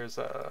theater and there's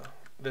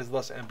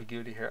less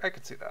ambiguity here, I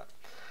could see that.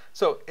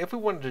 So if we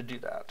wanted to do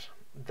that,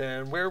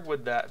 then where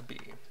would that be?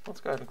 Let's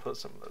go ahead and close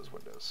some of those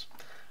windows.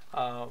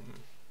 And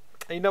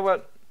you know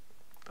what?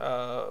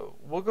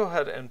 We'll go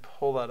ahead and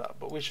pull that up,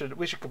 but we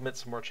should commit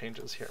some more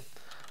changes here.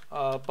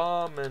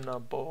 Bomb and a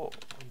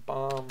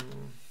bomb.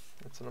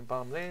 It's an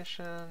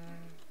abomination.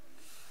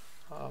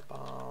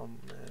 Bomb.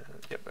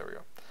 Yep, there we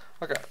go.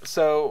 Okay,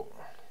 so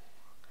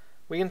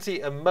we can see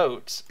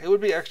emotes. It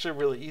would be actually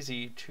really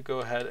easy to go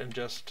ahead and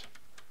just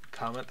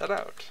comment that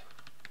out.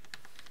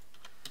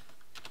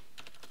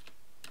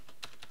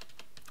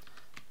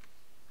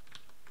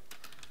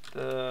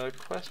 The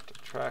quest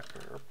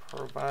tracker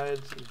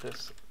provides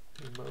this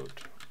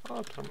emote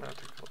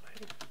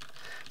automatically.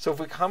 So if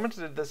we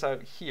commented this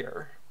out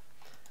here,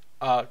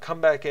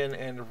 come back in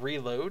and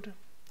reload,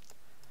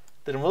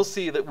 then we'll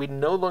see that we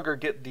no longer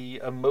get the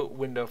emote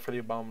window for the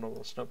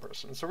abominable snow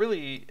person. So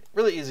really,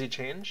 really easy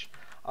change.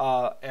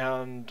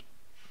 And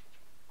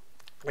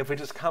if we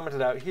just comment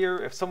it out here,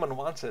 if someone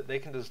wants it, they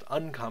can just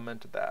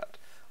uncomment that.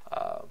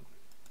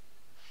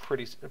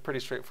 Pretty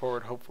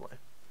straightforward, hopefully.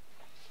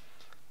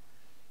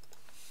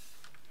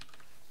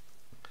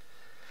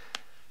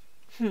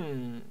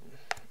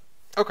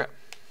 Okay.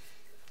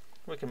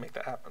 We can make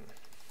that happen.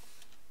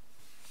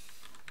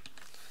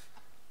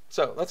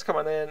 So let's come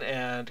on in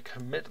and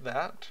commit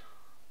that.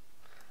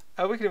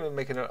 We can even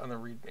make a note on the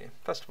README.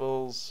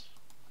 Festivals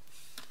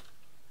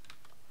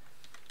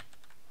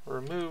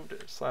removed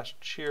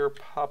 /cheer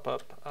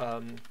pop-up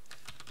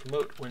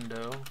emote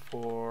window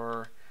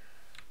for,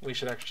 we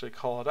should actually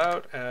call it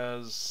out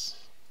as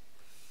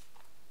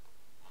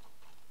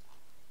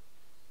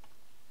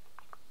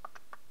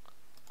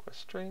quest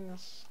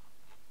strings.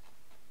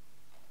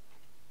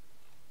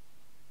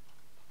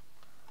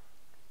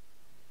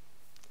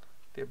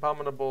 the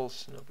abominable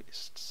snow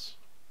beasts.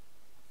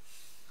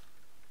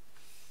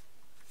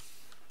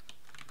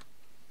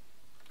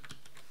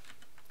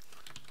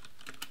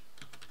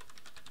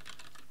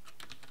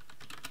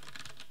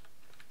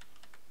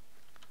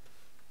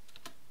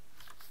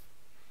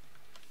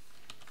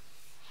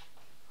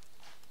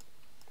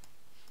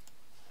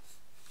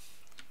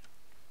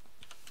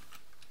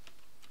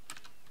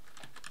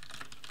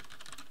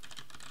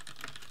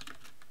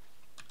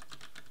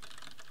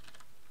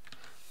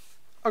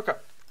 Okay,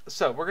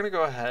 so we're going to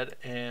go ahead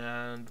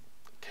and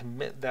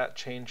commit that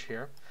change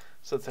here.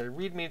 So it's a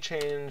readme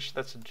change,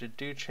 that's a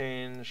to-do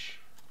change,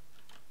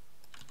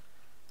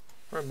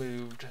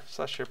 removed,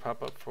 /here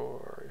pop-up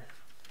for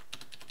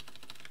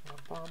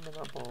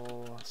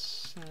abominable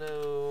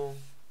snow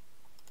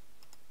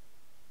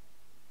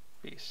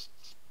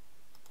beasts.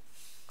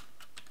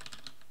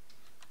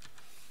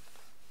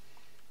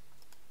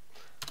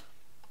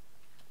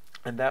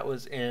 And that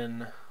was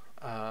in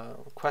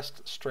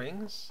quest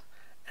strings.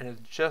 And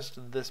it's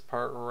just this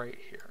part right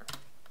here.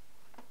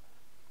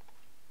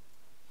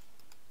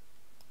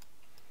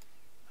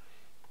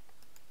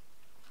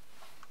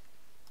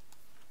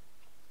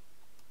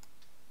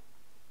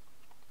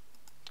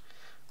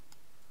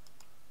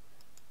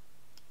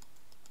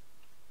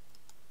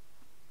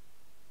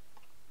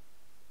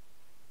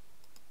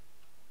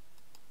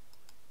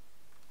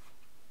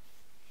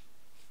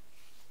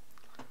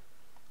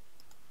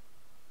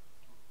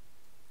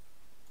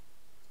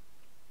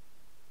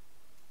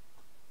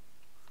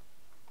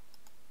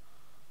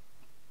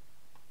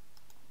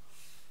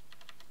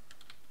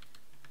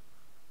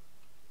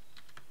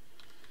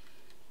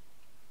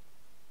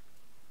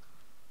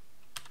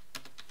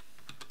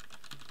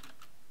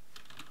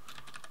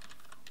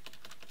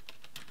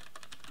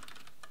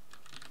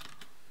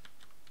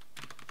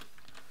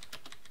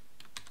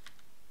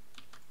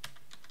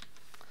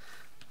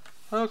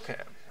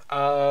 Okay,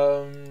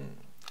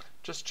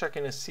 just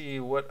checking to see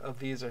what of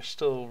these are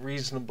still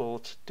reasonable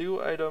to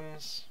do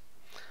items.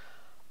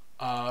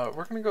 We're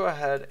going to go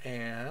ahead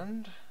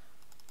and,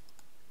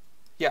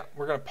 yeah,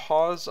 we're going to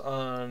pause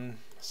on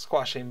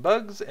squashing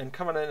bugs and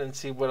come on in and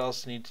see what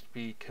else needs to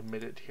be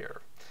committed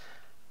here.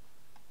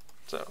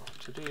 So,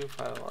 to do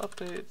file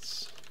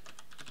updates,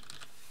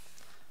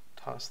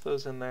 toss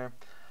those in there.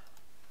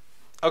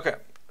 Okay,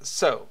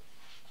 so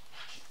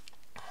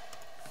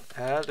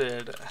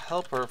added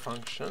helper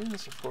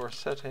functions for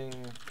setting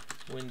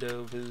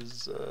window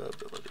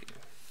visibility.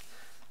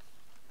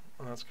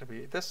 And that's going to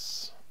be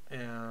this,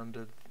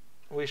 and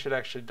we should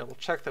actually double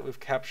check that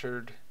we've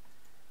captured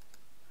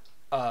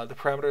the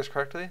parameters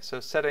correctly. So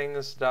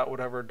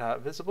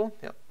settings.whatever.visible,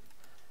 yep.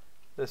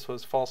 This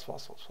was false,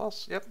 false, false,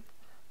 false, yep.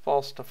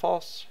 False to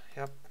false,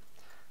 yep.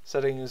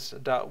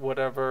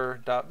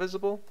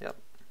 Settings.whatever.visible, yep.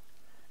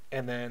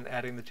 And then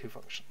adding the two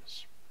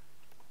functions.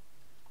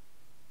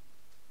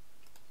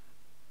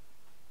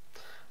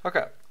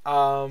 Okay,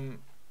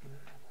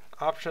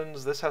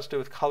 options, this has to do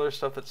with color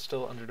stuff that's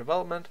still under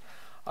development.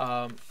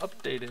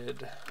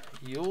 Updated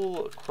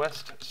Yule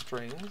quest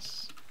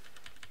strings.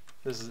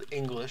 This is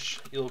English,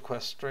 Yule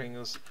quest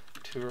strings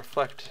to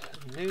reflect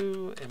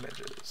new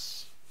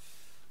images.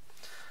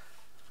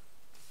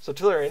 So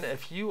Tillarian,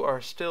 if you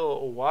are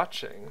still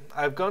watching,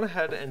 I've gone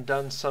ahead and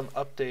done some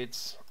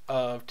updates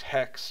of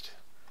text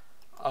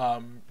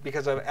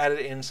because I've added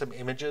in some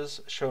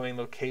images showing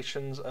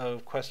locations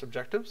of quest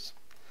objectives.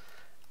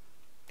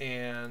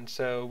 And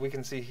so we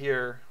can see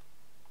here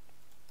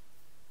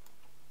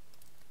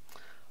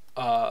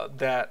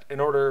that in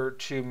order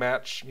to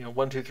match,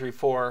 1, 2, 3,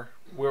 4,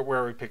 where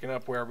are we picking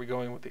up? Where are we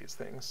going with these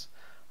things?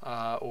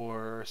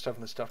 Or Stuff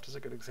in the Stuffed is a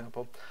good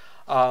example.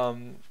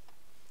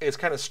 It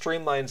kind of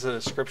streamlines the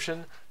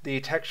description. The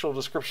textual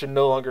description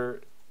no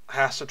longer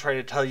has to try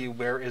to tell you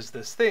where is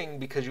this thing,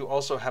 because you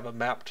also have a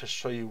map to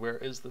show you where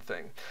is the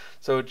thing.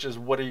 So it's just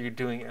what are you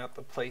doing at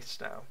the place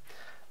now.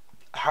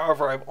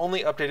 However, I've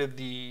only updated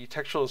the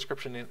textual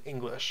description in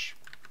English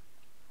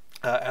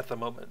at the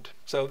moment.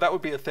 So that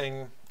would be a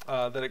thing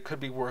that it could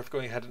be worth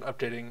going ahead and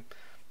updating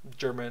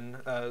German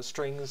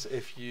strings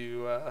if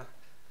you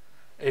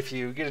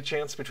get a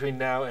chance between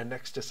now and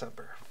next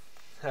December.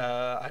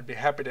 I'd be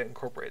happy to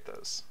incorporate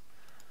those.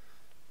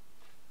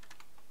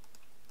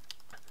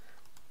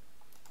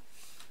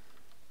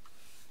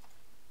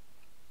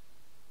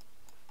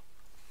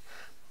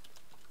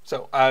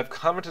 So I've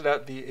commented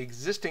out the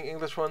existing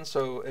English ones,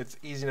 so it's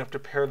easy enough to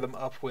pair them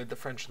up with the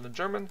French and the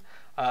German,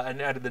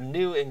 and added the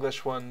new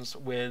English ones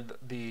with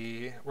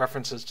the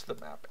references to the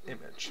map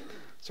image.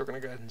 So we're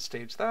going to go ahead and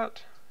stage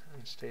that,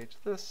 and stage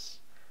this,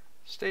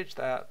 stage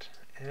that,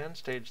 and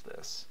stage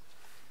this.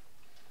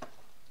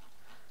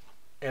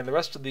 And the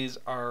rest of these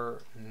are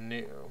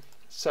new.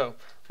 So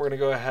we're going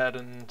to go ahead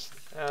and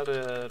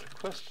add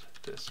quest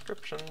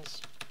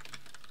descriptions.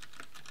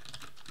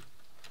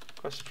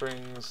 Quest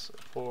strings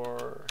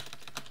for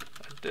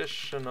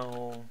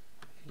additional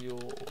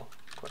Yule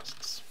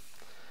quests.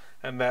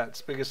 And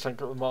that's Biggest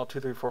Chunk of them all 2,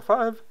 3, 4,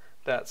 5.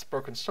 That's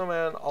Broken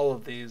Snowman. All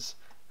of these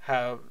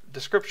have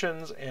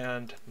descriptions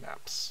and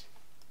maps.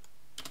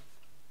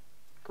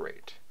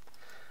 Great.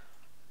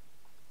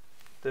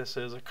 This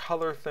is a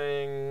color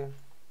thing.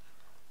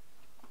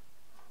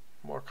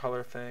 More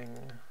color thing.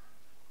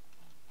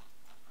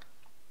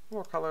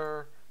 More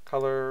color.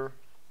 Color.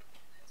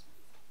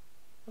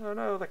 Oh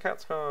no, the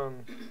cat's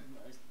gone.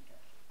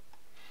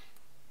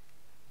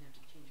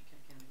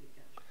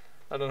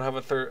 I don't have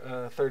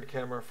a third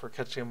camera for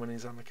catching him when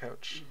he's on the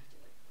couch.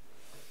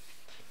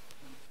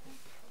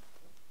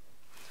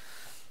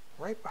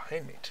 Right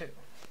behind me, too.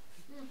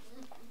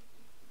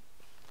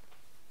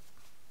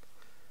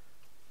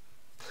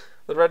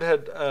 The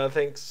redhead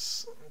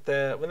thinks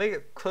that when they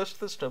get close to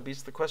the snow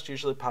beast, the quest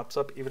usually pops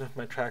up even if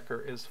my tracker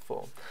is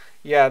full.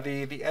 Yeah,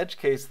 the edge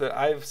case that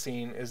I've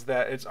seen is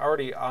that it's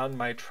already on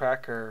my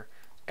tracker,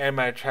 and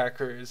my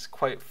tracker is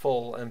quite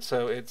full, and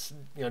so it's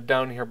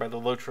down here by the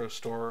LOTRO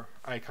store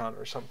icon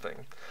or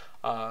something,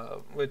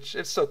 which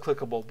it's still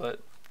clickable,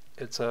 but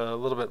it's a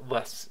little bit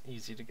less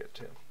easy to get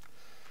to.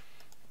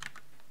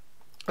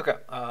 Okay,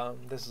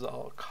 this is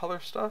all color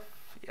stuff.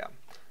 Yeah.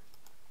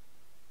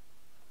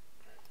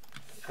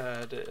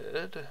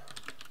 Added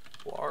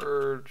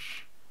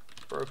large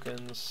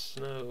broken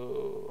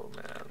snowman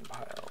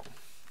pile.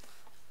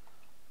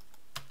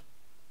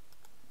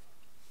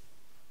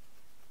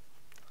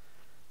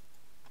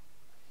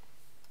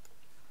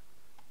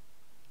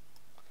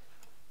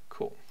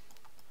 Cool.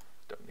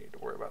 Don't need to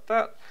worry about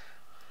that.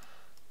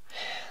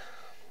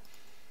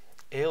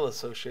 Ale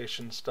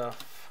association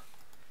stuff.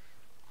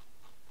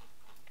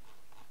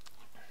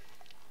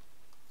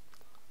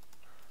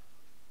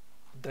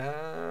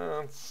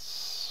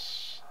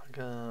 That's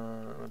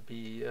gonna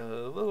be a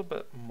little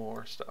bit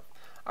more stuff.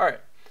 All right,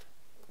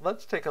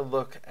 let's take a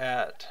look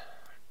at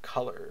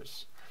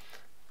colors.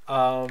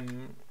 A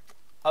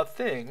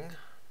thing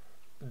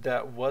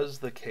that was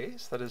the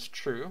case, that is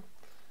true,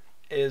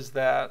 is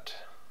that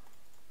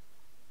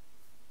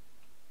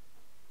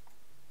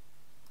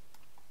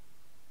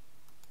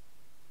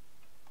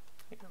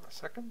hang on a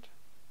second.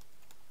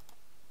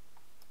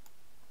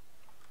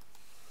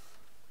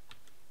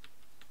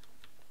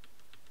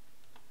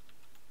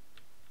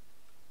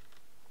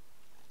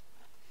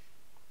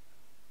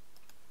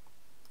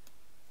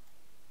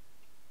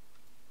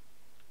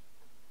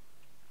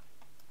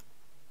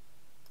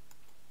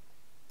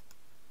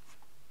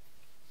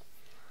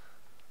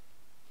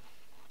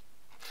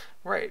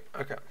 Right,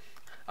 okay.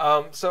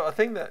 So a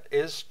thing that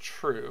is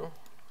true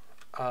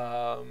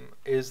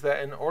is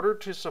that in order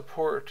to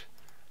support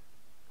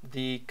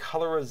the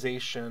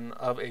colorization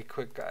of a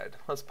quick guide,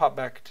 let's pop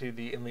back to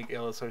the In League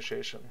Ale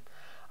Association.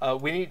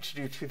 We need to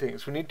do two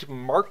things. We need to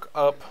mark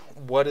up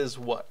what is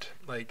what,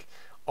 like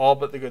all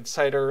but the good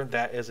cider,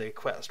 that is a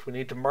quest. We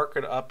need to mark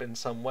it up in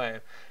some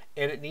way,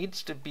 and it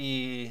needs to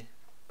be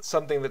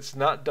something that's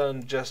not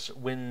done just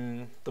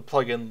when the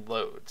plugin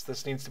loads.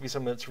 This needs to be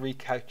something that's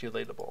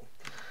recalculatable.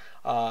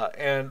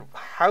 And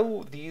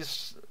how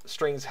these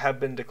strings have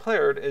been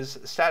declared is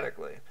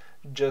statically.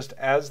 Just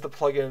as the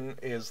plugin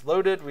is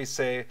loaded, we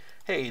say,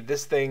 hey,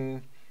 this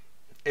thing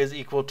is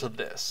equal to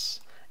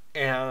this.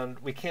 And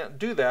we can't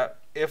do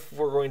that if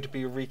we're going to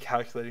be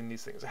recalculating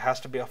these things. It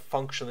has to be a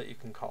function that you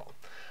can call.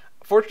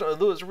 Fortunately,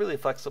 Lua is really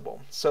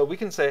flexible. So we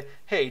can say,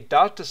 hey,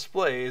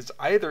 .display is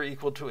either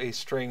equal to a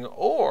string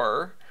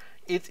or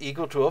it's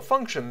equal to a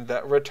function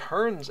that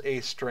returns a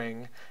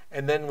string,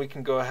 and then we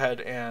can go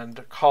ahead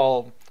and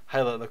call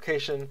highlight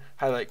location,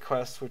 highlight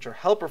quests, which are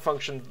helper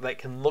functions that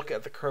can look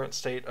at the current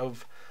state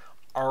of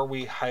are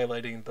we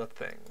highlighting the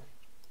thing.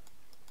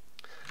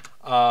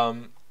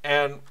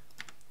 And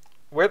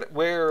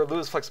where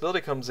Lua's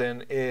flexibility comes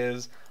in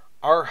is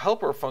our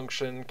helper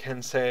function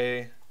can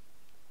say,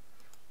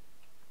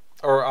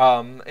 or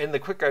in the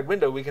quick guide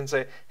window, we can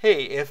say,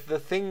 hey, if the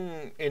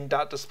thing in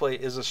 .display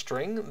is a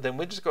string, then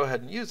we just go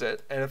ahead and use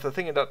it. And if the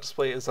thing in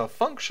 .display is a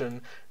function,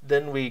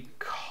 then we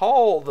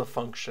call the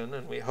function,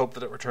 and we hope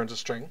that it returns a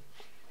string.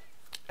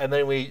 And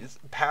then we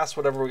pass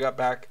whatever we got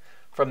back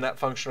from that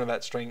function or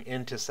that string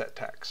into set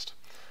text.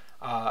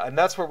 And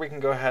that's where we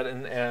can go ahead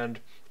and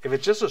if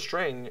it's just a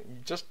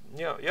string, just,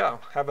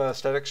 have a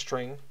static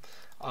string.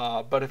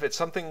 But if it's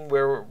something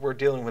where we're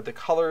dealing with the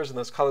colors, and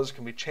those colors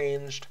can be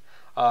changed,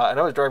 and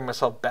I was driving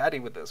myself batty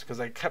with this because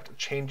I kept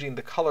changing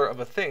the color of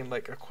a thing,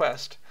 like a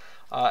quest,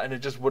 and it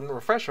just wouldn't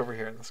refresh over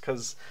here. And it's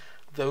because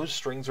those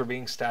strings were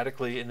being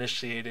statically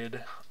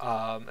initiated,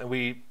 and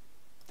we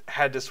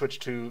had to switch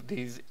to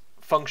these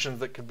functions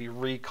that could be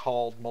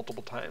recalled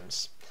multiple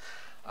times.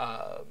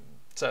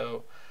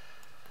 So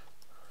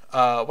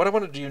what I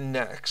want to do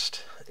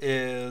next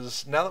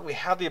is, now that we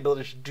have the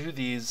ability to do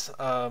these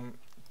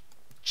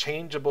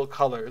changeable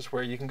colors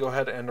where you can go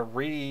ahead and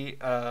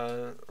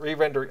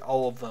re-render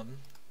all of them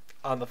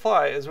on the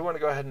fly, is we want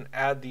to go ahead and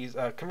add these,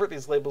 convert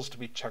these labels to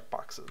be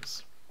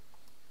checkboxes.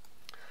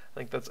 I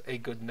think that's a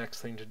good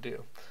next thing to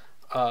do.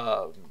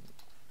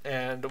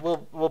 And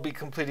we'll be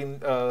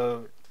completing,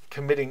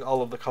 committing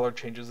all of the color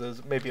changes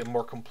as maybe a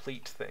more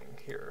complete thing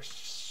here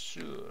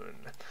soon.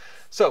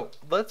 So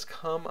let's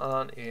come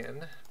on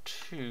in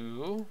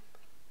to,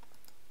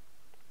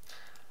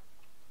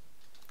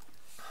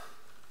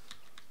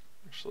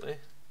 actually,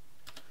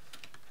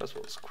 as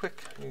well as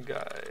quick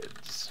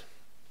guides.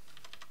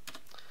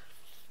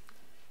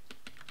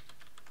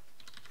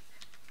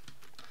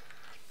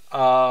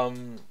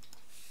 Added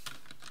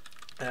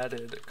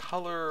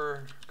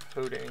color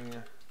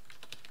coding,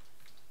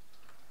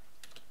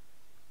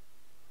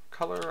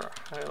 color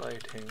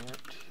highlighting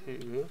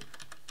to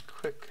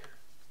quick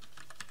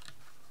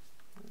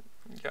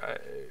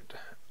guide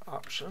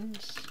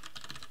options.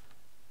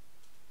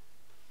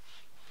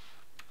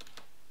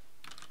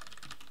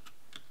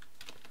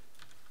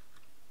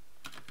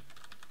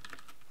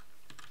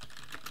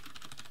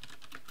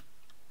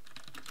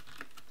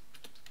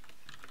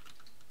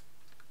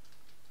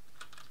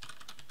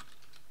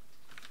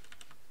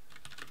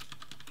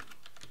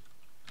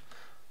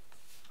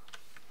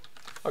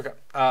 Okay,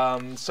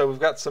 so we've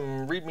got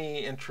some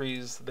README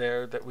entries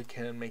there that we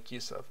can make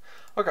use of.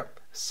 Okay,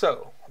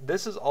 so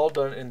this is all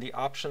done in the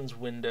options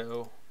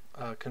window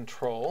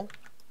control.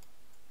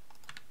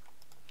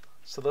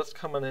 So let's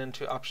come on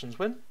into options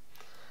win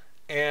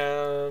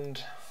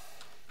and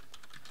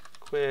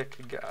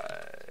quick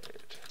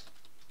guide.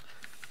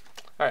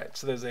 All right,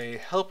 so there's a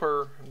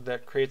helper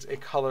that creates a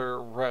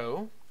color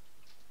row.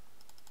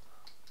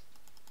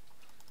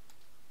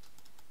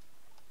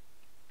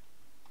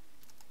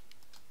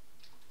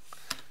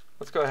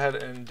 Let's go ahead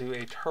and do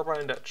a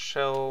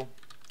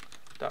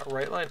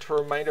turbine.shell.writeLine to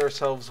remind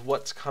ourselves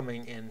what's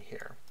coming in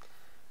here.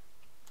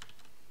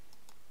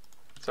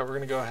 So we're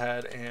going to go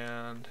ahead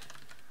and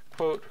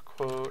quote,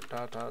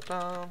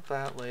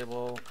 that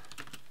label,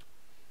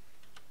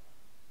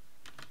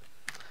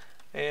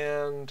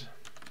 and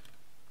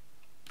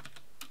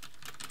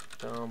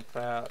dump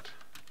that.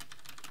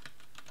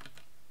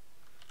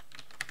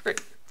 Great.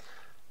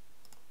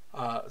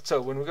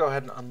 So when we go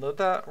ahead and unload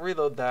that,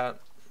 reload that,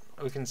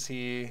 we can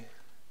see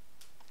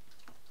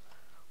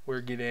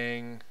we're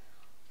getting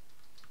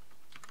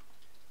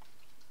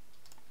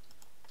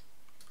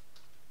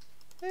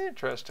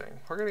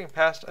interesting. We're getting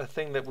past a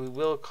thing that we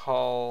will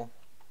call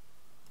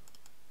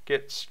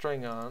get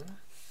string on.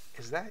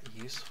 Is that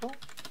useful?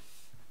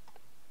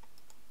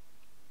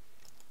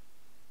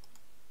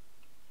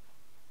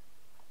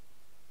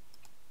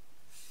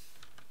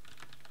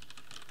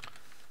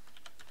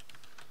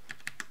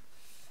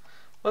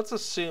 Let's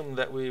assume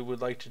that we would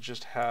like to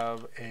just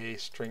have a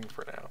string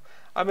for now.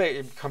 I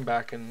may come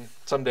back and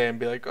someday and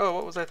be like, oh,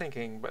 what was I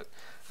thinking? But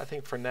I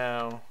think for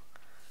now,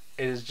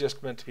 it is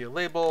just meant to be a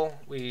label.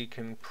 We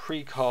can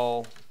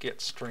pre-call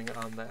get string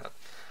on that.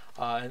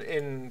 And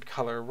in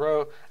color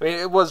row, I mean,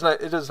 it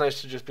is nice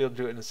to just be able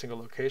to do it in a single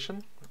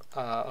location.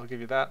 I'll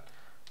give you that.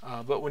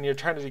 But when you're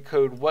trying to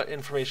decode what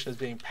information is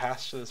being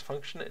passed to this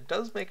function, it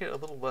does make it a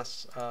little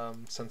less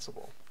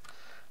sensible.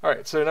 All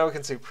right, so now we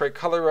can see create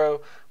color row.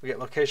 We get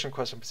location,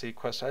 quest NPC,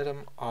 quest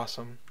item.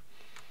 Awesome.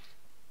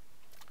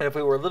 And if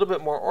we were a little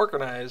bit more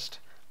organized,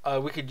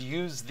 we could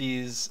use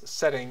these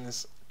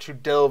settings to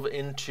delve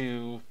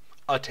into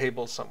a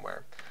table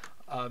somewhere.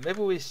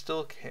 Maybe we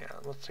still can.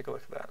 Let's take a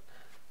look at that.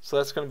 So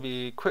that's going to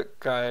be quick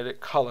guide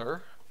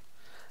color.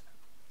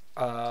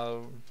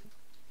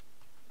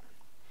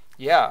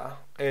 Yeah,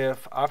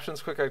 if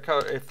options quick guide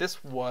color, if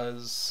this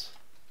was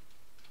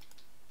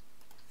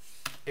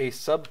a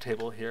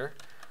subtable here,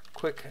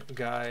 quick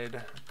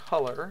guide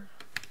color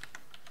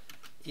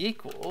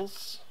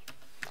equals,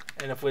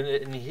 and if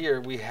in here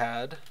we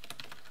had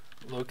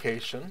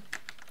location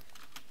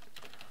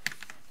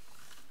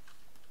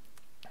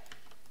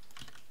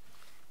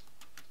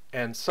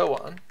and so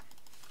on.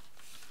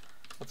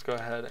 Let's go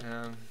ahead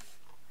and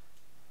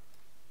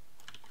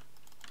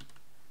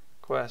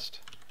quest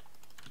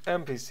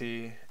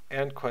NPC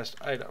and quest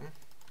item.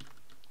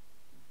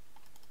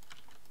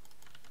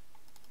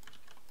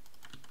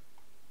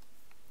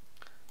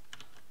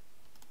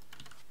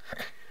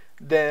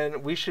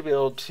 Then we should be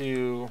able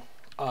to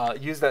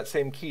use that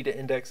same key to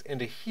index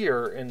into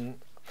here, and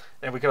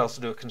we could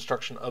also do a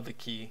construction of the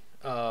key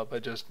by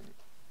just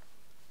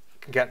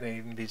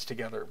concatenating these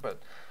together, but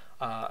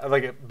I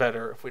like it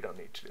better if we don't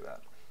need to do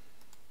that.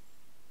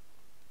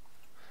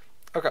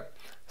 Okay,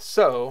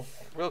 so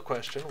real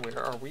question, where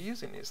are we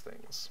using these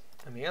things?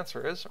 And the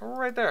answer is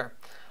right there.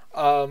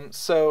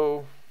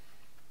 So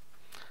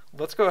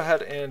let's go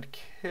ahead and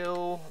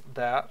kill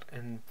that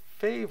in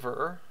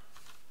favor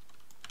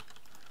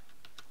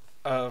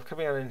of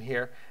coming on in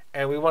here,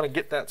 and we want to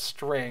get that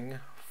string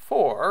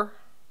for,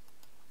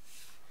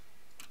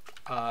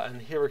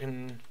 and here we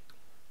can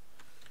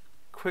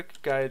quick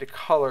guide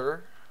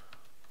color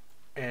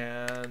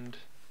and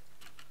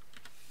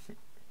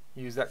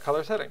use that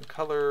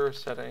color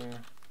setting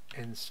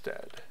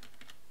instead.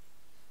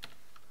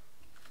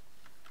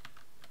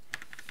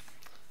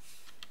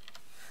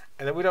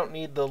 And then we don't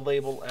need the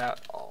label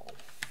at all.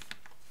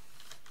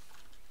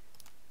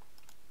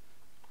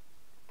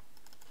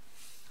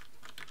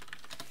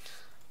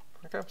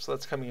 Okay, so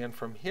that's coming in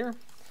from here.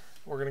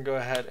 We're going to go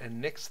ahead and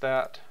nix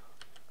that.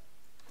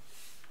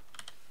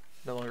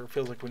 No longer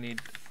feels like we need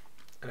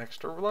an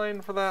extra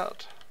line for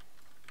that.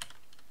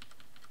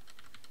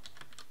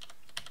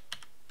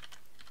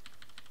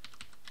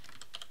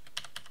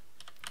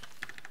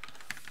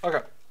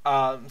 Okay,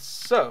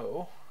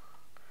 so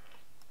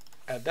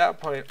at that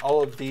point,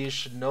 all of these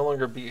should no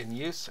longer be in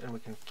use, and we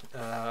can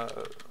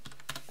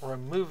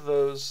remove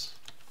those.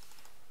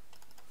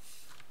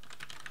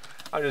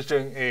 I'm just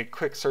doing a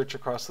quick search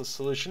across the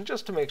solution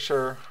just to make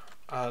sure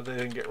they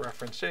didn't get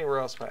referenced anywhere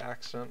else by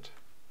accident.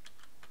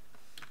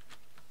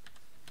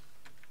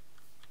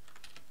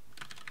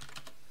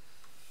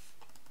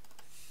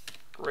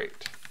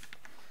 Great.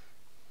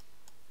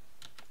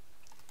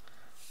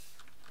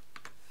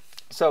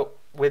 So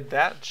with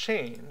that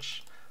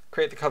change,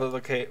 create the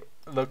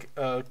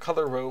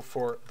color row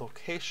for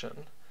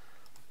location.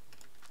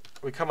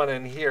 We come on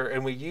in here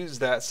and we use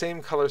that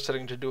same color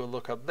setting to do a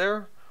lookup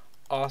there.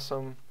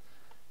 Awesome.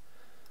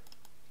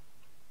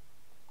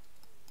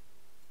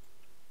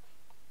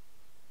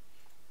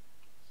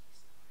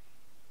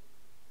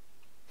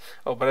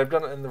 Oh, but I've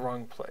done it in the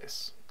wrong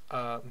place.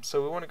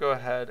 So we want to go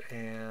ahead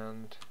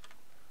and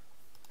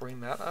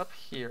bring that up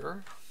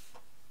here.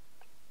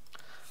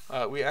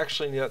 We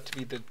actually need that to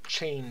be the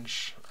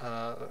change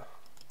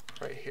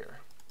right here.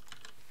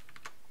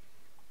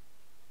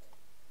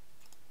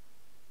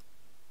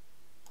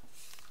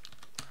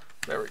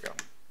 There we go.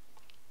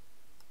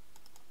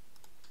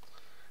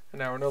 And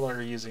now we're no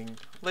longer using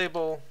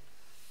label,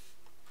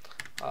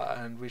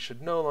 and we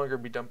should no longer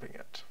be dumping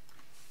it.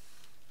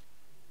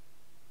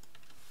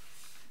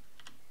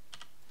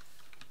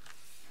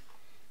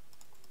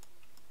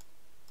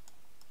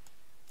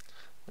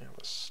 We have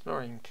a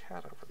snoring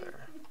cat over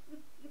there.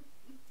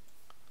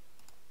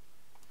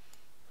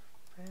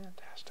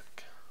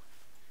 Fantastic.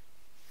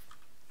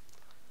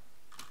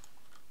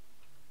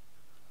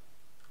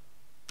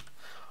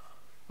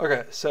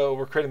 Okay, so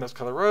we're creating those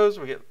color rows.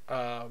 We get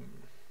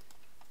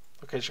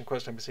location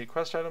quest NPC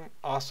quest item.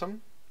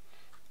 Awesome.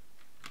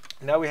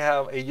 Now we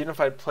have a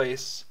unified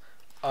place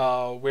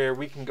where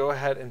we can go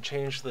ahead and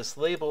change this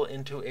label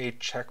into a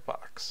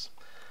checkbox.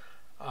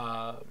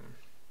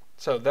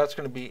 So that's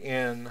going to be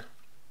in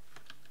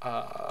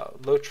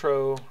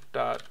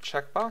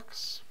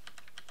LOTRO.checkbox.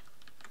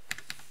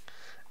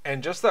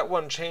 And just that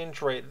one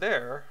change right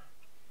there,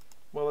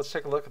 well, let's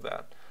take a look at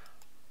that.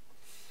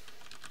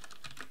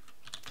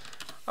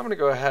 I'm going to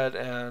go ahead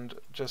and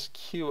just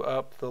queue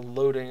up the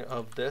loading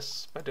of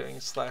this by doing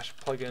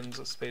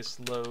 /plugins space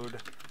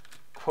load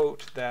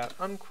quote that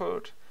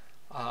unquote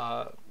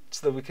so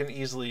that we can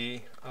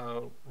easily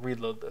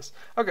reload this.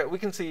 Okay, we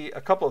can see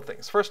a couple of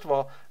things. First of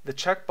all, the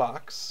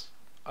checkbox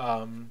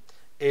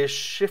is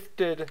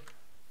shifted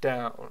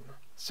down.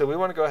 So we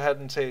want to go ahead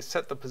and say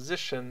set the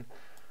position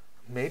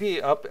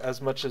maybe up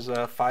as much as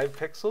 5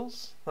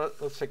 pixels.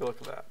 Let's take a look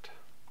at that.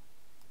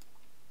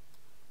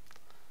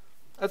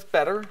 That's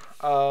better.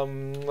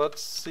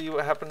 Let's see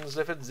what happens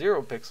if it's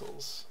 0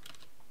 pixels.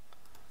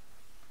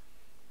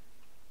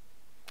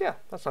 Yeah,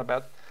 that's not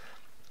bad.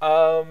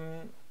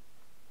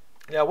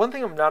 Yeah, one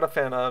thing I'm not a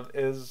fan of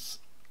is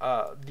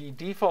the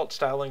default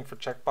styling for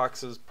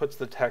checkboxes puts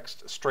the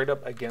text straight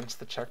up against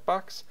the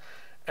checkbox.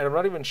 And I'm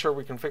not even sure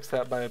we can fix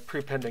that by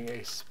prepending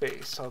a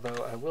space,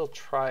 although I will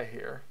try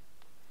here.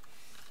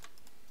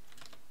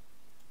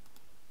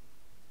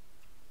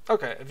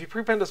 Okay, if you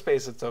prepend a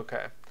space, it's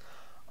okay.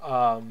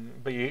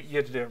 But you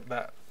have to do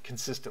that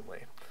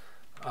consistently.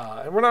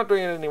 And we're not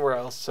doing it anywhere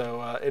else,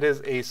 so it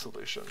is a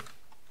solution.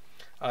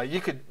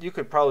 You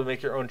could probably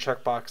make your own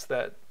checkbox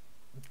that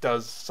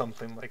does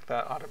something like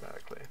that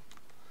automatically.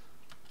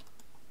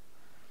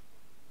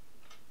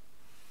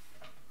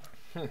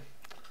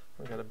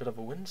 We got a bit of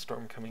a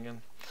windstorm coming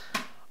in.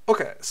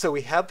 Okay, so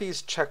we have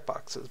these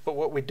checkboxes, but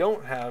what we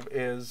don't have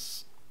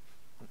is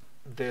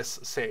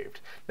this saved.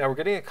 Now we're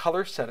getting a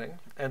color setting,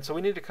 and so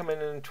we need to come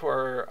in into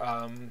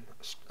our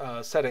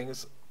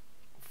settings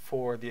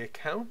for the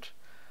account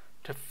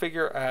to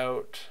figure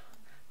out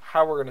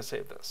how we're going to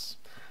save this.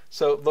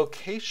 So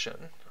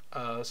location,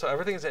 so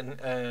everything's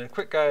in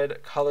quick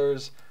guide,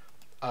 colors,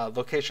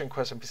 location,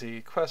 quest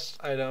NPC, quest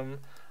item.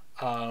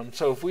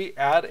 So if we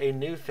add a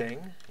new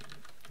thing,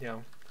 you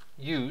know,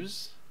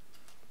 use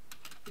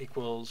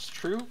equals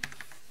true,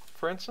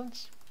 for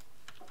instance.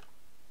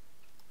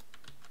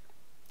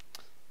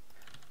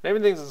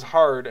 Naming things is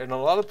hard, and a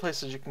lot of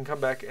places you can come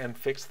back and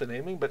fix the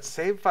naming, but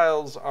save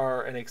files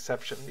are an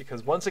exception,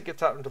 because once it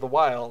gets out into the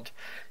wild,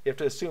 you have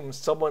to assume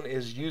someone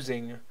is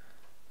using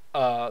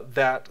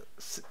that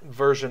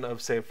version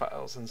of save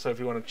files. And so if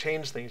you want to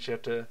change things, you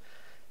have to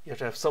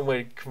have some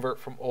way to convert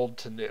from old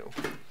to new.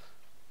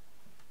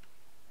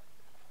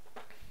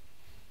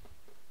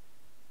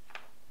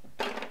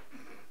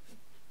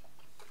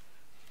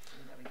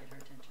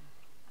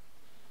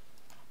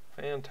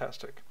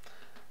 Fantastic.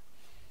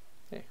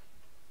 Hey,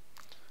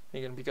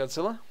 you gonna be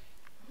Godzilla?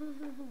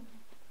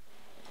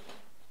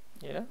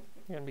 Yeah,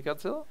 you gonna be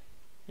Godzilla?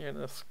 You're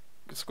gonna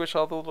squish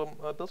all the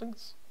little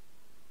buildings?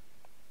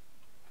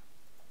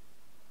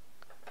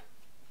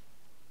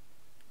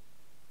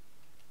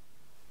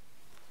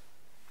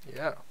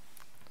 Yeah.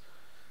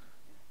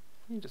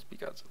 You just be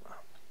Godzilla.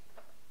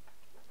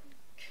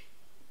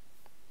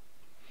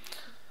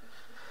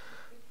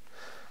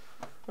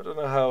 I don't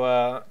know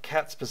how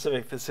cat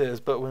specific this is,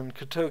 but when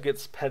Koto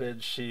gets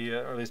petted, she,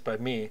 or at least by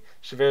me,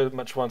 she very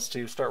much wants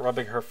to start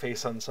rubbing her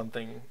face on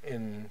something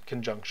in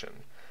conjunction.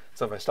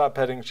 So if I stop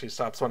petting, she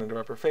stops wanting to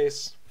rub her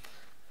face.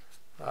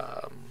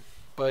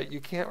 But you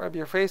can't rub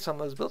your face on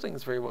those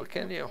buildings very well,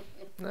 can you?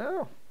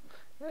 No.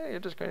 Yeah, you're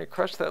just going to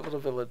crush that little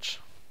village.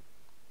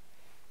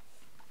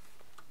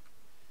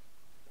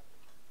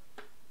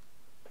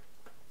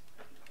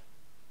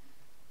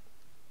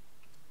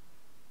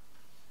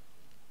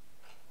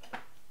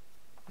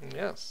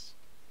 Yes.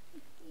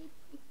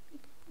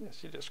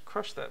 Yes, you just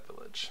crushed that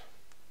village.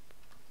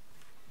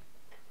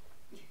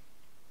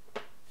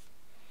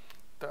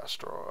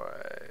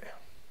 Destroy.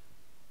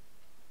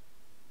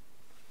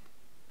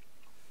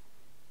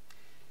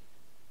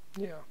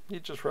 Yeah, you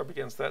just rub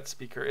against that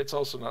speaker. It's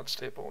also not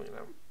stable, you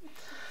know.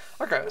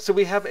 Okay, so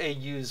we have a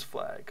use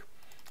flag.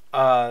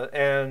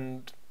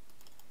 And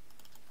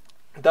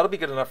that'll be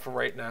good enough for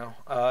right now.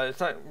 It's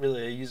not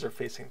really a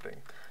user-facing thing.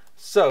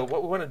 So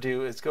what we want to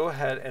do is go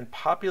ahead and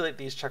populate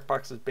these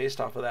checkboxes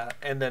based off of that,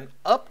 and then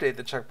update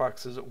the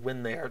checkboxes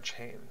when they are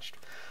changed.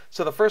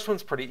 So the first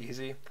one's pretty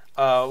easy.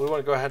 We want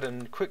to go ahead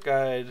and quick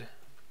guide.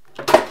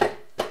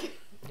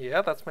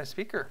 Yeah, that's my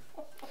speaker.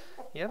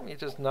 Yep, you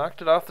just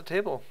knocked it off the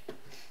table.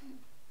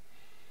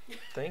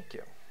 Thank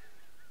you.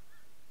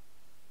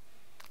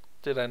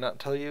 Did I not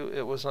tell you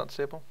it was not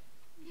stable?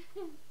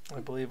 I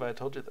believe I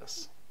told you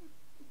this.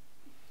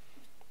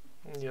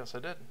 Yes, I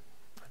did.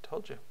 I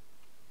told you.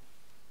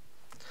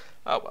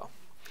 Oh well.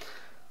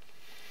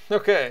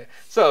 Okay,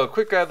 so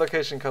quick guide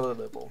location color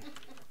label.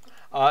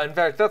 In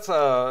fact, that's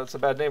it's a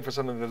bad name for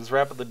something that is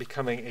rapidly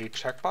becoming a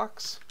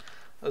checkbox.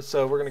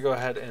 So we're going to go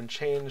ahead and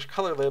change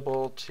color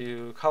label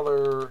to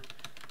color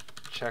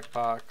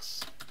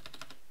checkbox.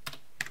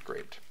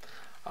 Great.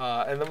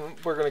 And then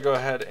we're going to go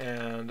ahead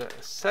and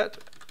set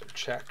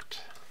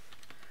checked.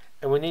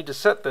 And we need to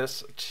set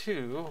this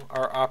to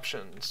our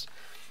options.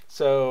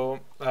 So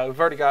we've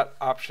already got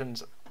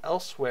options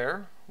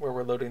elsewhere where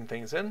we're loading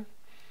things in.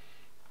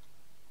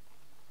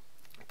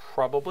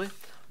 Probably.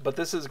 But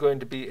this is going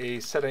to be a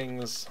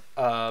settings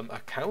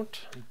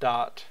account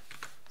dot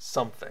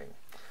something.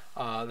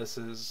 This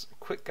is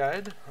quick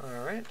guide.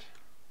 All right.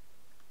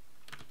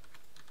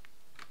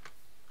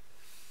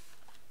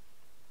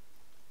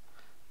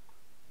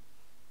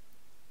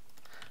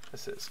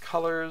 This is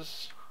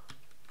colors.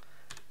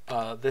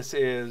 This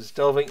is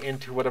delving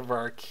into whatever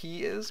our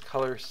key is,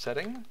 color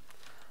setting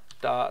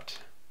dot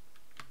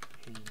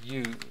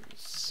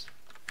use.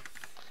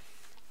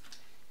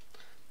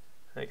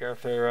 I think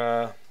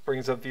Arthur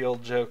brings up the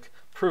old joke,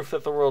 proof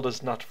that the world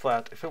is not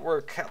flat. If it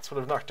were, cats would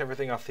have knocked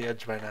everything off the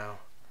edge by now.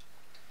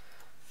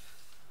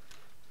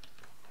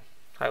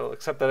 I will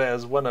accept that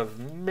as one of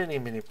many,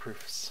 many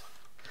proofs.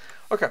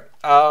 Okay,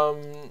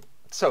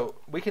 so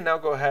we can now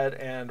go ahead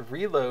and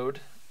reload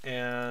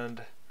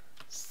and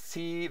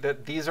see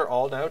that these are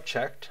all now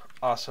checked.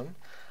 Awesome.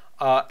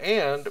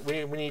 And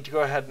we need to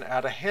go ahead and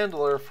add a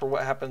handler for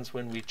what happens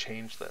when we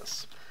change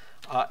this.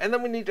 And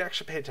then we need to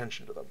actually pay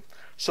attention to them.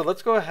 So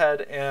let's go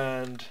ahead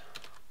and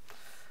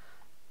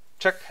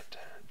check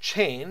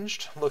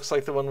changed. Looks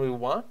like the one we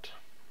want.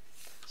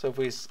 So if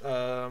we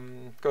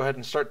go ahead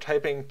and start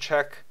typing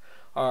check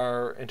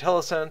our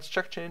IntelliSense,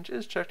 check change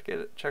is checked, get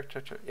it, check.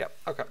 Yep,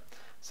 okay.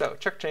 So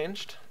check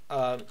changed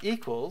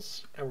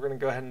equals, and we're going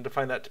to go ahead and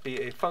define that to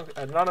be an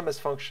anonymous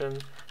function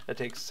that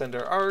takes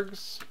sender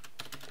args.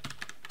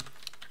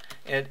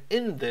 And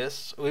in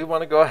this, we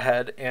want to go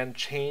ahead and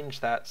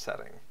change that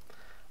setting.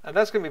 And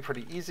that's going to be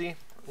pretty easy.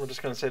 We're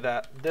just going to say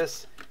that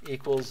this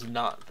equals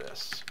not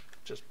this.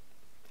 Just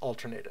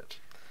alternate it.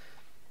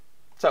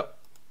 So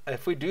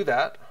if we do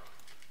that,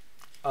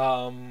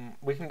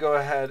 we can go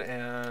ahead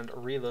and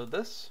reload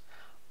this.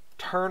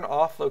 Turn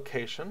off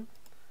location.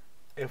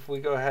 If we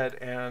go ahead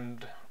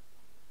and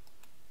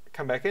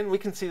come back in, we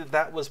can see that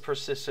that was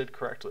persisted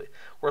correctly.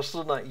 We're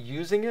still not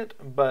using it,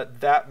 but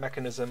that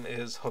mechanism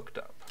is hooked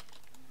up.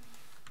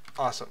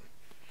 Awesome.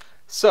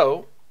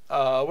 So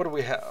what do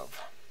we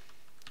have?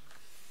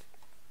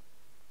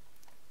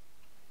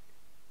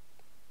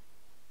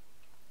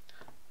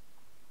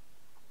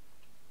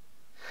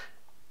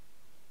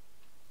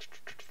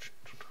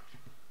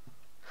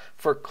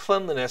 For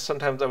cleanliness,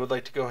 sometimes I would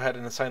like to go ahead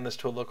and assign this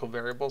to a local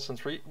variable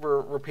since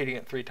we're repeating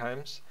it 3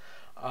 times.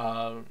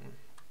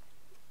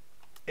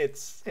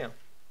 It's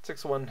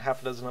 6 of one,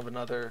 half a dozen of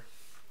another,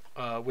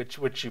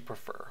 which you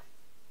prefer.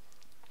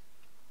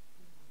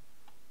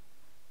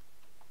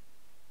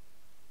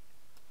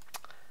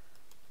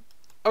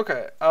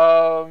 Okay,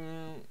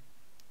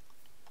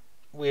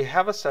 we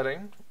have a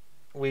setting.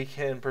 We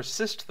can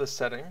persist the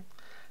setting.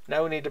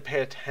 Now we need to pay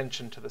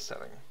attention to the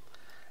setting.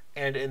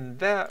 And in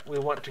that, we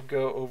want to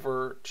go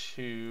over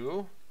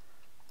to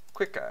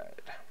Quick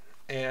Guide.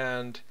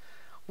 And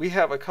we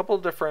have a couple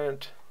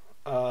different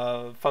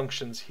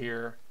functions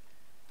here.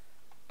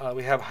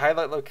 We have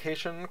highlight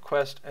location,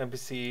 quest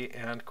NPC,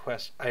 and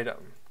quest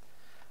item.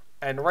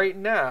 And right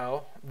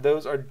now,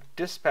 those are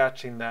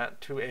dispatching that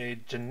to a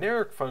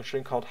generic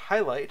function called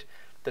highlight,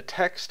 the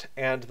text,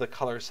 and the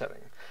color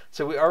setting.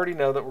 So we already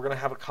know that we're going to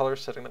have a color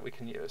setting that we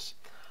can use.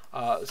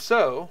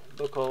 So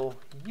local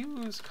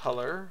use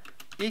color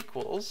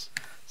equals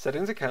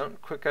settings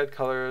account, quick guide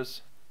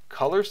colors,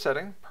 color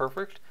setting,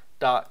 perfect,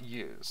 dot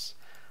use.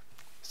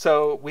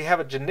 So we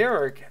have a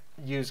generic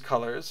use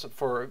colors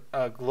for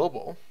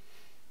global,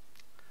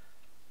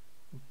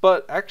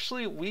 but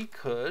actually we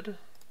could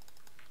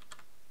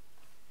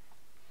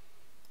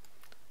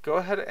go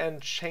ahead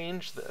and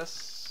change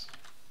this.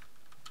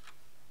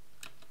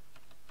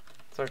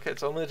 So okay,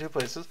 it's only 2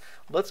 places.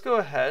 Let's go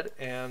ahead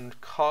and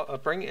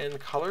bring in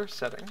color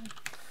setting.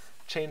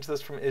 Change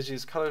this from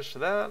isUseColors to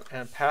that,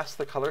 and pass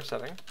the color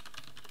setting.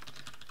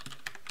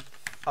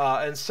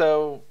 And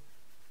so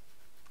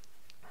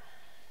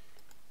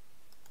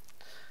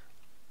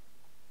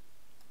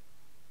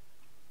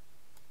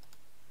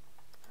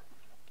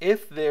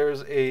if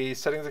there's a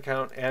settings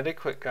account and a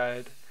quick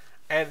guide,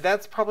 and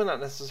that's probably not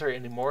necessary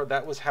anymore.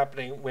 That was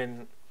happening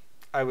when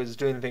I was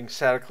doing things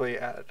statically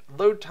at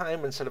load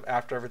time instead of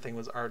after everything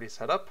was already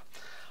set up.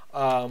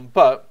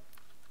 But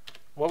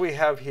what we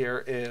have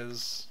here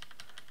is,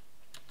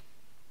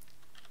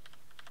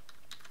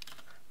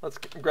 let's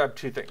grab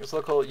 2 things.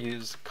 Local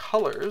use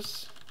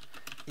colors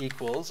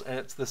equals, and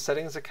it's the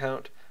settings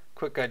account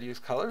quick guide use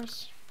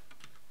colors.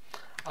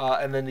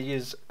 And then the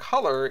use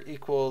color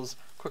equals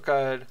quick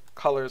guide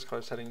colors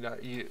color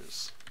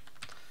setting.use.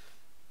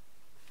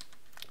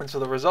 And so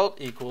the result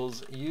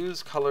equals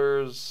use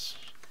colors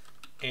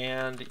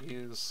and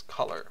use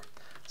color.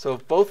 So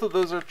if both of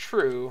those are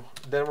true,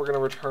 then we're going to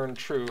return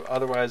true.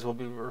 Otherwise, we'll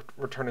be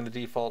returning the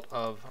default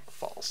of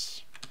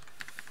false.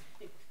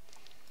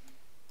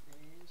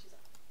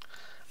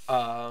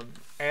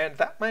 And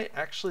that might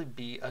actually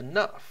be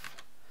enough.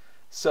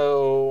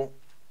 So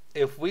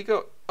if we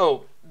go,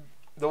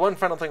 the one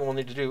final thing we'll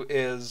need to do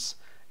is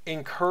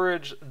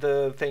encourage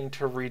the thing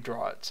to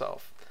redraw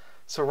itself.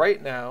 So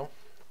right now,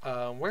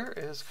 where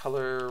is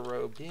color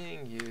row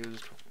being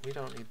used? We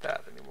don't need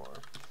that anymore.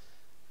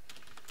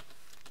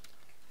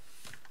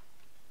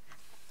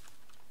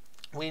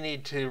 We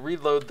need to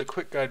reload the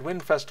Quick Guide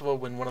Wind Festival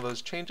when one of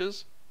those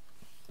changes,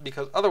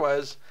 because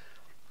otherwise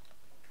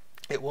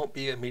it won't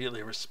be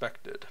immediately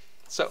respected.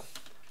 So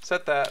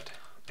set that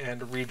and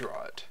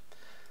redraw it.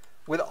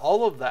 With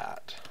all of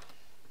that,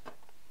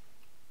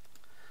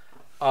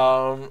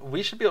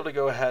 we should be able to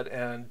go ahead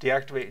and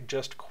deactivate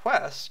just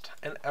quest,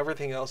 and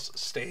everything else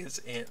stays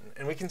in.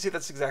 And we can see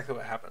that's exactly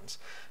what happens.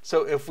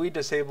 So if we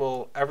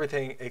disable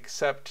everything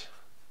except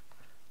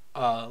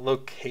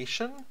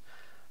location,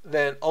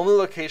 then only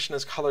location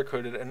is color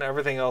coded and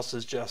everything else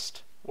is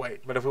just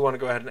white. But if we want to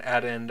go ahead and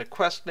add in the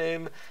quest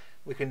name,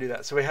 we can do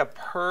that. So we have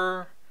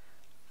per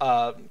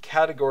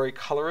category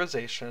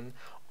colorization,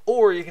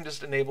 or you can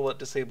just enable it,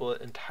 disable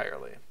it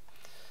entirely.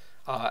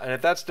 And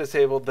if that's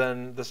disabled,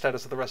 then the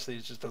status of the rest of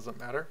these just doesn't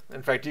matter.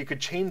 In fact, you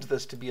could change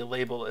this to be a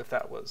label if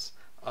that was,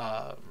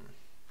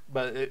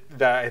 but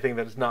I think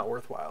that is not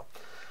worthwhile.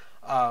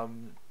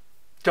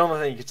 The only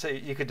thing you could say,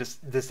 you could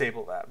just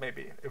disable that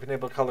maybe. If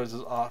enable colors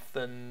is off,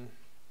 then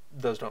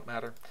those don't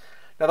matter.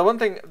 Now the one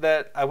thing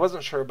that I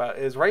wasn't sure about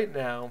is right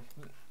now,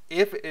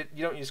 if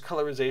you don't use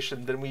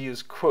colorization, then we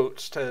use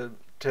quotes to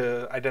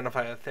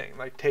identify a thing,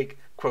 like take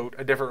quote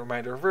a different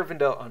reminder of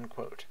Rivendell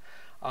unquote.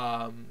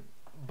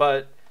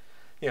 But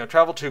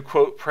travel to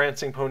quote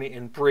prancing pony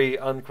in Bree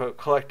unquote,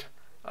 collect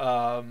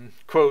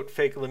quote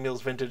fake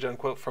Lemuel's vintage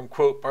unquote from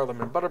quote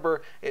Barlam and Butterbur.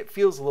 It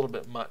feels a little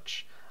bit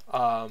much.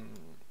 I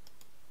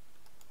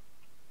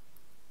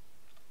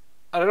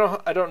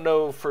don't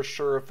know for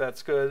sure if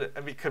that's good. I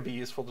mean, it could be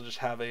useful to just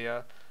have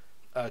a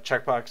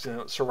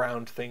checkbox,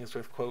 surround things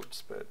with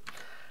quotes, but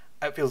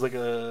it feels like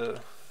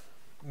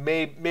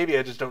maybe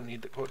I just don't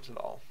need the quotes at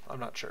all. I'm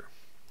not sure.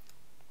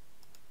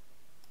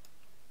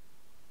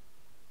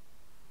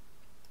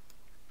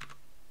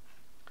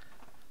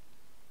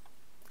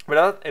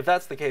 But if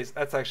that's the case,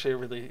 that's actually a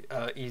really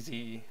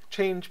easy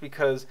change,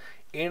 because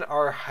in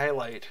our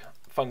highlight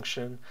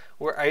function,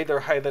 we're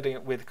either highlighting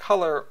it with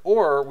color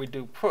or we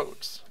do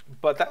quotes.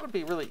 But that would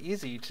be really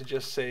easy to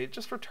just say,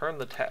 just return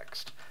the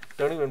text.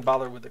 Don't even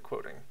bother with the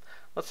quoting.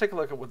 Let's take a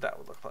look at what that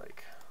would look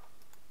like.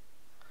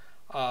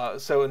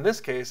 So in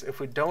this case, if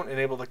we don't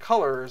enable the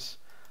colors,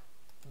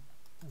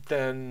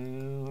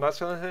 then that's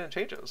the only thing that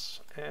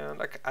changes.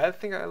 And I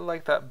think I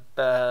like that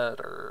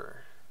better,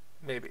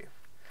 maybe.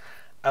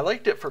 I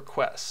liked it for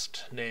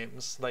quest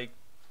names, but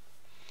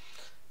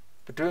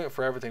doing it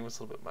for everything was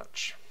a little bit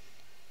much.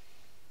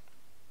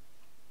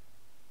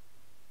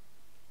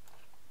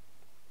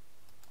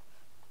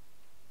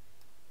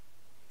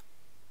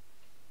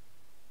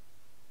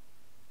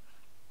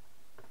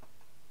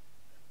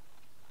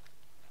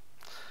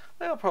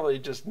 I'll probably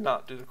just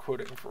not do the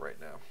quoting for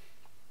right now.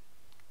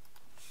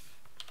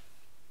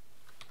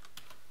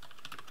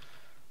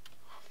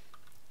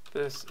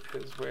 This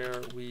is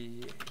where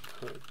we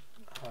could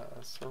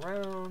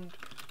surround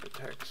the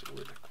text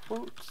with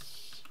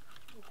quotes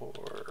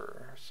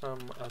or some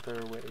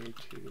other way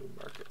to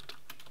mark it.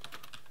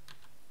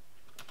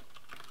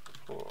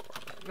 For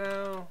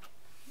now,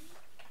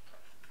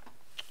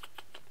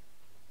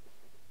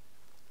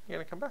 you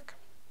gonna come back?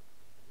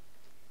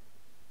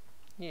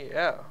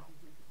 Yeah.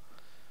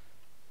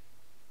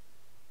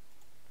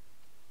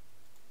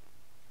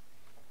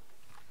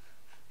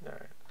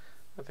 Alright.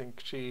 I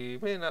think she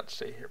may not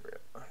stay here,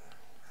 but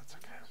that's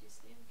okay.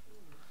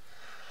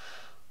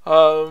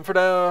 For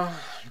now,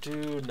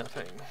 do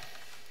nothing.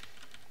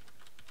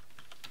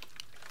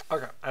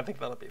 Okay, I think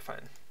that'll be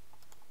fine.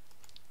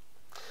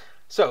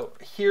 So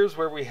here's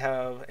where we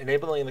have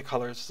enabling the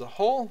colors as a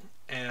whole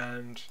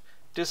and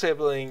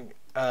disabling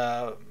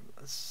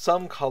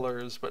some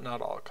colors but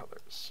not all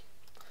colors.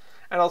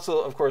 And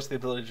also, of course, the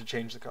ability to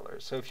change the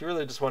colors. So if you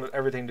really just wanted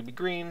everything to be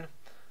green,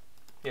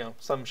 you know,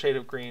 some shade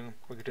of green,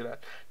 we could do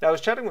that. Now I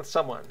was chatting with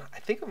someone, I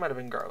think it might have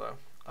been Garlo,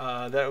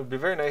 that it would be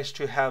very nice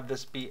to have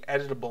this be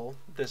editable,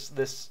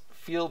 this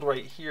field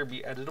right here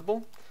be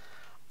editable.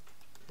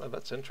 Oh,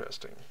 that's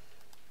interesting.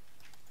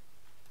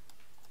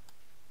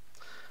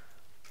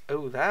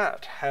 Oh,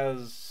 that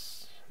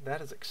is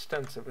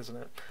extensive, isn't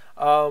it?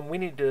 We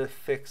need to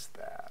fix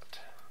that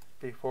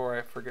before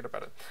I forget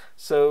about it.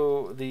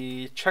 So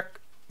the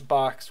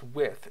checkbox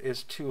width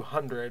is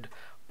 200,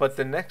 but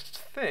the next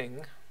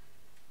thing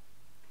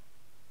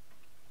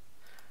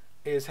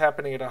is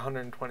happening at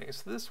 120.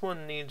 So this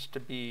one needs to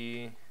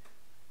be,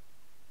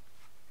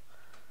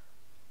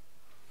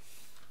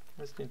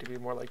 this needs to be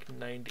more like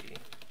 90,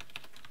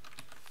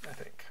 I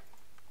think.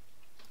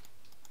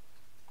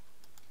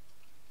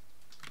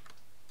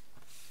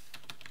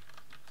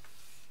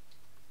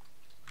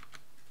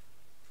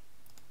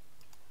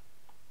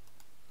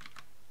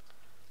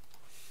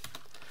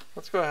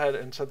 Let's go ahead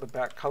and set the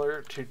back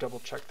color to double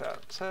check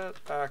that.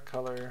 Set back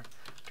color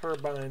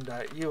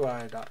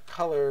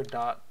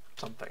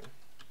turbine.ui.color.something.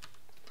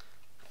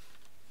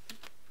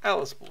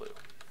 Alice blue.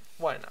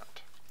 Why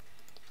not?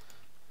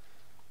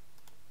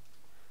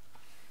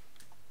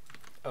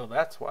 Oh,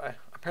 that's why.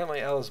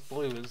 Apparently Alice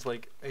blue is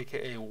like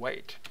aka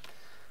white.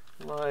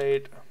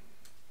 Light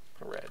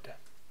red.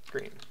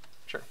 Green.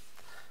 Sure.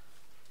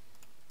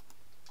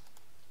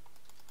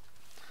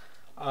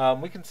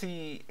 We can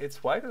see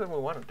it's wider than we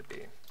want it to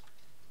be.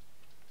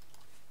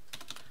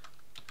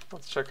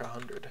 Let's check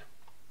 100.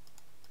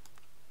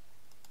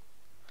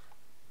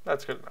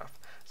 That's good enough.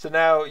 So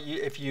now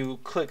if you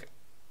click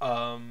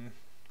in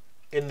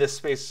this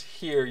space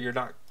here, you're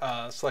not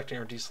selecting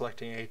or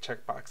deselecting a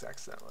checkbox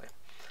accidentally.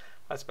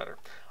 That's better.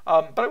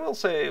 But I will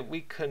say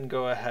we can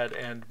go ahead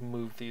and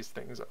move these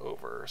things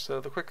over. So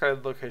the quick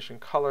guide location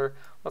color,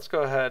 let's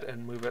go ahead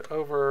and move it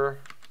over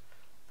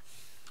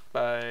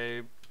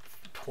by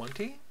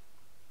 20.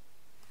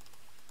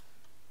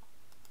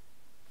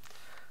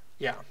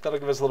 Yeah, that'll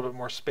give us a little bit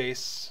more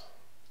space,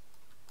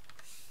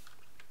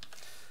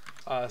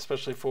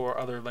 especially for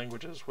other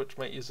languages, which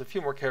might use a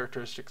few more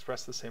characters to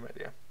express the same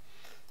idea.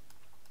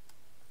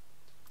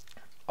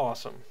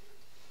 Awesome.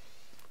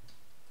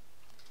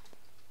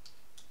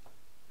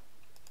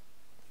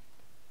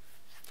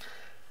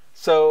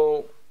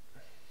 So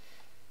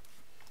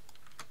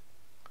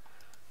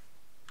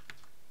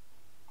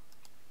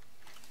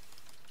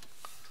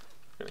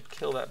I'm going to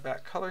kill that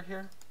back color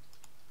here.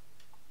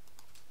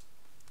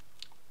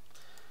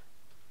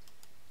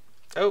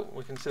 Oh,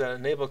 we can see that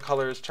enable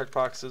colors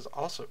checkbox is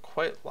also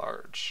quite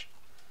large.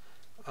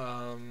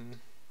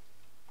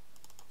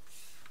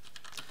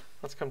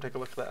 Let's come take a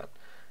look at that.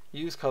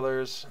 Use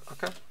colors.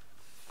 Okay.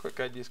 Quick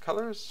guide use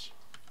colors.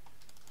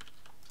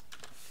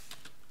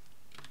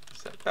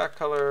 Set back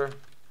color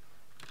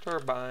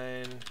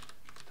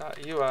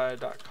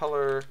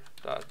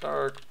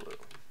turbine.ui.color.dark blue.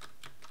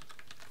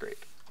 Great.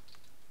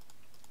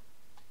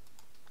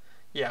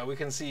 Yeah, we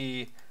can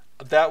see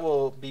that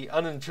will be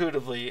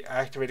unintuitively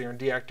activating or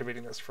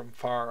deactivating this from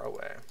far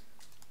away.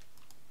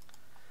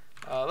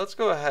 Let's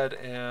go ahead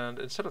and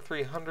instead of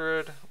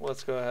 300,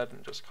 let's go ahead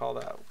and just call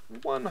that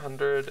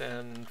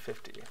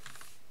 150.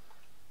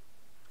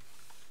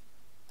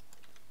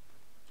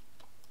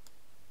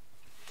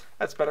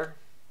 That's better.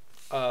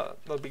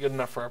 That'll be good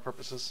enough for our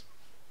purposes.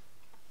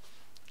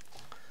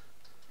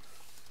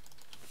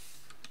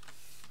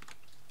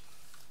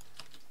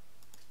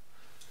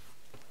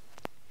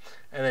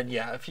 And then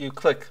yeah, if you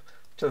click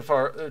to the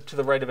far to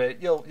the right of it,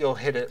 you'll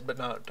hit it, but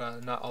not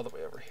all the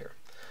way over here.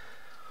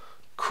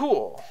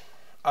 Cool.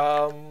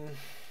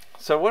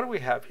 So what do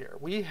we have here?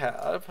 We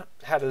have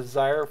had a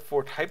desire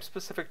for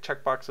type-specific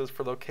checkboxes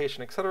for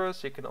location, etc.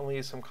 So you can only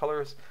use some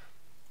colors.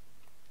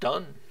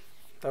 Done.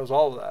 That was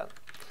all of that.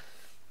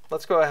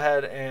 Let's go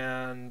ahead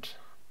and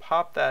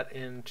pop that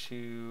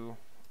into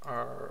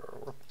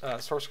our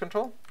source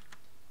control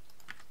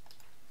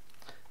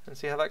and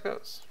see how that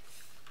goes.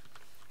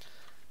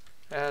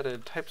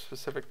 Added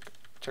type-specific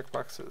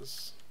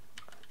checkboxes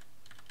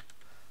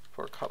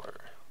for color.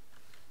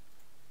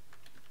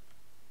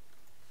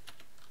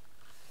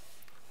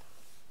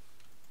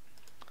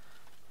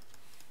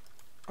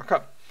 Okay,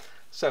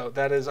 so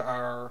that is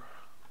our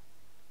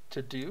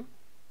to-do.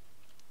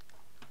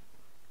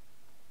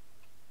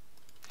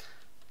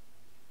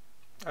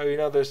 Oh, you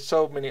know, there's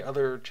so many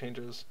other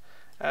changes.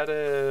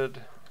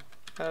 Added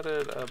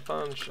a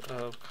bunch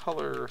of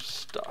color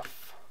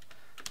stuff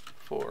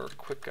for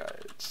quick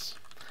guides.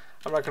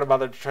 I'm not going to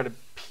bother to try to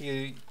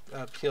peel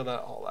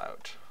that all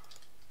out.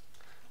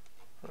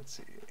 Let's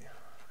see.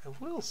 I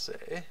will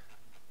say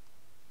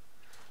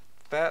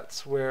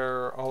that's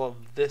where all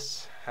of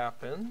this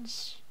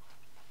happens.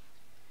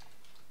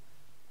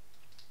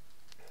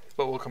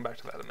 but we'll come back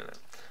to that in a minute.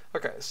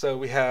 Okay, so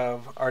we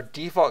have our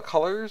default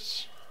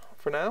colors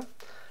for now.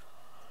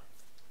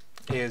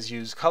 Is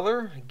use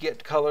color,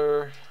 get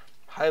color,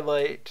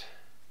 highlight,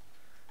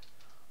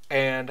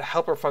 and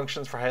helper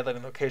functions for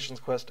highlighting locations,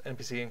 quest,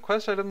 NPC, and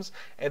quest items,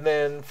 and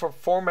then for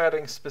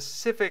formatting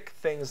specific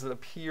things that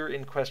appear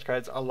in quest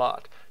guides a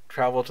lot.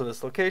 Travel to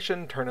this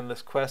location, turn in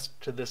this quest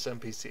to this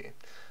NPC.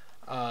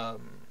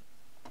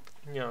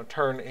 You know,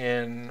 turn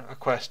in a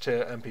quest to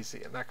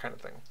NPC and that kind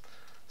of thing.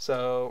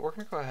 So we're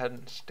going to go ahead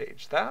and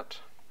stage that.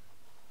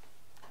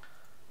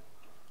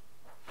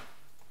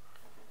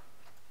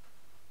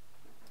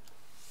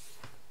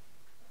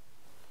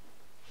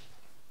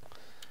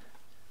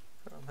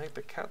 I think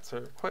the cats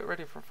are quite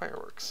ready for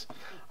fireworks.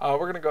 We're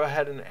going to go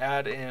ahead and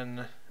add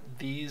in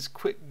these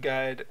quick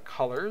guide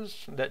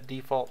colors that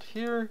default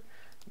here,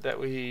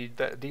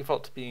 that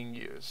default to being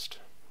used.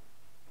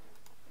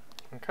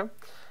 Okay.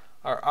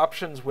 Our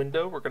options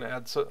window, we're going to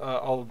add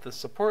all of this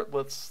support.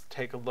 Let's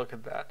take a look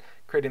at that.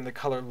 Creating the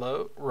color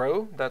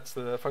row, that's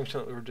the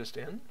function that we were just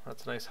in.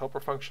 That's a nice helper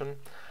function.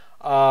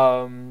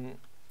 The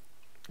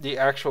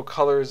actual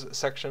colors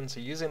section, so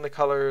using the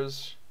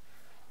colors.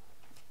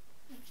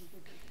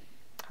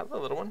 Hello,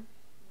 little one.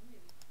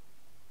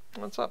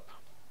 What's up?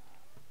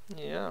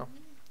 Yeah.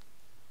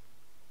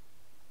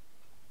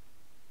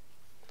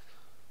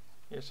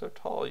 You're so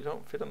tall, you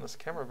don't fit on this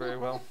camera very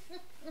well.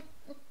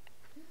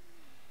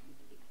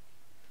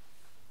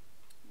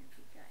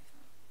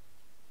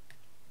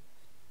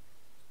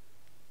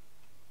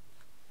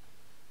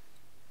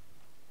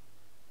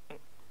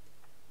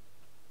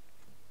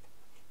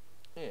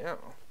 Yeah.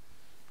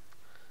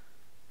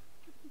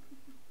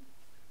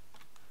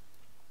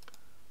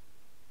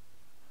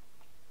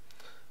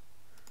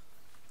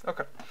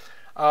 Okay.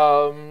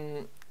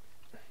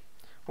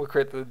 We'll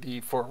create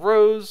the 4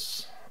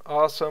 rows.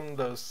 Awesome.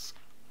 Those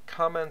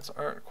comments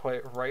aren't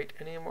quite right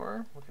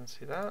anymore. We can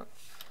see that.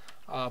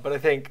 But I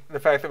think the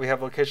fact that we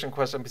have location,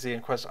 quest, NPC,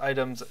 and quest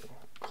items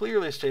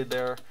clearly stayed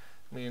there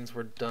means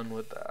we're done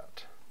with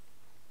that.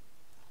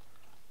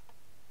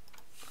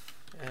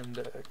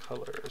 And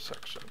color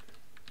section.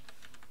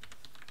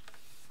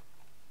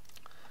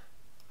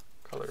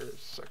 Color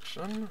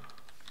section.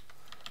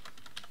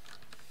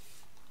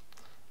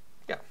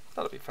 Yeah,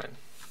 that'll be fine.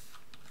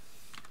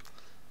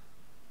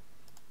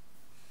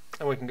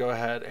 And we can go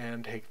ahead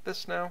and take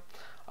this now.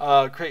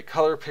 Create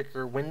color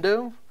picker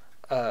window.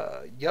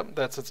 Yep,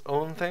 that's its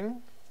own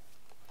thing.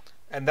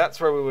 And that's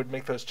where we would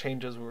make those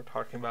changes we were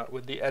talking about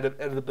with the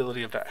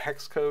editability of that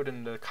hex code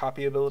and the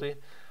copyability.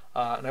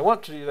 And I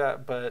want to do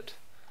that, but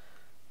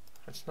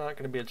it's not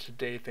going to be a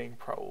today thing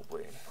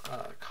probably.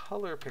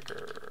 Color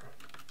picker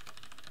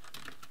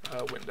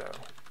window.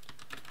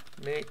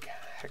 Make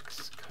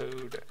hex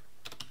code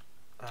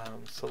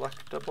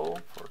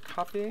selectable for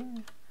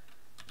copying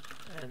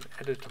and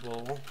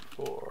editable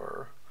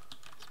for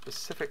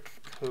specific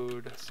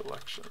code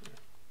selection.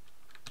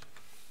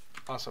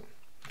 Awesome.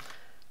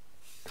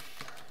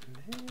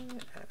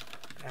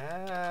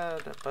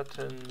 Add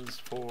buttons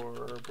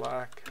for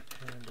black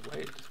and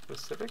white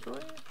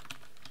specifically.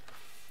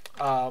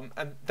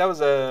 And that was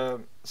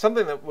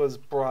something that was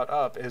brought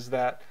up, is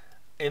that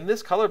in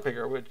this color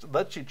picker, which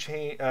lets you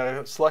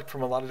select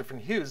from a lot of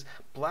different hues,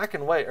 black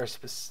and white are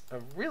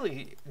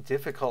really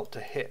difficult to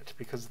hit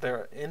because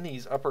they're in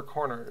these upper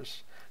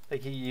corners.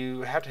 Like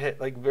you have to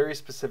hit like very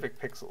specific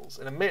pixels,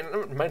 and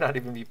it might not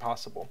even be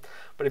possible.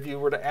 But if you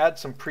were to add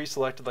some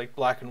pre-selected like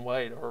black and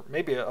white, or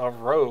maybe a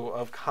row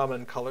of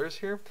common colors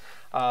here,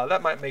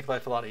 that might make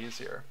life a lot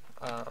easier.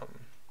 I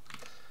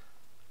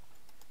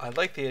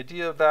like the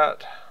idea of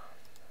that.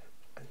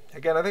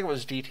 Again, I think it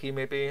was DT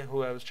maybe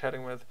who I was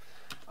chatting with.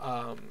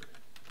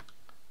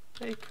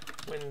 Make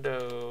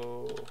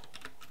window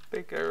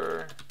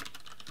bigger,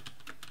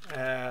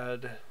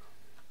 add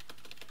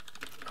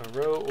a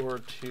row or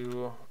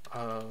two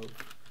of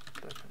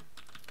the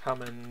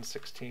common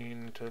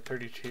 16 to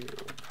 32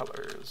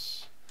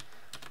 colors.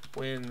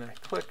 When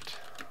clicked,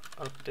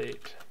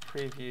 update,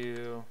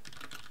 preview,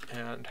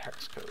 and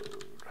hex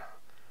code.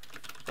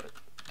 But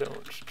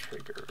don't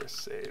trigger a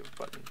save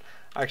button.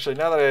 Actually,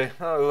 now that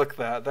I look at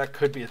that, that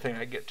could be a thing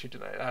I get to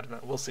tonight. I don't know.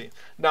 We'll see.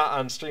 Not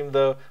on stream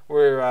though.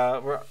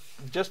 We're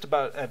just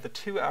about at the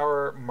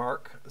 2-hour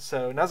mark,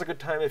 so now's a good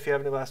time. If you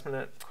have any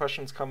last-minute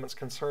questions, comments,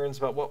 concerns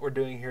about what we're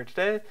doing here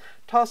today,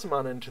 toss them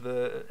on into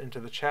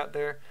the chat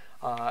there.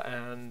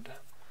 And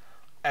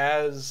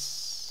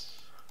as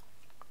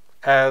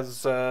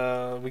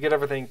we get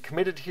everything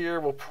committed here,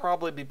 we'll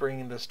probably be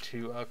bringing this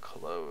to a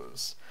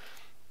close.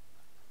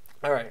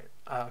 All right.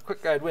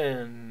 Quick guide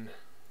win.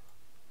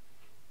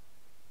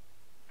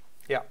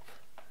 Yeah,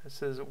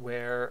 this is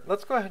where,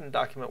 let's go ahead and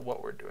document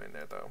what we're doing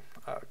there though.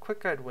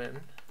 Quick guide win.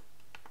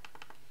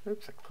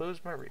 Oops, I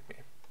closed my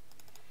readme.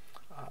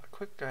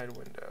 Quick guide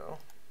window.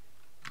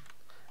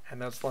 And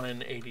that's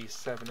line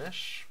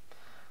 87-ish.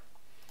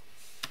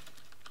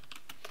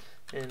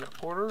 In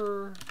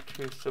order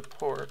to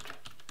support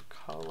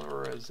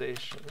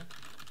colorization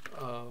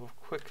of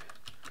quick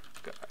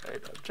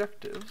guide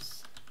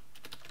objectives,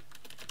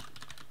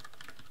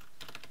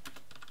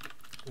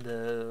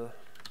 the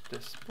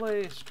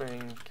display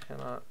string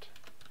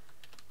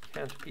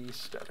can't be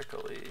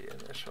statically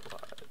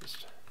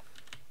initialized.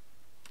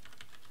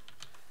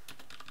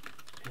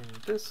 In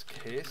this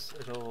case,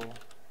 it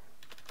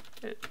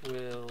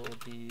will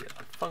be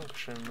a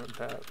function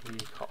that we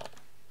call.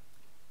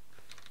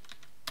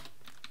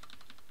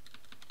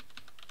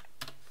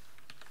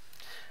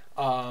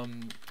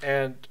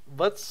 And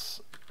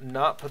let's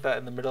not put that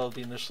in the middle of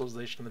the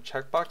initialization of the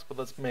checkbox, but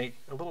let's make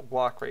a little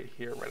block right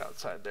here, right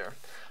outside there.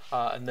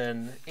 And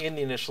then in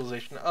the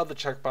initialization of the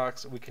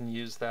checkbox, we can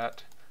use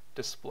that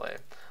display.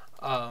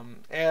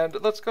 And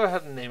let's go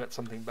ahead and name it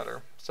something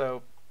better.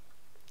 So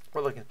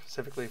we're looking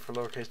specifically for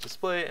lowercase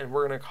display, and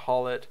we're going to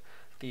call it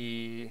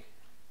the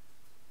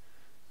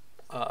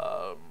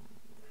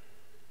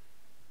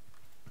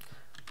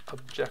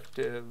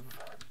objective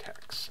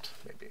text,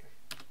 maybe.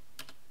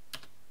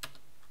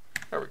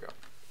 There we go.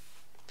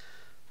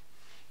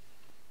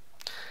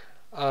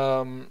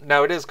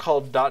 Now it is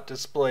called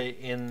 .display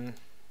in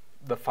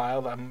the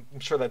file. I'm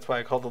sure that's why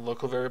I called the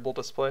local variable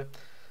display.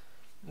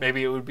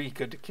 Maybe it would be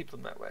good to keep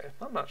them that way.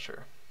 I'm not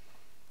sure.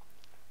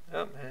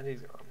 Oh, and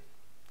he's gone.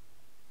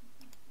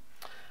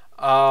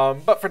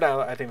 But for now,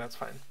 I think that's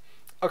fine.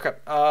 Okay.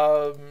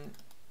 So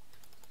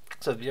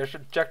the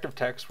objective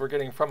text we're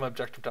getting from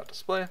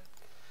objective.display.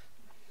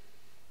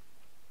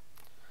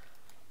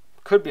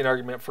 Could be an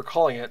argument for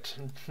calling it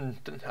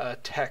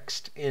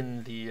text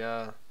in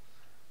the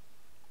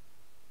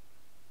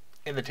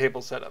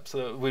table setup.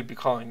 So we'd be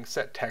calling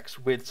set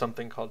text with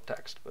something called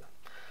text, but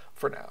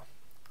for now,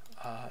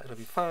 it'll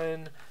be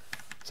fine.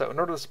 So in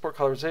order to support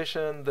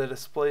colorization, the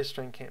display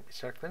string can't be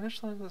statically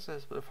initialized. This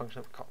is a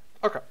function that we call.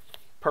 Okay,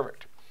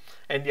 perfect.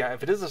 And yeah,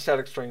 if it is a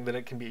static string, then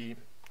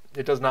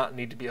it does not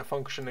need to be a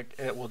function.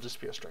 It will just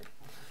be a string,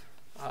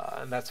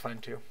 and that's fine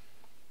too.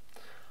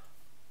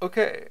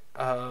 Okay,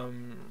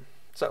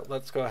 so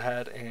let's go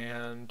ahead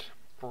and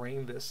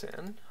bring this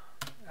in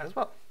as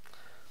well.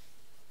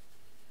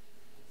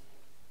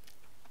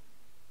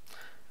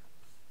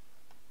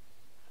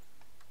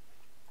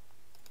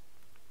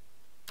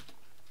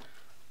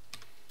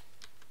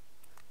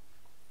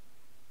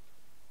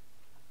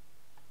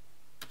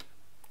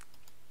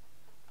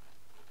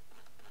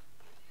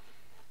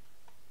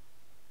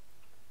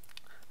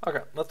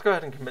 Okay, let's go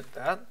ahead and commit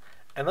that,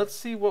 and let's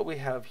see what we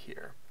have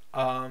here.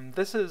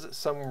 This is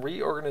some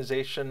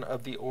reorganization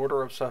of the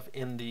order of stuff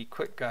in the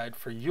quick guide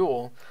for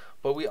Yule,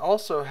 but we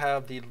also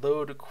have the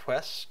load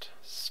quest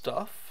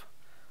stuff,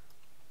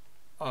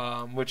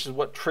 which is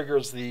what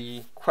triggers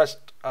the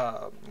quest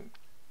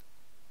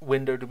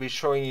window to be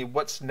showing you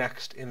what's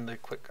next in the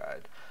quick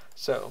guide.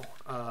 So,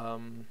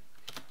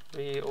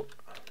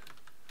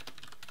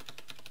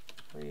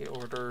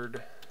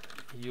 reordered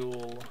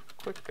Yule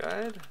quick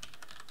guide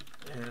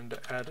and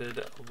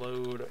added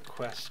load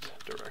quest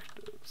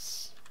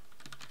directives.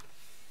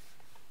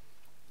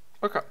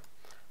 Okay,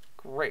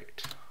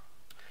 great.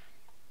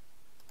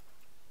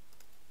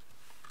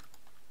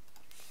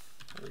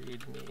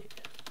 README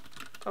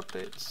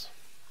updates.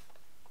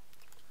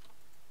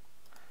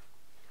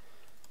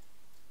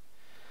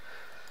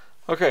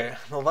 Okay,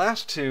 the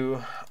last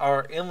two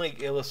are Inn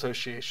League Ale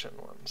Association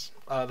ones.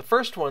 The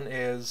first one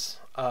is,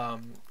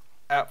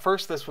 at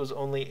first this was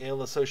only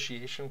Ale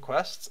Association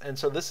quests, and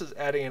so this is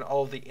adding in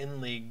all of the Inn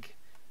League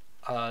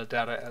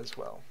data as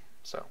well.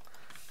 So,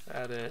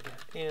 added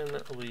Inn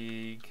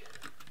League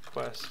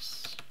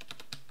quests,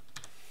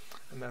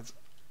 and that's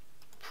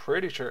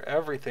pretty sure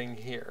everything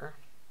here.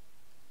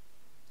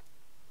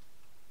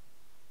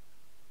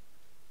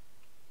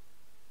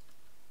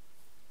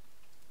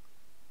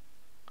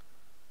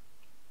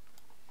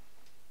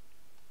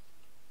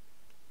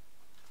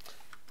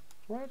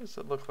 Why does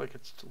it look like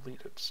it's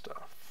deleted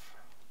stuff?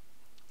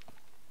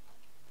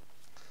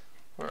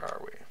 Where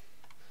are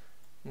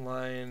we?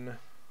 Line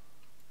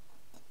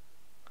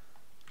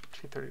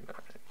 239,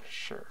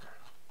 sure.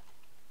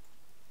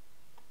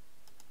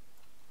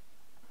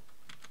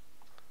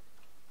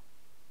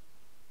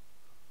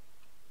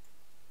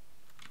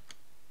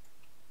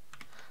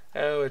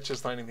 Oh, it's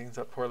just lining things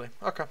up poorly.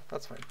 Okay,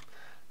 that's fine.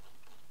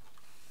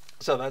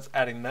 So that's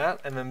adding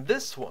that, and then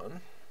this one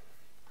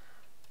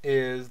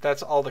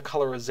that's all the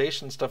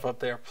colorization stuff up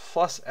there,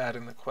 plus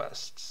adding the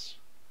quests.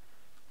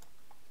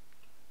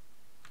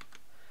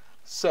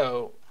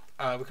 So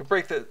we could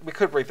break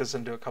this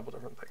into a couple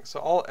different things.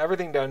 So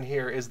everything down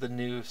here is the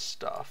new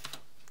stuff,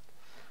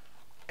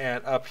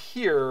 and up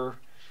here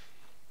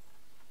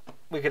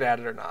we could add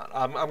it or not.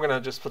 I'm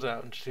gonna just put it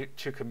out into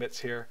two commits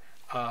here.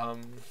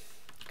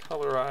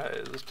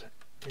 Colorized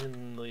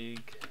Inn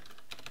League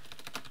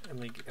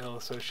Ale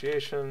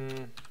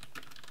Association.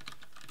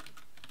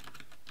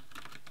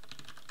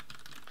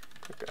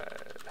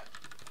 Guide.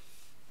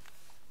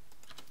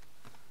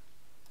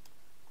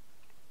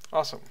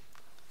 Awesome.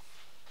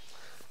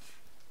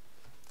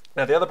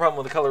 Now the other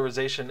problem with the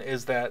colorization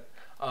is that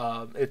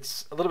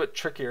it's a little bit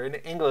trickier. In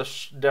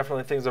English,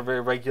 definitely things are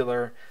very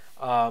regular.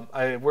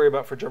 I worry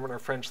about for German or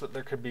French that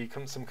there could be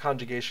some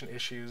conjugation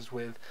issues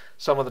with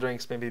some of the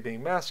drinks maybe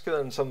being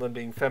masculine and some of them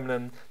being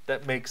feminine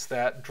that makes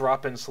that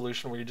drop-in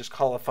solution where you just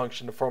call a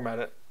function to format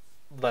it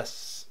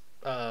less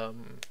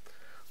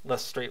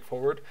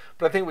straightforward.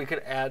 But I think we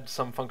could add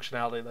some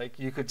functionality. Like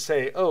you could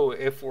say, oh,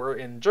 if we're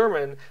in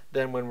German,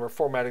 then when we're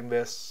formatting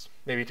this,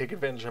 maybe take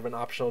advantage of an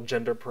optional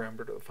gender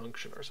parameter to the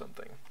function or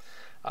something.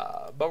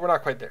 But we're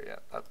not quite there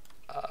yet.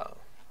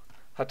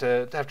 Have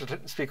to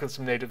speak with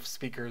some native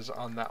speakers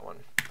on that one.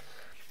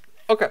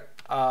 Okay,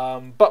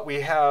 but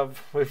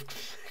we've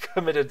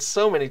committed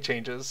so many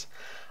changes.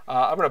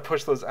 I'm going to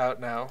push those out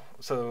now,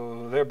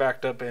 so they're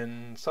backed up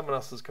in someone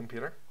else's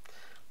computer.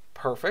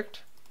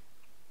 Perfect.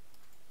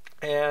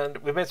 And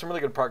we've made some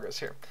really good progress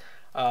here.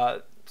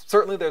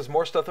 Certainly there's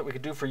more stuff that we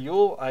could do for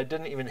Yule. I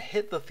didn't even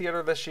hit the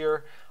theater this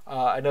year.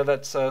 I know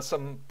that's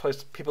some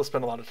place people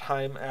spend a lot of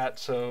time at,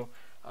 so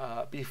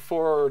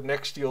before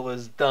next Yule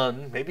is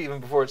done, maybe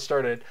even before it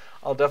started,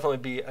 I'll definitely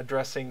be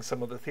addressing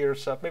some of the theater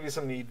stuff, maybe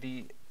some of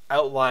the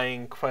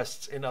outlying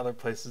quests in other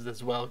places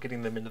as well,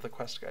 getting them into the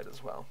quest guide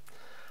as well.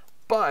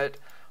 But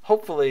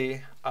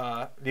hopefully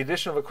the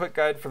addition of a quick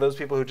guide for those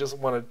people who just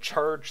want to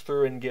charge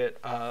through and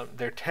get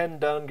their 10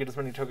 done, get as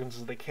many tokens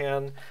as they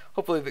can,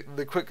 hopefully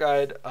the quick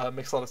guide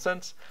makes a lot of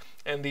sense,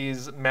 and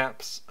these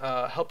maps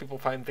help people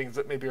find things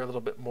that maybe are a little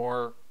bit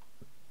more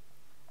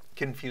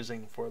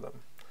confusing for them.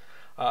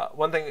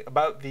 One thing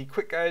about the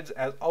quick guides,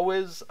 as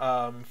always,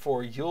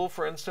 for Yule,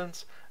 for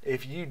instance,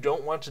 if you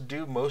don't want to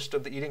do most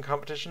of the eating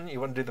competition, you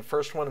want to do the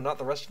first one and not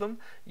the rest of them,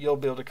 you'll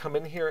be able to come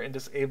in here and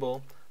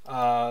disable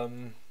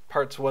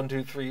parts 1,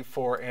 2, 3,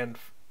 4, and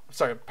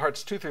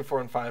parts 2, 3, 4,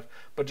 and 5,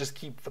 but just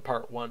keep the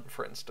part 1,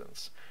 for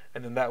instance.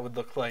 And then that would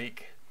look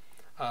like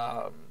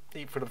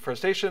eat for the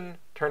first station,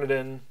 turn it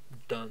in,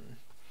 done.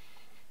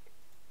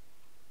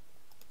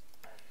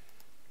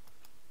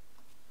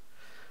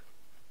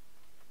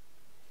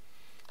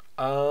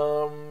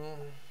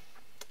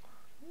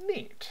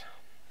 Neat.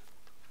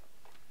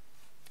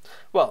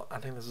 Well, I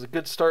think this is a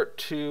good start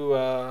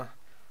to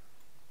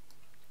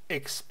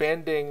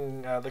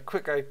expanding the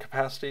quick guide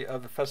capacity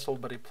of the Festival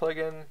Buddy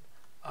plugin,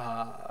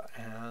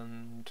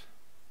 and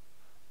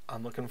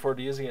I'm looking forward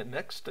to using it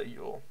next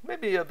Yule.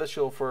 Maybe this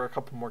Yule for a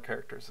couple more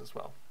characters as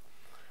well.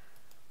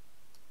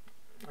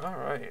 All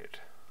right.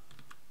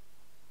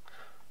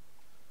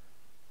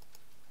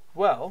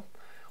 Well,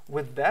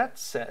 with that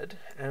said,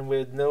 and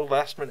with no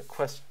last-minute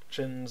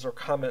questions or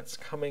comments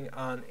coming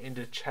on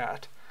into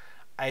chat,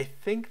 I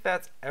think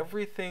that's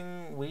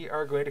everything we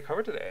are going to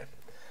cover today.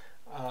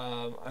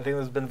 I think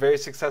there's been a very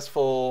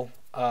successful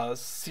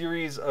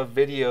series of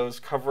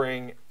videos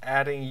covering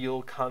adding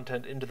Yule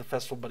content into the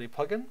Festival Buddy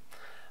plugin.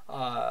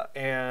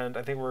 And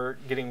I think we're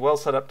getting well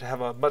set up to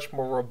have a much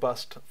more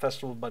robust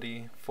Festival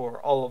Buddy for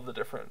all of the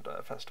different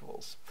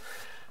festivals.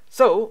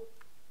 So,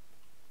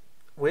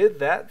 with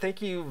that,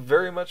 thank you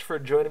very much for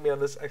joining me on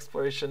this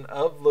exploration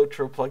of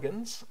LOTRO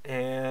plugins,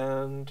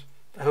 and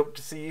I hope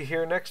to see you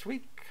here next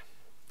week.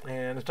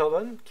 And until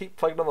then, keep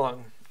plugging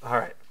along. All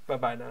right,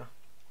 bye-bye now.